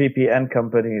all VPN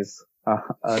companies in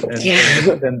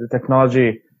the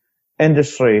technology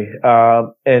industry,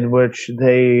 in which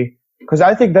because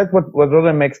I think that's what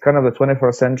really makes kind of the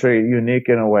 21st century unique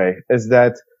in a way, is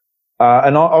that,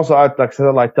 and also at like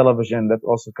satellite television that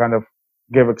also kind of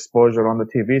give exposure on the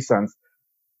TV sense,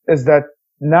 is that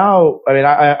now,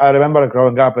 I remember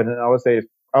growing up, and I wouldn't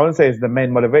say it's the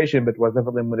main motivation, but it was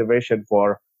definitely motivation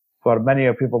for many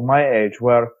of people my age,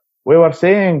 where we were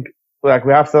seeing, like,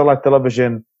 we have satellite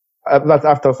television, that's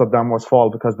after Saddam was fall,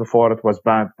 because before it was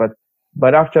banned, but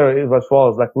after it was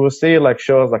fall, like, we'll see like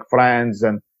shows like Friends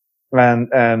and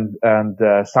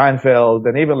Seinfeld,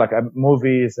 and even like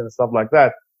movies and stuff like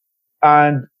that.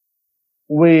 And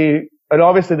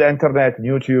obviously the internet and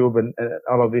YouTube and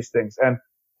all of these things. And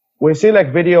we see like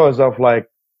videos of like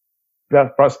the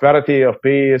prosperity, of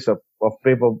peace, of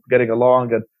people getting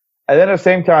along. And then at the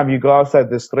same time, you go outside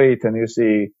the street and you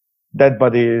see dead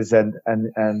bodies and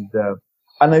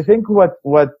I think what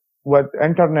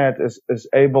internet is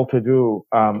able to do,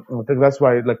 I think that's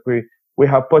why like we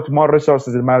have put more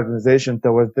resources in modernization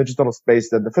towards digital space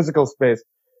than the physical space,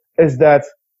 is that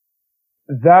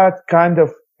kind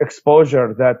of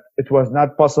exposure that it was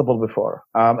not possible before.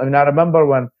 I remember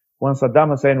when Saddam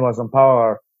Hussein was in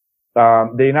power,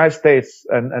 the United States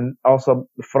and also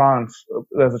France,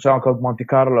 there's a channel called Monte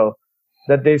Carlo,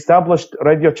 that they established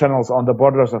radio channels on the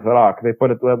borders of Iraq. They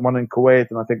put one in Kuwait,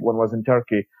 and I think one was in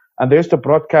Turkey. And they used to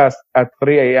broadcast at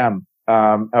 3 a.m.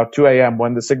 Or 2 a.m.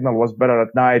 when the signal was better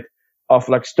at night, of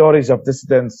like stories of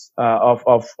dissidents, of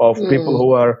people who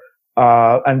were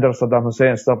under Saddam Hussein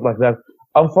and stuff like that.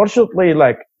 Unfortunately,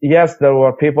 like, yes, there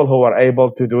were people who were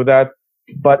able to do that,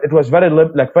 but it was very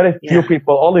few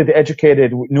people, only the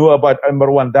educated knew about,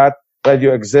 number one, that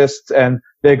radio exists, and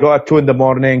they go at 2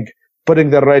 a.m, putting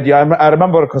the radio. I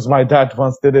remember because my dad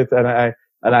once did it, and I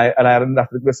didn't have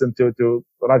to listen to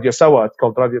Radio Sawa. It's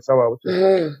called Radio Sawa.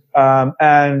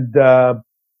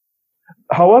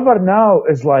 However, now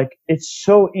is like, it's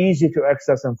so easy to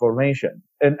access information.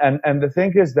 And the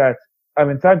thing is that, I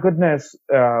mean, thank goodness,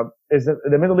 is that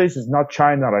the Middle East is not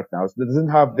China right now. It doesn't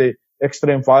have the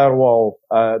extreme firewall,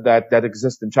 that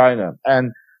exists in China.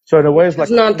 And so in a way, it's like,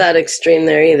 not that extreme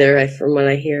there either, from what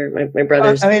I hear. My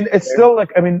brother's. I mean, it's still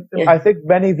like, I mean, I think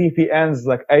many VPNs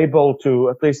like able to,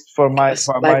 at least for my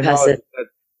knowledge,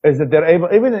 is that they're able,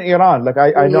 even in Iran, like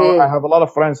I know I have a lot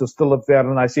of friends who still live there,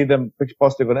 and I see them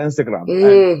posting on Instagram.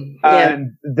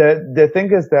 And the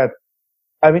thing is that,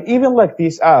 I mean, even like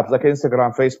these apps, like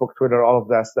Instagram, Facebook, Twitter, all of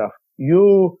that stuff,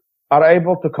 you are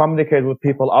able to communicate with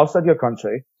people outside your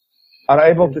country, are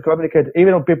able to communicate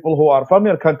even with people who are from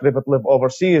your country but live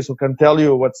overseas, who can tell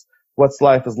you what's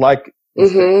life is like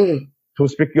to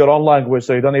speak your own language,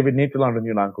 so you don't even need to learn a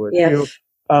new language.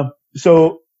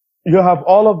 So you have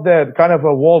all of that kind of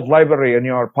a world library in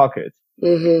your pocket,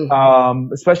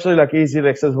 especially like easily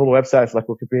accessible websites like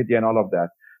Wikipedia and all of that.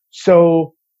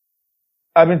 So,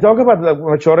 I mean, talk about the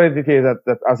maturity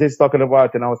that Aziz talking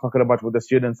about, and I was talking about with the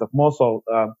students of Mosul,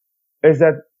 is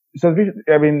that, so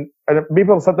I mean,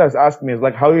 people sometimes ask me, is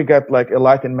like, how you get like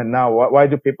enlightenment now? Why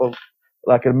do people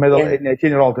like a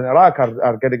 18-year-old in Iraq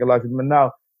are getting enlightenment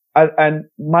now? And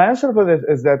my answer for this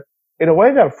is that, in a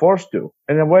way, they're forced to.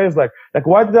 In a way, it's like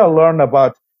why did I learn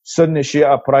about Sunni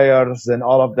Shia prayers and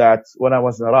all of that when I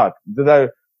was in Iraq?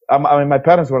 I mean, my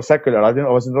parents were secular. I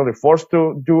wasn't really forced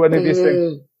to do any of these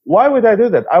things. Why would I do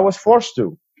that? I was forced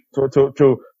to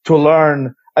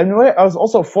learn. And in a way, I was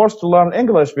also forced to learn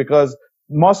English because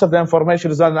most of the information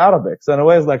is in Arabic. So in a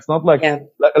way, it's like, it's not like,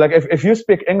 like if you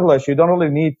speak English, you don't really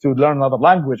need to learn another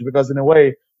language, because in a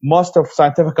way, most of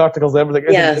scientific articles, everything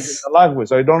is in a language.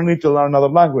 So you don't need to learn another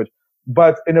language.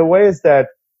 But in a way, is that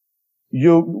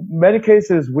many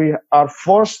cases we are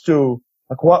forced to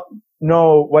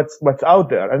know what's out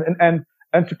there, and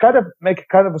to kind of make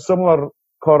kind of a similar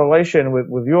correlation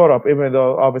with Europe, even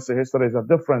though obviously histories are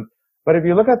different. But if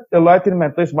you look at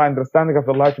Enlightenment, at least my understanding of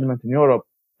Enlightenment in Europe,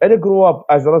 it grew up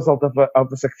as a result of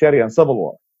a sectarian civil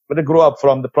war. But it grew up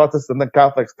from the Protestants and the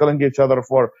Catholics killing each other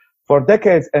for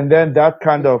decades, and then that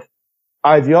kind of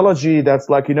ideology that's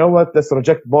like, you know what, let's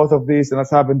reject both of these and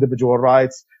let's have individual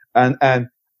rights. And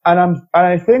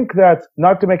I think that,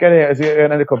 not to make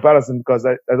any comparison, because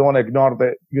I don't want to ignore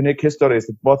the unique histories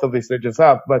that both of these regions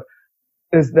have, but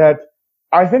is that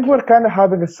I think we're kind of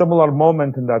having a similar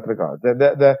moment in that regard.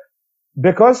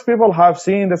 Because people have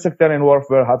seen the sectarian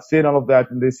warfare, have seen all of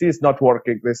that, and they see it's not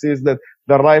working. They see that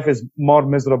their life is more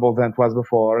miserable than it was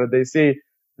before. They see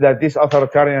that these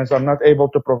authoritarians are not able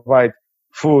to provide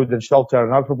food and shelter,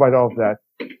 not provide all of that.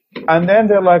 And then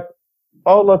they're like,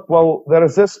 oh, look, well, there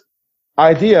is this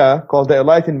idea called the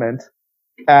Enlightenment,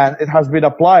 and it has been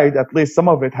applied, at least some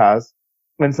of it has,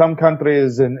 in some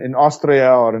countries in Austria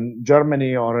or in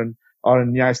Germany or in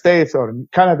the United States or in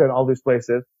Canada and all these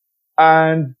places.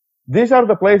 And these are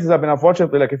the places, I mean,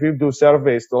 unfortunately, like if you do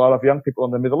surveys to a lot of young people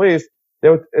in the Middle East,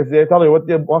 if they tell you what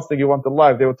the most thing you want in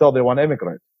life, they will tell they want to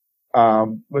immigrate.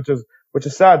 Which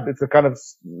is sad. It's a kind of,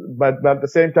 but at the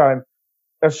same time,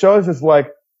 it shows it's like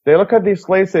they look at these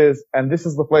places, and this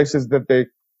is the places that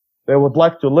they would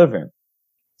like to live in.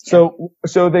 So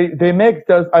they make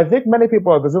those. I think many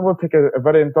people, this will take a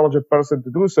very intelligent person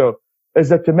to do so, is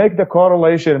that to make the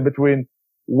correlation between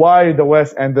why the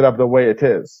West ended up the way it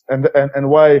is, and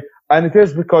why, and it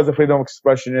is because of freedom of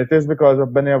expression. It is because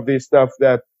of many of these stuff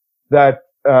that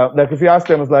like if you ask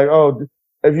them, it's like, oh,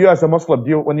 if you as a Muslim,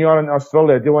 when you are in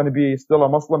Australia, do you want to be still a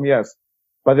Muslim? Yes.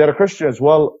 But they're Christians.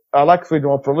 Well, I like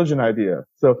freedom of religion idea.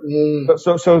 So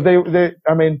they,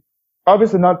 I mean,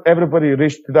 obviously not everybody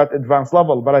reached to that advanced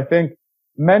level, but I think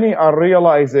many are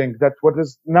realizing that what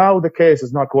is now the case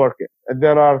is not working. And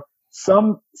there are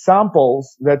some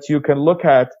samples that you can look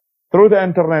at through the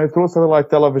internet, through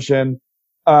satellite television.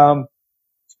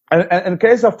 And in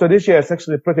case of Tunisia, it's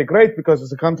actually pretty great because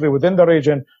it's a country within the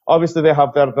region. Obviously, they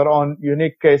have their own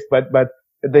unique case, but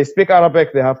they speak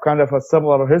Arabic. They have kind of a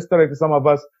similar history to some of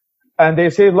us. And they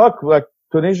say, look, like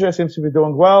Tunisia seems to be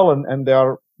doing well, and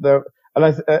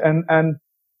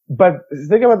but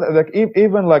think about it, like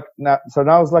even like now, so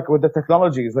now it's like with the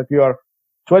technologies, like you are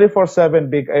 24/7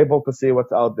 being able to see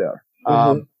what's out there.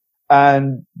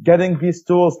 And getting these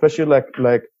tools, especially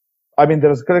like I mean,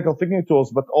 there's critical thinking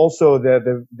tools, but also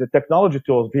the technology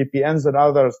tools, VPNs and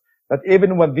others, that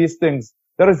even when these things,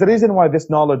 there is a reason why this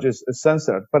knowledge is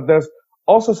censored. But there's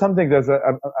also something,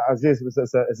 Aziz,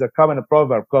 is a common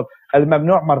proverb called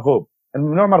al-Mamnu' marghub.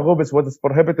 Al-Mamnu' marghub is what is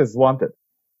prohibited is wanted.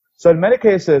 So in many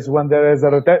cases, when there is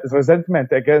a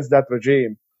resentment against that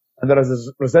regime, and there is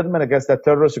a resentment against that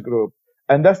terrorist group,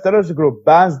 and that terrorist group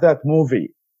bans that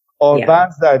movie or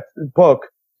bans that book,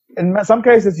 in some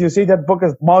cases you see that book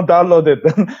is more downloaded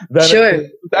than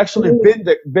it would actually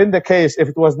been the case if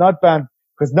it was not banned,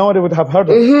 because nobody would have heard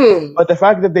of it. But the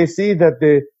fact that they see that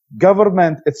the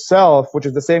government itself, which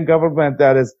is the same government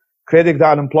that is creating the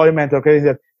unemployment or creating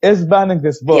that, is banning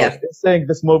this book, is saying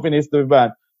this movie needs to be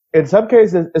banned. In some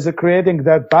cases, is it creating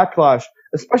that backlash,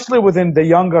 especially within the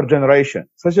younger generation,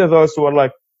 especially those who are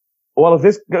like, well, if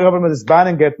this government is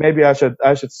banning it, maybe I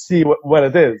should see what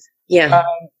it is. Yeah.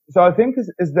 So I think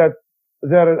is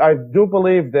that I do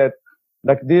believe that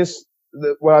like this,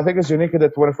 what I think is unique in the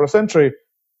 21st century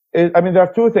is, I mean, there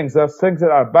are two things. There are things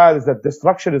that are bad is that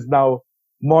destruction is now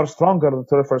more stronger in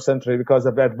the 21st century because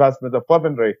of the advancement of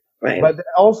weaponry. Right. But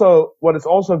also, what is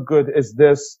also good is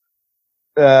this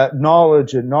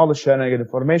knowledge sharing and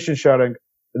information sharing.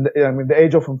 I mean, the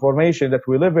age of information that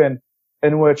we live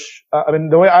in which, I mean,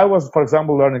 the way I was, for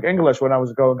example, learning English when I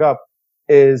was growing up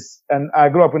is, and I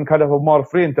grew up in kind of a more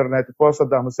free internet post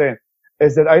Saddam Hussein,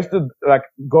 is that I used to like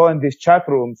go in these chat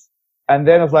rooms and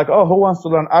then it's like, oh, who wants to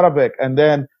learn Arabic? And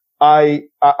then I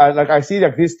see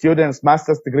like these students,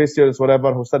 master's degree students,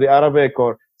 whatever, who study Arabic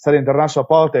or study international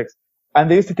politics. And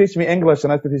they used to teach me English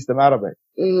and I used to teach them Arabic.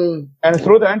 And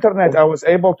through the internet, I was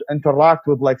able to interact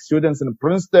with like students in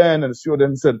Princeton and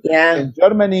students in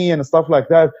Germany and stuff like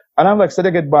that. And I'm like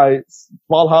sitting at my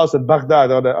small house in Baghdad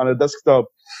on a desktop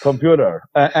computer.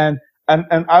 And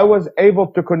I was able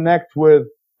to connect with,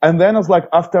 and then it's like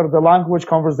after the language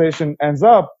conversation ends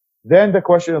up, then the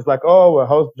question is like, oh, well,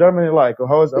 how's Germany like? Or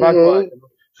how is Iraq like?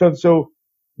 So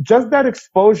just that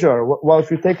exposure, well,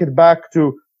 if you take it back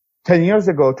to 10 years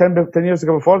ago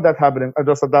before that happened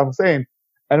under Saddam Hussein,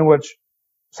 in which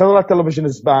satellite television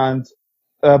is banned,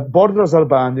 borders are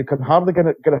banned, you can hardly get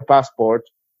a passport.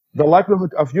 The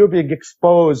likelihood of you being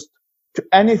exposed to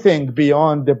anything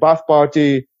beyond the Ba'ath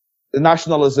Party, the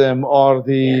nationalism, or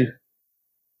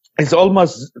is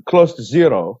almost close to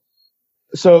zero.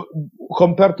 So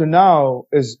compared to now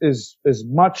is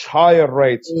much higher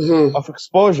rates of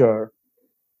exposure.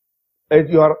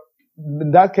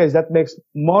 In that case, that makes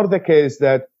more the case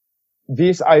that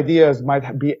these ideas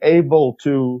might be able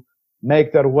to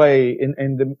make their way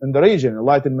in the region.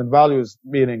 Enlightenment values,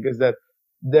 meaning is that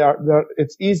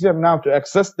it's easier now to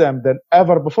access them than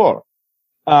ever before.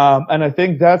 And I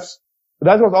think that's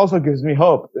what also gives me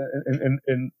hope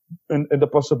in the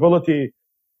possibility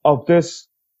of this.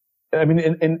 I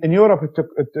mean, in Europe, it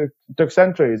took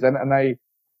centuries. And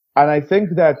I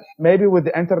think that maybe with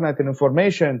the internet and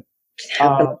information,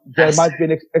 there might be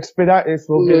an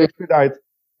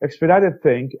expedited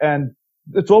thing, and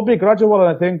it will be gradual. And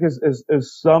I think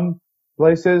is some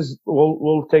places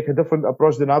will take a different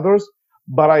approach than others.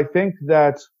 But I think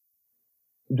that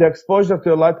the exposure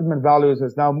to Enlightenment values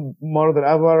is now more than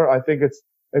ever. I think it's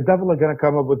definitely going to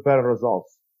come up with better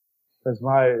results.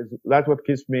 That's what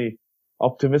keeps me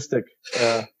optimistic.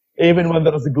 Even when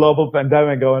there is a global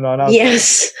pandemic going on.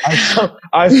 Yes.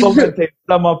 I still maintain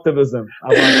some optimism.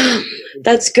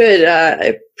 That's good.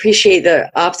 I appreciate the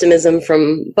optimism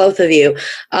from both of you.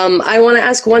 I want to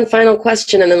ask one final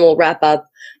question and then we'll wrap up,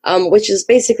 which is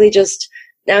basically just,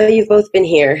 now you've both been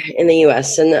here in the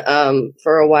U.S. and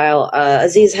for a while.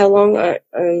 Aziz, how long?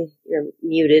 You're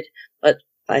muted, but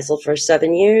Faisal for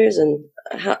 7 years. And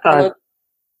how long?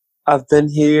 I've been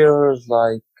here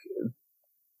like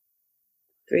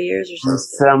 3 years or something.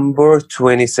 December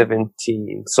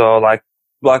 2017. So like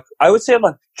I would say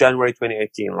like January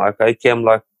 2018. Like I came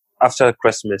like after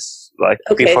Christmas, like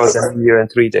before the New Year in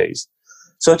 3 days.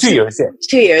 So 2 years, yeah.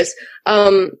 2 years.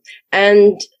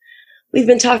 And we've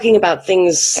been talking about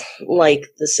things like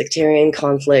the sectarian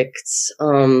conflicts,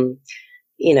 how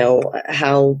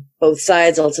both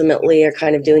sides ultimately are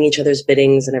kind of doing each other's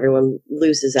biddings and everyone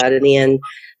loses out in the end.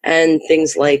 And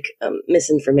things like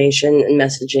misinformation and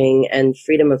messaging and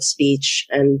freedom of speech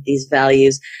and these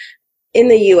values. In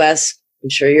the U.S., I'm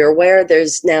sure you're aware,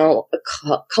 there's now a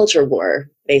culture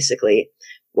war, basically,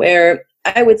 where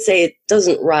I would say it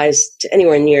doesn't rise to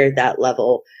anywhere near that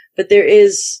level, but there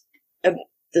is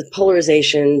the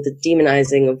polarization, the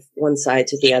demonizing of one side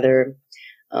to the other,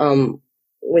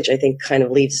 which I think kind of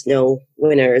leaves no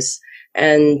winners.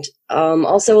 And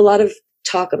also a lot of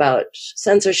talk about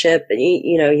censorship. And,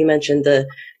 you mentioned the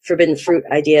forbidden fruit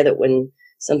idea that when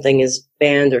something is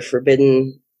banned or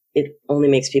forbidden, it only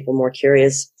makes people more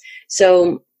curious.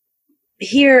 So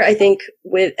here, I think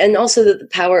and also the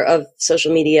power of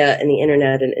social media and the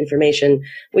internet and information,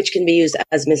 which can be used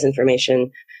as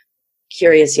misinformation.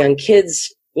 Curious young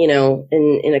kids,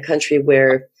 in a country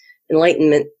where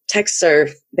Enlightenment texts are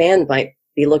banned, might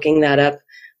be looking that up.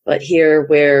 But here,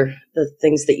 where the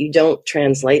things that you don't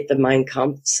translate, the Mein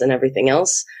Kampfs and everything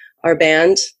else, are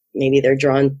banned, maybe they're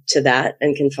drawn to that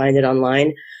and can find it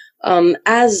online.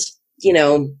 As,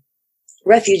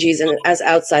 refugees and as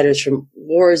outsiders from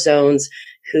war zones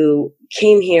who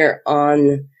came here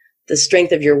on the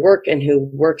strength of your work and who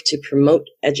work to promote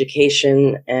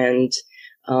education and,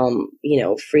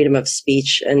 freedom of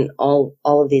speech and all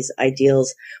of these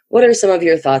ideals. What are some of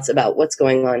your thoughts about what's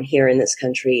going on here in this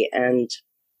country and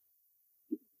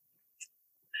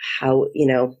how,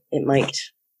 it might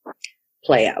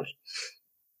play out?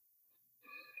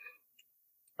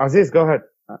 Aziz, go ahead.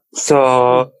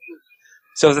 So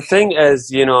the thing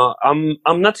is,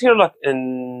 I'm not here like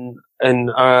in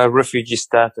refugee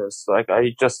status. Like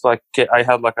I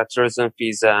had like a tourism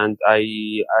visa and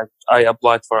I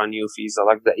applied for a new visa,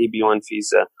 like the EB1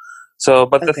 visa. So,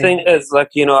 but the thing is, like,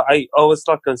 I always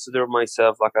like consider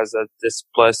myself like as a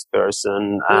displaced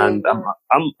person, and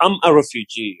I'm a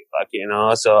refugee, like,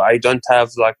 so I don't have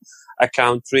like a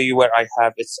country where I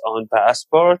have its own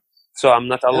passport. So I'm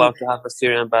not allowed to have a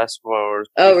Syrian passport.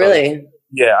 Oh, really?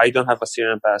 Yeah, I don't have a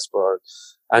Syrian passport,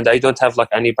 and I don't have like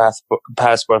any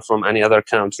passport from any other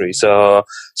country. So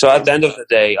at the end of the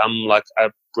day, I'm like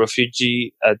a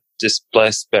refugee, a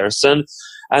displaced person.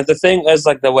 And the thing is,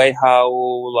 like, the way how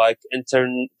like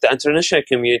the international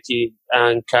community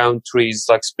and countries,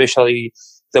 like especially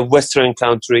the Western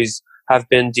countries, have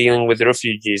been dealing with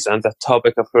refugees and the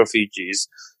topic of refugees.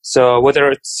 So whether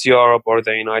it's Europe or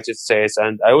the United States,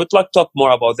 and I would like to talk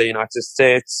more about the United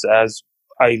States as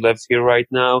I live here right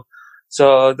now.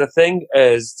 So the thing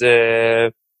is,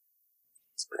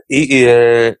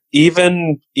 even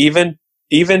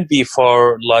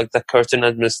before like the Curtin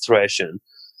administration,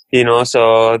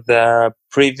 so the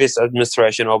previous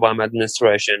administration, Obama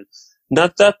administration,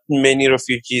 not that many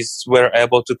refugees were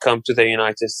able to come to the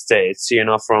United States,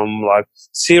 from like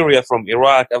Syria, from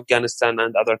Iraq, Afghanistan,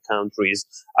 and other countries.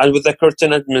 And with the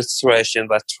Curtin administration,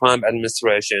 the Trump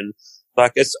administration,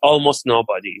 like it's almost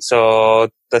nobody. So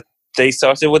that they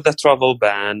started with the travel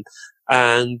ban,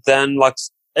 and then like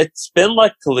it's been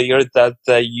like clear that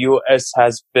the U.S.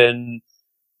 has been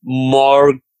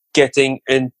more getting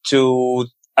into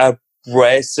a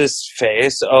racist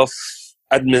phase of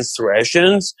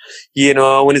administrations,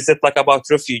 when it's like about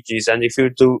refugees. And if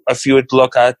you would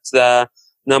look at the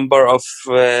number of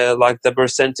like the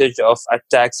percentage of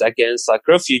attacks against like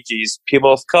refugees,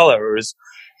 people of colors,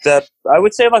 I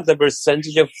would say like the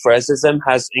percentage of racism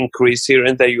has increased here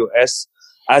in the US.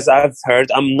 As I've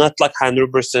heard, I'm not like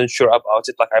 100% sure about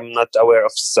it. Like I'm not aware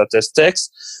of statistics,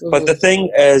 but the thing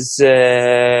is,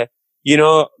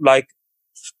 like,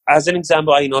 as an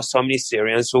example, I know so many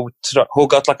Syrians who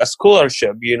got like a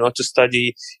scholarship, to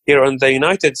study here in the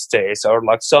United States, or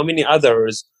like so many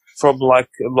others from like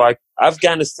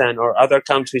Afghanistan or other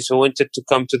countries who wanted to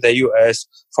come to the US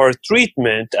for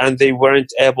treatment, and they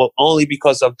weren't able only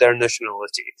because of their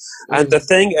nationality. And the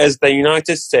thing is, the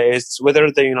United States,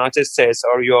 whether the United States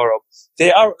or Europe,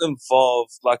 they are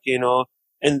involved, like, in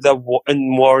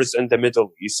wars in the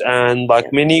Middle East, and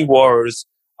like many wars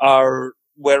were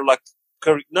like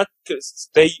not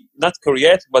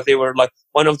created, but they were like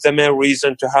one of the main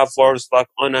reasons to have wars like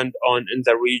on and on in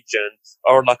the region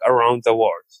or like around the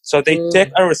world. So they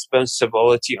take a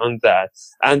responsibility on that.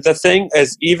 And the thing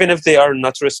is, even if they are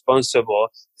not responsible,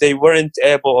 they weren't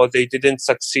able or they didn't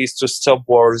succeed to stop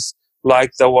wars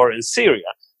like the war in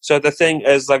Syria. So the thing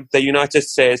is, like, the United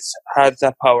States had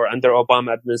the power under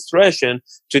Obama administration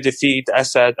to defeat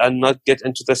Assad and not get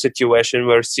into the situation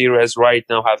where Syria is right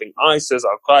now having ISIS,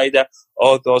 Al-Qaeda,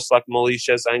 all those like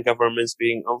militias and governments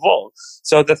being involved.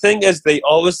 So the thing is, they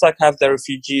always like have the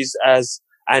refugees as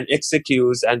an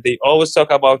excuse, and they always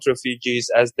talk about refugees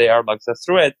as they are like the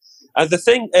threat. And the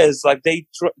thing is, like, they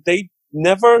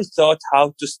never thought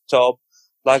how to stop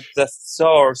like the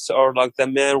source or like the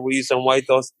main reason why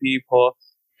those people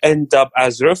end up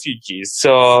as refugees.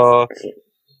 So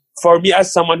for me,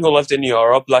 as someone who lived in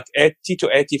Europe, like 80 to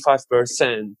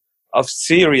 85% of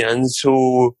Syrians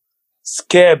who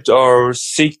escaped or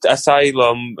sought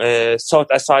asylum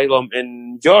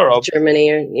in Europe, Germany,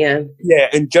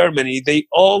 in Germany, they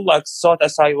all like sought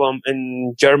asylum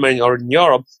in Germany or in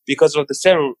Europe because of the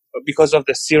Syrian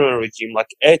regime,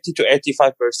 like 80 to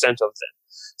 85% of them.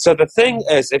 So the thing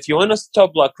is, if you want to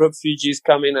stop like refugees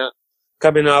coming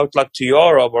coming out like to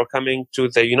Europe or coming to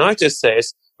the United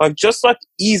States, like just like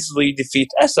easily defeat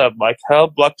Assad, like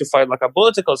help like to find like a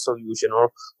political solution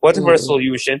or whatever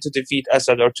solution to defeat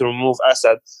Assad or to remove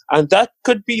Assad. And that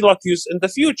could be like used in the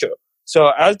future.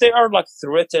 So as they are like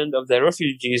threatened of the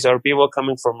refugees or people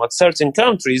coming from like certain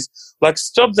countries, like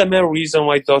stop the main reason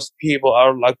why those people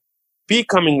are like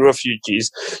becoming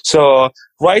refugees. So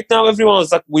right now everyone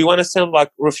is like, we want to send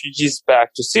like refugees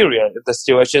back to Syria. The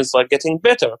situation is like getting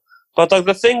better. But like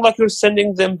the thing, like you're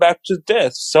sending them back to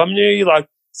death. So many like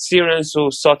Syrians who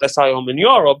sought asylum in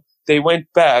Europe, they went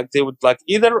back. They would like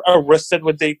either arrested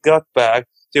when they got back.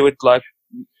 They would like,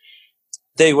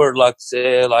 they were like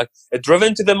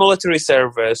driven to the military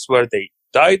service where they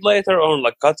died later on,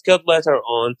 like got killed later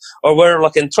on, or were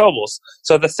like in troubles.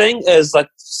 So the thing is like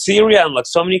Syria and like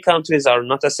so many countries are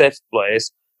not a safe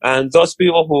place. And those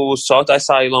people who sought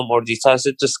asylum or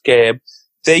decided to escape,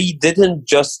 they didn't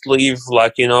just leave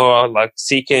like, you know, like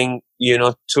seeking, you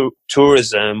know,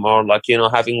 tourism or like, you know,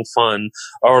 having fun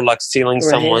or like stealing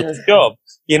someone's job.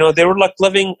 You know, they were like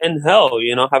living in hell,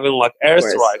 you know, having like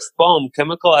airstrikes, bomb,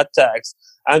 chemical attacks,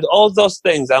 and all those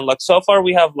things. And like so far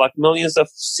we have like millions of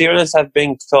Syrians have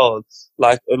been killed,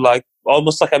 like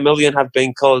almost like 1 million have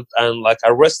been killed and like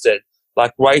arrested.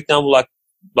 Like right now, like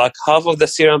half of the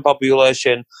Syrian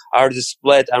population are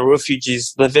displaced and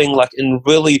refugees living like in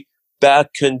really bad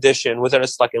condition, whether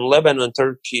it's like in Lebanon,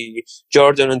 Turkey,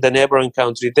 Jordan, and the neighboring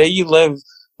country. They live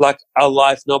like a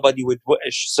life nobody would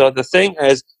wish. So the thing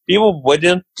is, people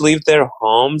wouldn't leave their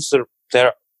homes,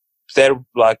 their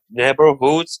like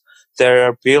neighborhoods,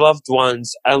 their beloved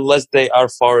ones, unless they are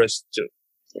forced to.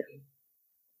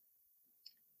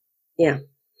 Yeah.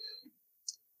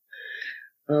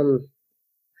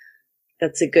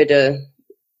 That's a good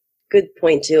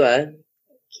point to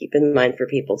keep in mind for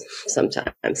people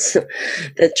sometimes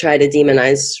that try to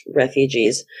demonize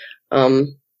refugees.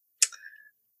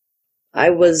 I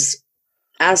was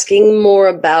asking more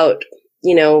about,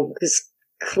 you know, because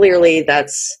clearly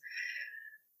that's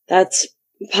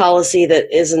policy that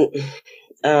isn't,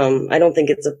 I don't think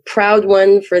it's a proud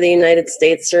one for the United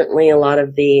States. Certainly a lot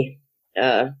of the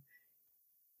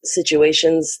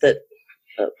situations that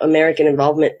American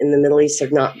involvement in the Middle East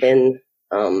have not been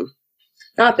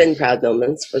proud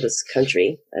moments for this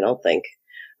country, I don't think.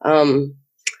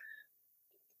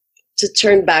 To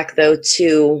turn back though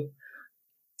to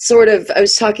sort of, I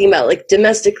was talking about like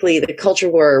domestically the culture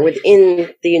war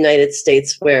within the United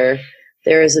States, where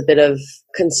there is a bit of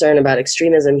concern about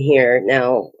extremism here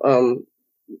now.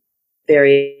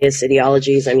 Various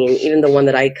ideologies. I mean, even the one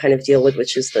that I kind of deal with,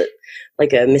 which is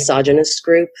like a misogynist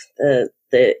group, the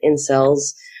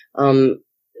incels,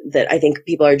 that I think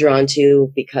people are drawn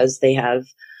to because they have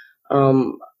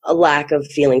a lack of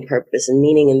feeling purpose and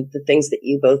meaning, and the things that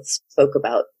you both spoke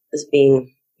about as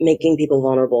making people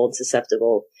vulnerable and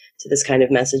susceptible to this kind of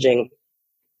messaging.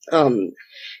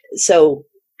 So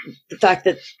the fact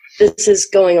that this is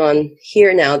going on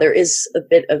here now, there is a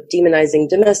bit of demonizing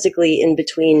domestically in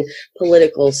between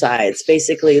political sides,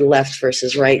 basically left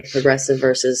versus right, progressive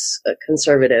versus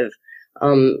conservative,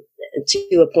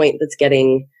 to a point that's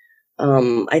getting,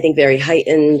 I think, very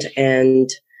heightened, and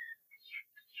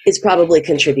is probably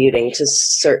contributing to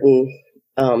certain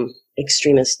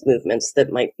extremist movements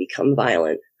that might become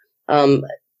violent.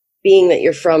 Being that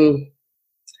you're from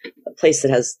a place that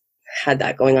has had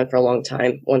that going on for a long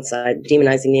time, one side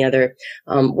demonizing the other,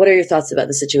 what are your thoughts about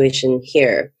the situation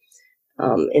here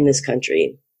in this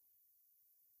country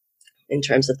in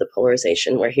terms of the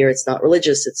polarization, where here it's not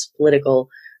religious, it's political?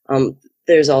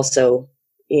 There's also,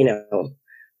 you know,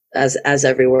 as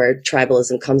everywhere,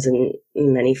 tribalism comes in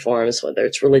many forms, whether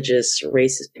it's religious,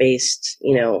 race-based,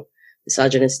 you know,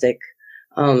 misogynistic.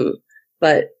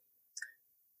 But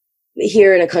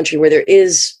here in a country where there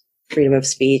is freedom of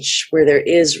speech, where there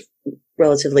is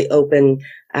relatively open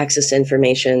access to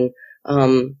information,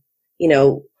 you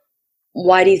know,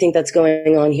 why do you think that's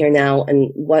going on here now?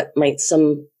 And what might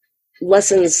some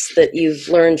lessons that you've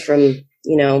learned from,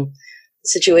 you know,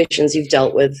 situations you've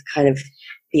dealt with kind of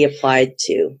be applied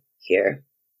to here?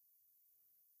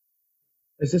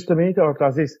 Is this to me or to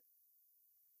Aziz?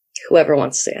 Whoever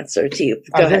wants to answer, to you.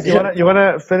 Go Aziz, ahead. You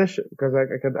wanna finish, because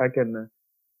I can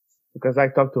because I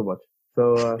talk too much.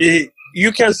 So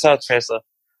you can start, Faisal.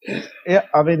 Yeah,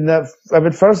 I mean,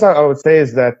 first I would say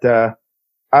is that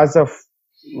as of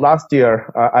last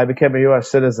year, I became a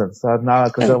U.S. citizen, so now I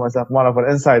consider myself one of an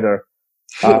insider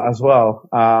as well.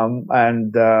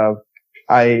 And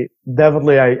I've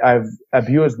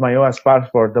abused my U.S.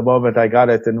 passport the moment I got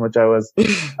it, in which I was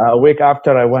a week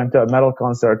after I went to a metal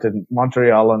concert in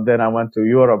Montreal, and then I went to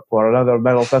Europe for another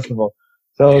metal festival.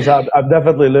 So I'm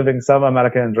definitely living some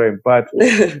American dream. But,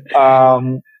 I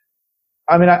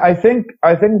mean, I think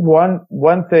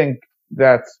one thing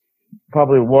that's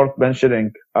probably worth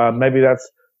mentioning, maybe that's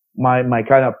my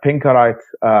kind of Pinkerite,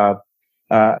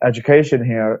 education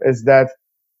here, is that,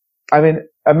 I mean,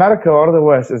 America or the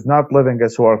West is not living a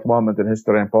historic moment in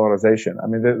history and polarization. I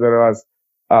mean, there was,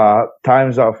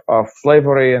 times of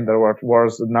slavery, and there were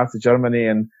wars in Nazi Germany,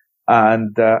 and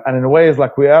in ways,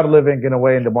 like, we are living in a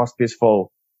way in the most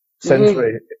peaceful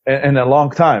century in a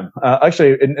long time,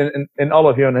 actually in all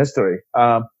of human history.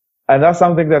 And that's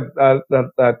something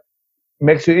that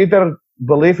makes you either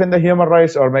believe in the human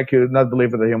race or make you not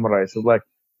believe in the human race. It's like,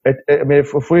 I mean,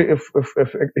 if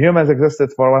humans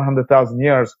existed for 100,000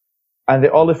 years and they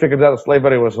only figured out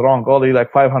slavery was wrong only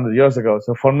like 500 years ago.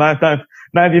 So for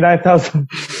 99,000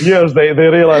 years, they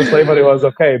realized slavery was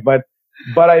okay. But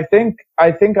I think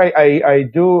I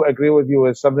do agree with you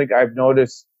with something I've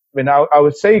noticed. I mean, I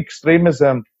would say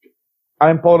extremism, I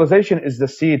mean, polarization is the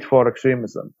seed for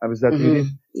extremism. I mean,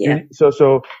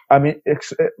 so, I mean,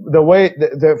 the way,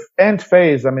 the end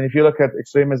phase, I mean, if you look at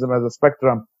extremism as a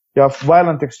spectrum, you have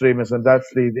violent extremism, that's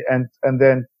the end, and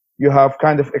then you have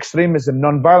kind of extremism,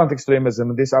 non-violent extremism,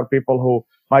 and these are people who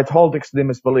might hold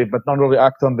extremist belief, but not really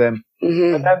act on them.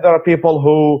 And then there are people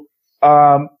who,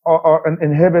 or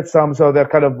inhibit some, so they're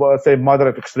kind of, let's say,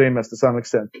 moderate extremists to some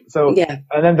extent. So,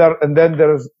 and then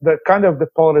there's the kind of the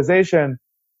polarization,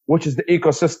 which is the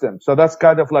ecosystem. So that's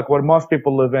kind of like where most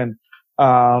people live in.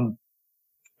 And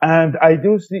I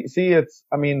do see it.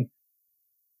 I mean,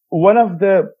 one of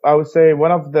the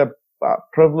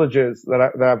privileges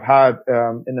that I've had,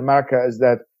 in America is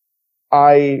that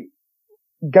I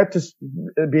get to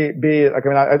be like, I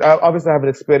mean, I obviously have an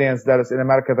experience that is in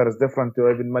America that is different to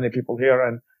even many people here.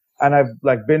 And I've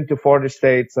like been to 40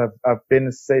 states. I've been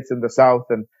in states in the South,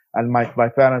 and my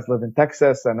parents live in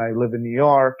Texas, and I live in New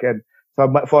York. And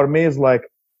so for me, it's like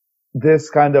this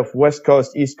kind of West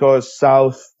Coast, East Coast,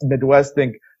 South, Midwest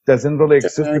thing doesn't really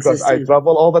exist because I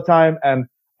travel all the time, and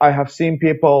I have seen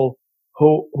people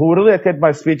who really attend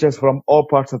my speeches from all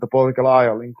parts of the political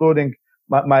aisle, including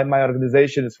my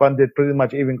organization is funded pretty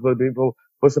much even include people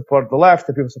who support the left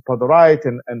and people who support the right.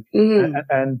 And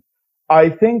I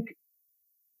think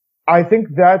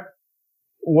that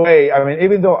way, I mean,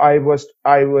 even though I was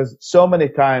so many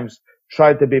times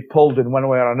tried to be pulled in one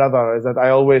way or another, is that I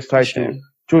always try to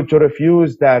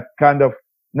refuse that kind of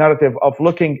narrative of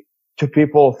looking to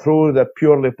people through the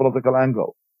purely political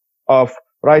angle of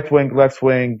right wing, left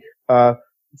wing,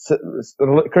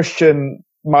 Christian,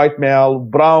 white male,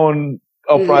 brown,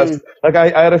 oppressed. Like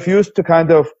I refuse to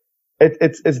kind of,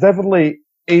 it's definitely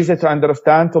easy to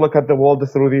understand to look at the world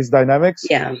through these dynamics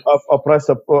of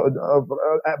oppressive,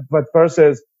 but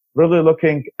versus really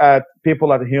looking at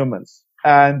people as humans.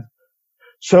 And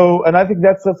I think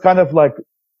that's kind of like,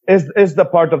 is the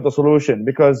part of the solution,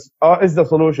 because,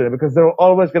 because there are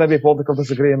always going to be political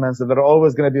disagreements, and there are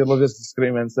always going to be religious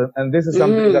disagreements. And this is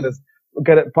something that is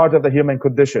part of the human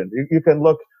condition. You can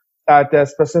look at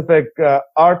specific,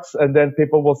 arts, and then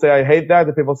people will say, I hate that,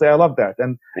 and people say, I love that.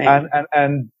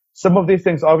 And some of these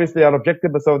things obviously are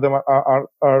objective, but some of them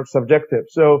are subjective.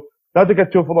 So not to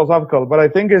get too philosophical, but I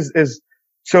think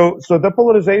so the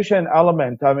polarization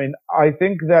element, I mean, I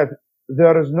think that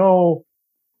there is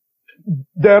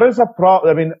a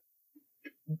problem. I mean,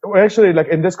 actually, like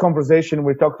in this conversation,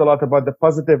 we talked a lot about the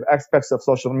positive aspects of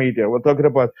social media. We're talking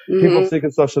about people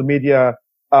seeking social media,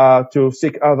 to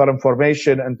seek other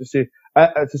information and to see,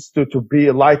 to be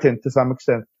enlightened to some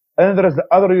extent. And then there is the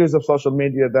other use of social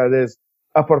media that is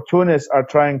opportunists are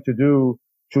trying to do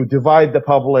to divide the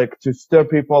public, to stir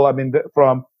people. I mean,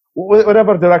 from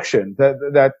whatever direction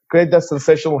that create that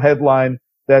sensational headline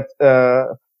that,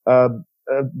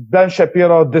 Ben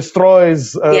Shapiro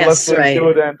destroys left-wing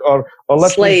student or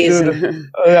left-wing student.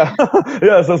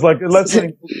 So it's like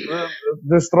left-wing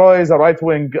destroys a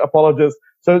right-wing apologist.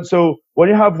 So when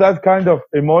you have that kind of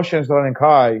emotions running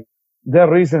high, their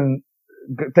reason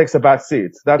takes a back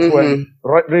seat. That's when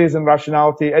reason,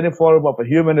 rationality, any form of a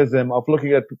humanism of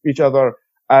looking at each other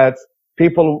as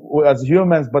people as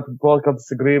humans, but political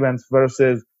disagreements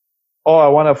versus, oh, I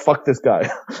want to fuck this guy.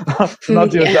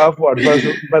 Not use the F word,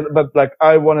 but like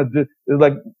I want to do,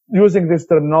 like using this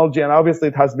terminology, and obviously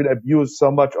it has been abused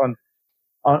so much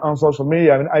on social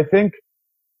media. I mean, I think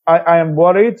I am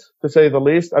worried, to say the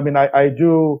least. I mean, I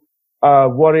do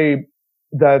worry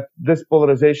that this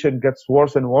polarization gets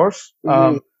worse and worse.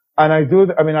 And I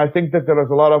think that there is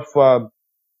a lot of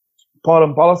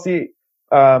foreign policy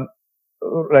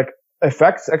like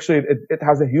effects. Actually, it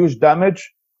has a huge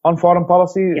damage on foreign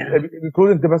policy,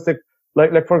 including domestic.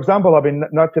 Like for example, I mean,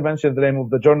 not to mention the name of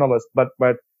the journalist, but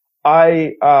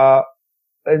in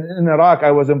Iraq,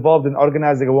 I was involved in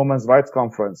organizing a women's rights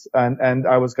conference, and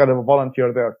I was kind of a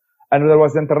volunteer there. And there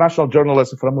was an international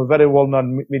journalist from a very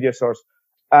well-known media source,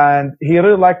 and he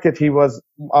really liked it. He was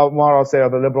more, I'll say,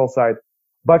 on the liberal side,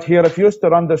 but he refused to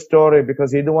run the story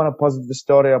because he didn't want to post the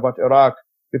story about Iraq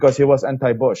because he was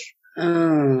anti-Bush.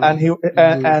 And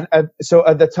so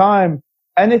at the time,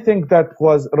 anything that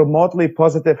was remotely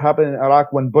positive happened in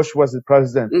Iraq when Bush was the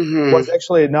president was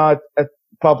actually not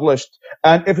published.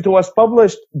 And if it was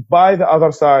published by the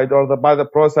other side or by the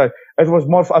pro side, it was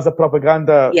more as a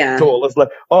propaganda tool. It's like,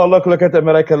 oh, look at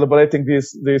America liberating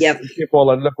these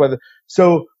people, and look what.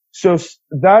 So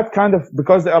that kind of,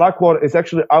 because the Iraq war is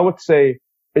actually, I would say,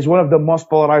 is one of the most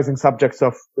polarizing subjects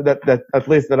of that at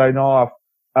least that I know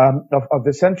of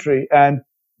the century. And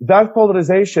that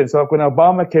polarization, so when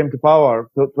Obama came to power,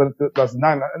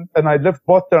 2009, and I lived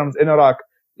both terms in Iraq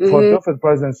for different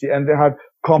presidency, and they had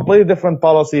completely different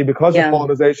policy because of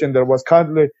polarization. There was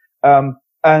kindly,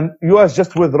 and U.S.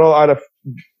 just withdraw out of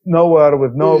nowhere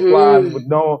with no plan, with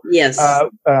no,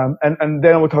 and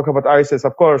then we talk about ISIS,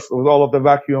 of course, with all of the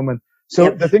vacuum. And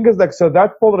so the thing is, like, so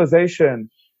that polarization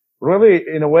really,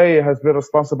 in a way, has been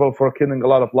responsible for killing a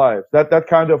lot of lives. That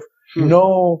kind of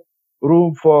no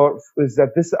room for, is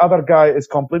that this other guy is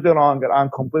completely wrong and I'm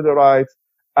completely right.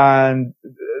 And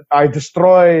I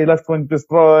destroy, left wing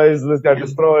destroys, this guy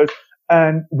destroys.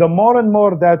 And the more and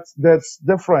more that's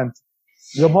different,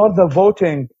 the more the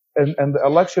voting and the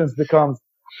elections becomes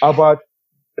about,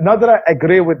 not that I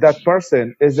agree with that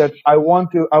person, is that I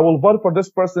will vote for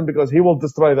this person because he will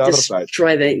destroy the other side.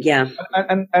 Destroy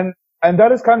And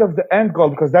that is kind of the end goal,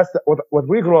 because that's what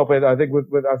we grew up with, I think,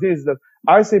 with Aziz, that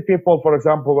I see people, for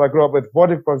example, I grew up with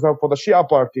voting, for example, for the Shia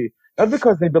party, not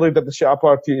because they believe that the Shia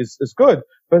party is good,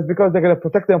 but it's because they're going to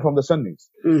protect them from the Sunnis.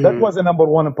 That was the number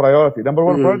one priority. Number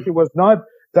one priority was not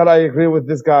that I agree with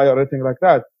this guy or anything like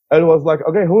that. It was like,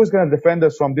 okay, who's going to defend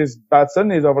us from these bad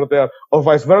Sunnis over there, or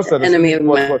vice versa? The enemy of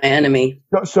my enemy.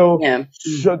 So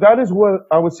that is what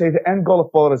I would say the end goal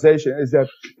of polarization is, that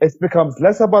it becomes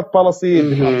less about policy, it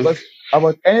becomes less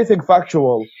about anything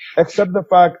factual, except the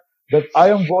fact that I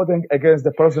am voting against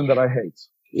the person that I hate.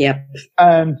 Yep.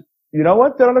 And you know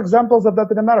what? There are examples of that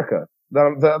in America.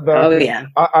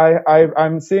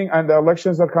 I'm seeing, and the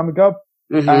elections are coming up,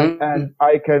 and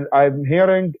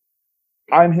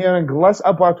I'm hearing less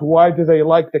about why do they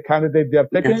like the candidate they're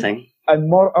picking, and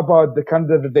more about the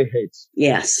candidate that they hate.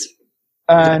 Yes.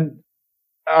 And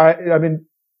I mean,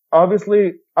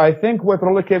 obviously, I think what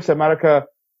really keeps America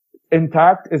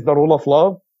intact is the rule of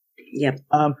law. Yep.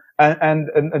 And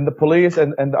the police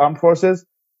and the armed forces.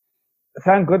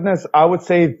 Thank goodness, I would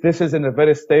say this is in a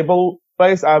very stable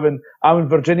place. I'm in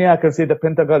Virginia. I can see the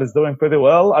Pentagon is doing pretty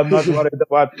well. I'm not worried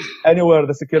about anywhere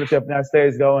the security of the United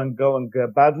States going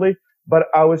badly. But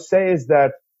I would say is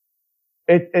that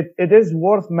it is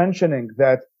worth mentioning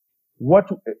that what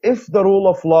if the rule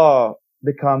of law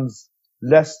becomes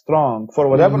less strong for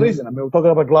whatever reason. I mean, we're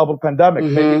talking about a global pandemic.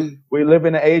 Maybe we live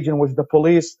in an age in which the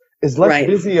police is less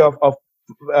busy of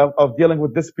dealing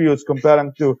with disputes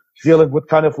comparing to dealing with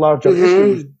kind of larger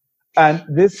issues. And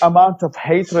this amount of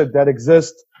hatred that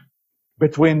exists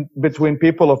between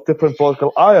people of different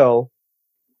political aisle,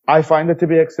 I find it to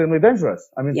be extremely dangerous.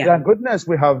 I mean, thank goodness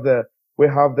we have the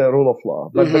rule of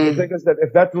law. But the thing is that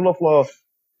if that rule of law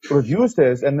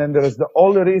reduces, and then there is the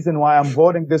only reason why I'm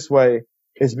voting this way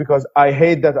is because I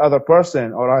hate that other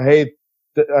person, or I hate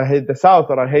the South,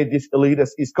 or I hate these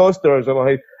elitist East Coasters,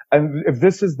 and if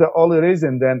this is the only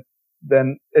reason,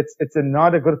 then it's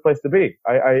not a good place to be.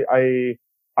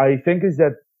 I think is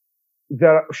that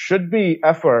there should be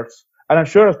efforts, and I'm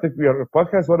sure I think your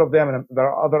podcast is one of them, and there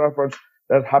are other efforts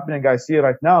that are happening. I see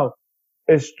right now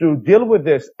is to deal with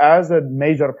this as a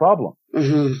major problem.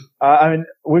 I mean,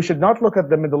 we should not look at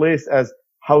the Middle East as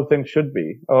how things should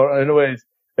be, or anyways.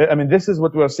 I mean, this is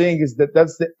what we're seeing is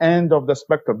that's the end of the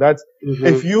spectrum. That's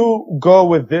if you go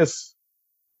with this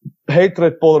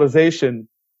hatred polarization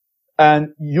and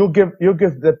you give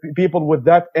the people with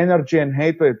that energy and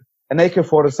hatred an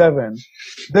AK-47,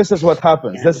 this is what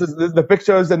happens. This is the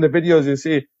pictures and the videos you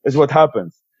see is what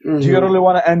happens. Do you really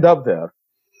want to end up there?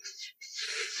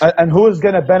 And who's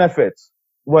going to benefit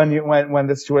when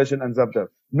the situation ends up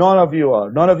there? None of you are.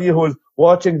 None of you who's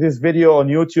watching this video on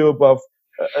YouTube of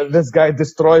this guy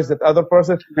destroys that other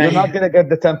person. You're not going to get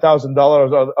the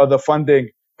 $10,000 or the funding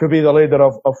to be the leader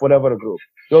of whatever group.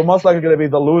 You're most likely going to be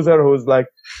the loser who's like,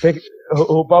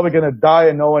 who probably going to die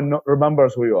and no one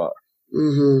remembers who you are.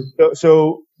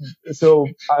 So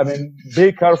I mean,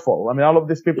 be careful. I mean, all of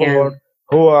these people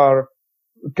who are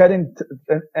getting,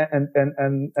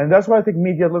 and that's why I think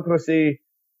media literacy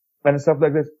and stuff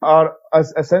like this are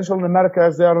as essential in America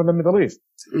as they are in the Middle East.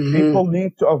 Mm-hmm. People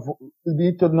need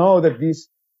to know that these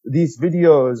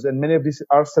videos and many of these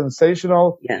are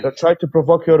sensational. Yeah. They try to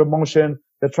provoke your emotion.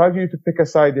 They try you to pick a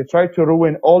side. They try to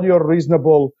ruin all your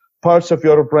reasonable parts of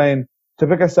your brain to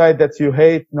pick a side that you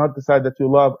hate, not the side that you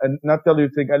love, and not tell you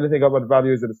to think anything about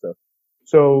values and stuff.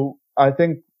 So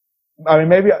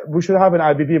maybe we should have an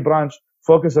IBB branch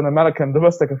focus on American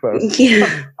domestic affairs. Yeah.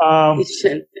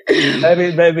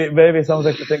 Maybe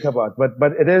something to think about.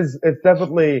 But it's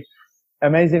definitely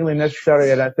amazingly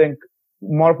necessary, and I think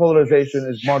more polarization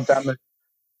is more damage,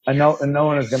 and no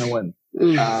one is going to win.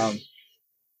 Yeah.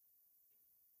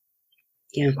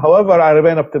 However, I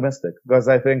remain optimistic because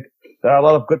I think there are a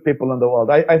lot of good people in the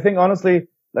world. I think honestly,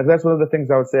 like that's one of the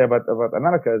things I would say about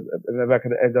America, if I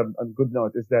could end on a good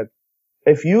note, is that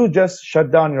if you just shut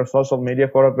down your social media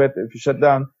for a bit, if you shut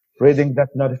down reading that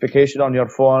notification on your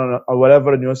phone or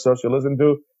whatever news source you listen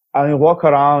to, and you walk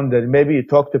around and maybe you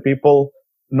talk to people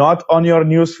not on your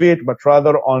news feed, but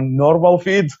rather on normal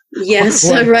feeds. Yes,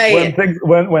 right.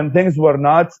 When things were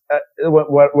not,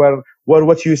 where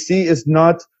what you see is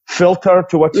not filtered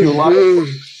to what you like,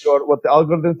 or what the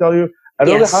algorithms tell you. And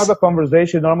really have a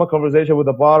normal conversation with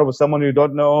a bar with someone you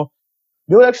don't know.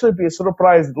 You'll actually be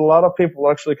surprised that a lot of people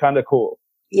are actually kind of cool.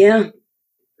 Yeah.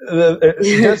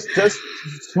 Just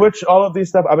switch all of these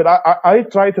stuff. I mean, I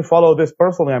try to follow this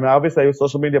personally. I mean, obviously I use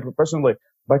social media professionally,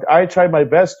 but I try my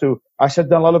best I shut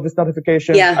down a lot of these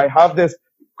notifications. Yeah. I have this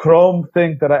Chrome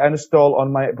thing that I install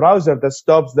on my browser that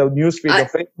stops the newsfeed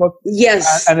of Facebook.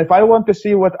 Yes. And if I want to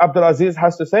see what Abdalaziz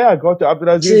has to say, I go to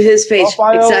Abdalaziz to his page.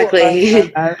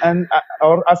 Exactly. and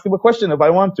or ask him a question if I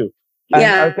want to.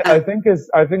 And I think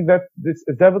that this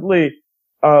definitely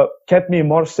kept me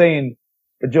more sane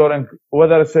during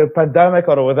whether it's a pandemic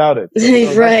or without it. So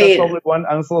right. That's probably one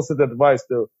unsolicited advice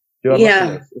to your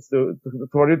listeners, is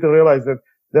for you to realize that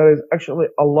there is actually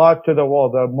a lot to the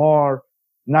world. There are more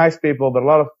nice people. There are a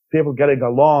lot of people getting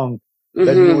along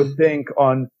than you would think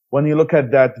when you look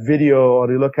at that video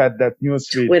or you look at that news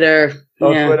feed. Twitter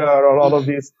or all of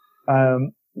these.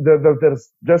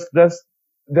 There's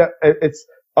it's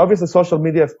obviously social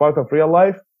media is part of real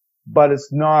life, but it's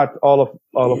not all of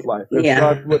life. It's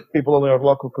not what people in your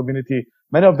local community.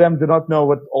 Many of them do not know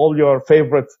what all your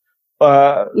favorite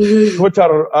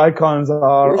Twitter icons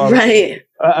are. Right.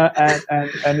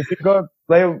 And if you go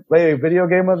play a video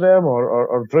game with them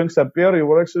or drink some beer, you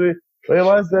will actually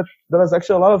realize that there is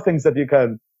actually a lot of things that you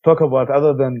can talk about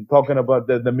other than talking about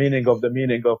the meaning of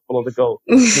political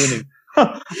meaning.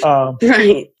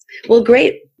 Right. Well,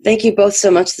 great. Thank you both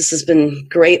so much. This has been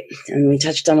great. And we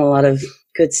touched on a lot of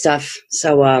good stuff.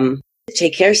 So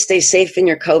take care. Stay safe in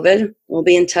your COVID. We'll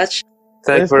be in touch.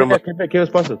 Thank you very much. Keep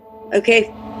it posted.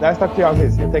 Okay. Nice talk to you,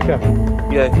 Aziz. Take care.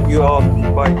 Yeah, you all.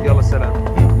 Bye. Yalla salam.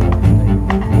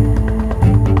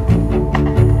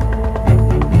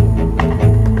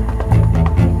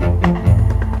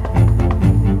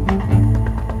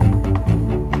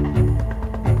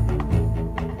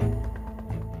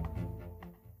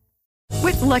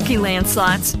 With Lucky Land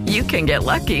Slots, you can get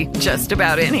lucky just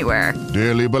about anywhere.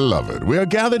 Dearly beloved, we are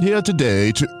gathered here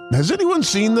today to... Has anyone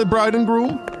seen the bride and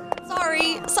groom?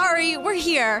 Sorry, we're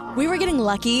here. We were getting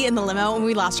lucky in the limo and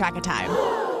we lost track of time.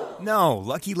 No,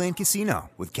 Lucky Land Casino,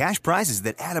 with cash prizes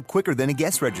that add up quicker than a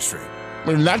guest registry.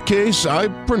 In that case, I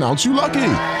pronounce you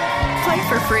lucky. Play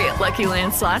for free at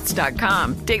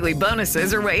LuckyLandSlots.com. Daily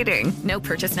bonuses are waiting. No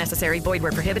purchase necessary. Void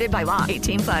where prohibited by law.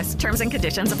 18+. Terms and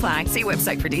conditions apply. See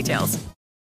website for details.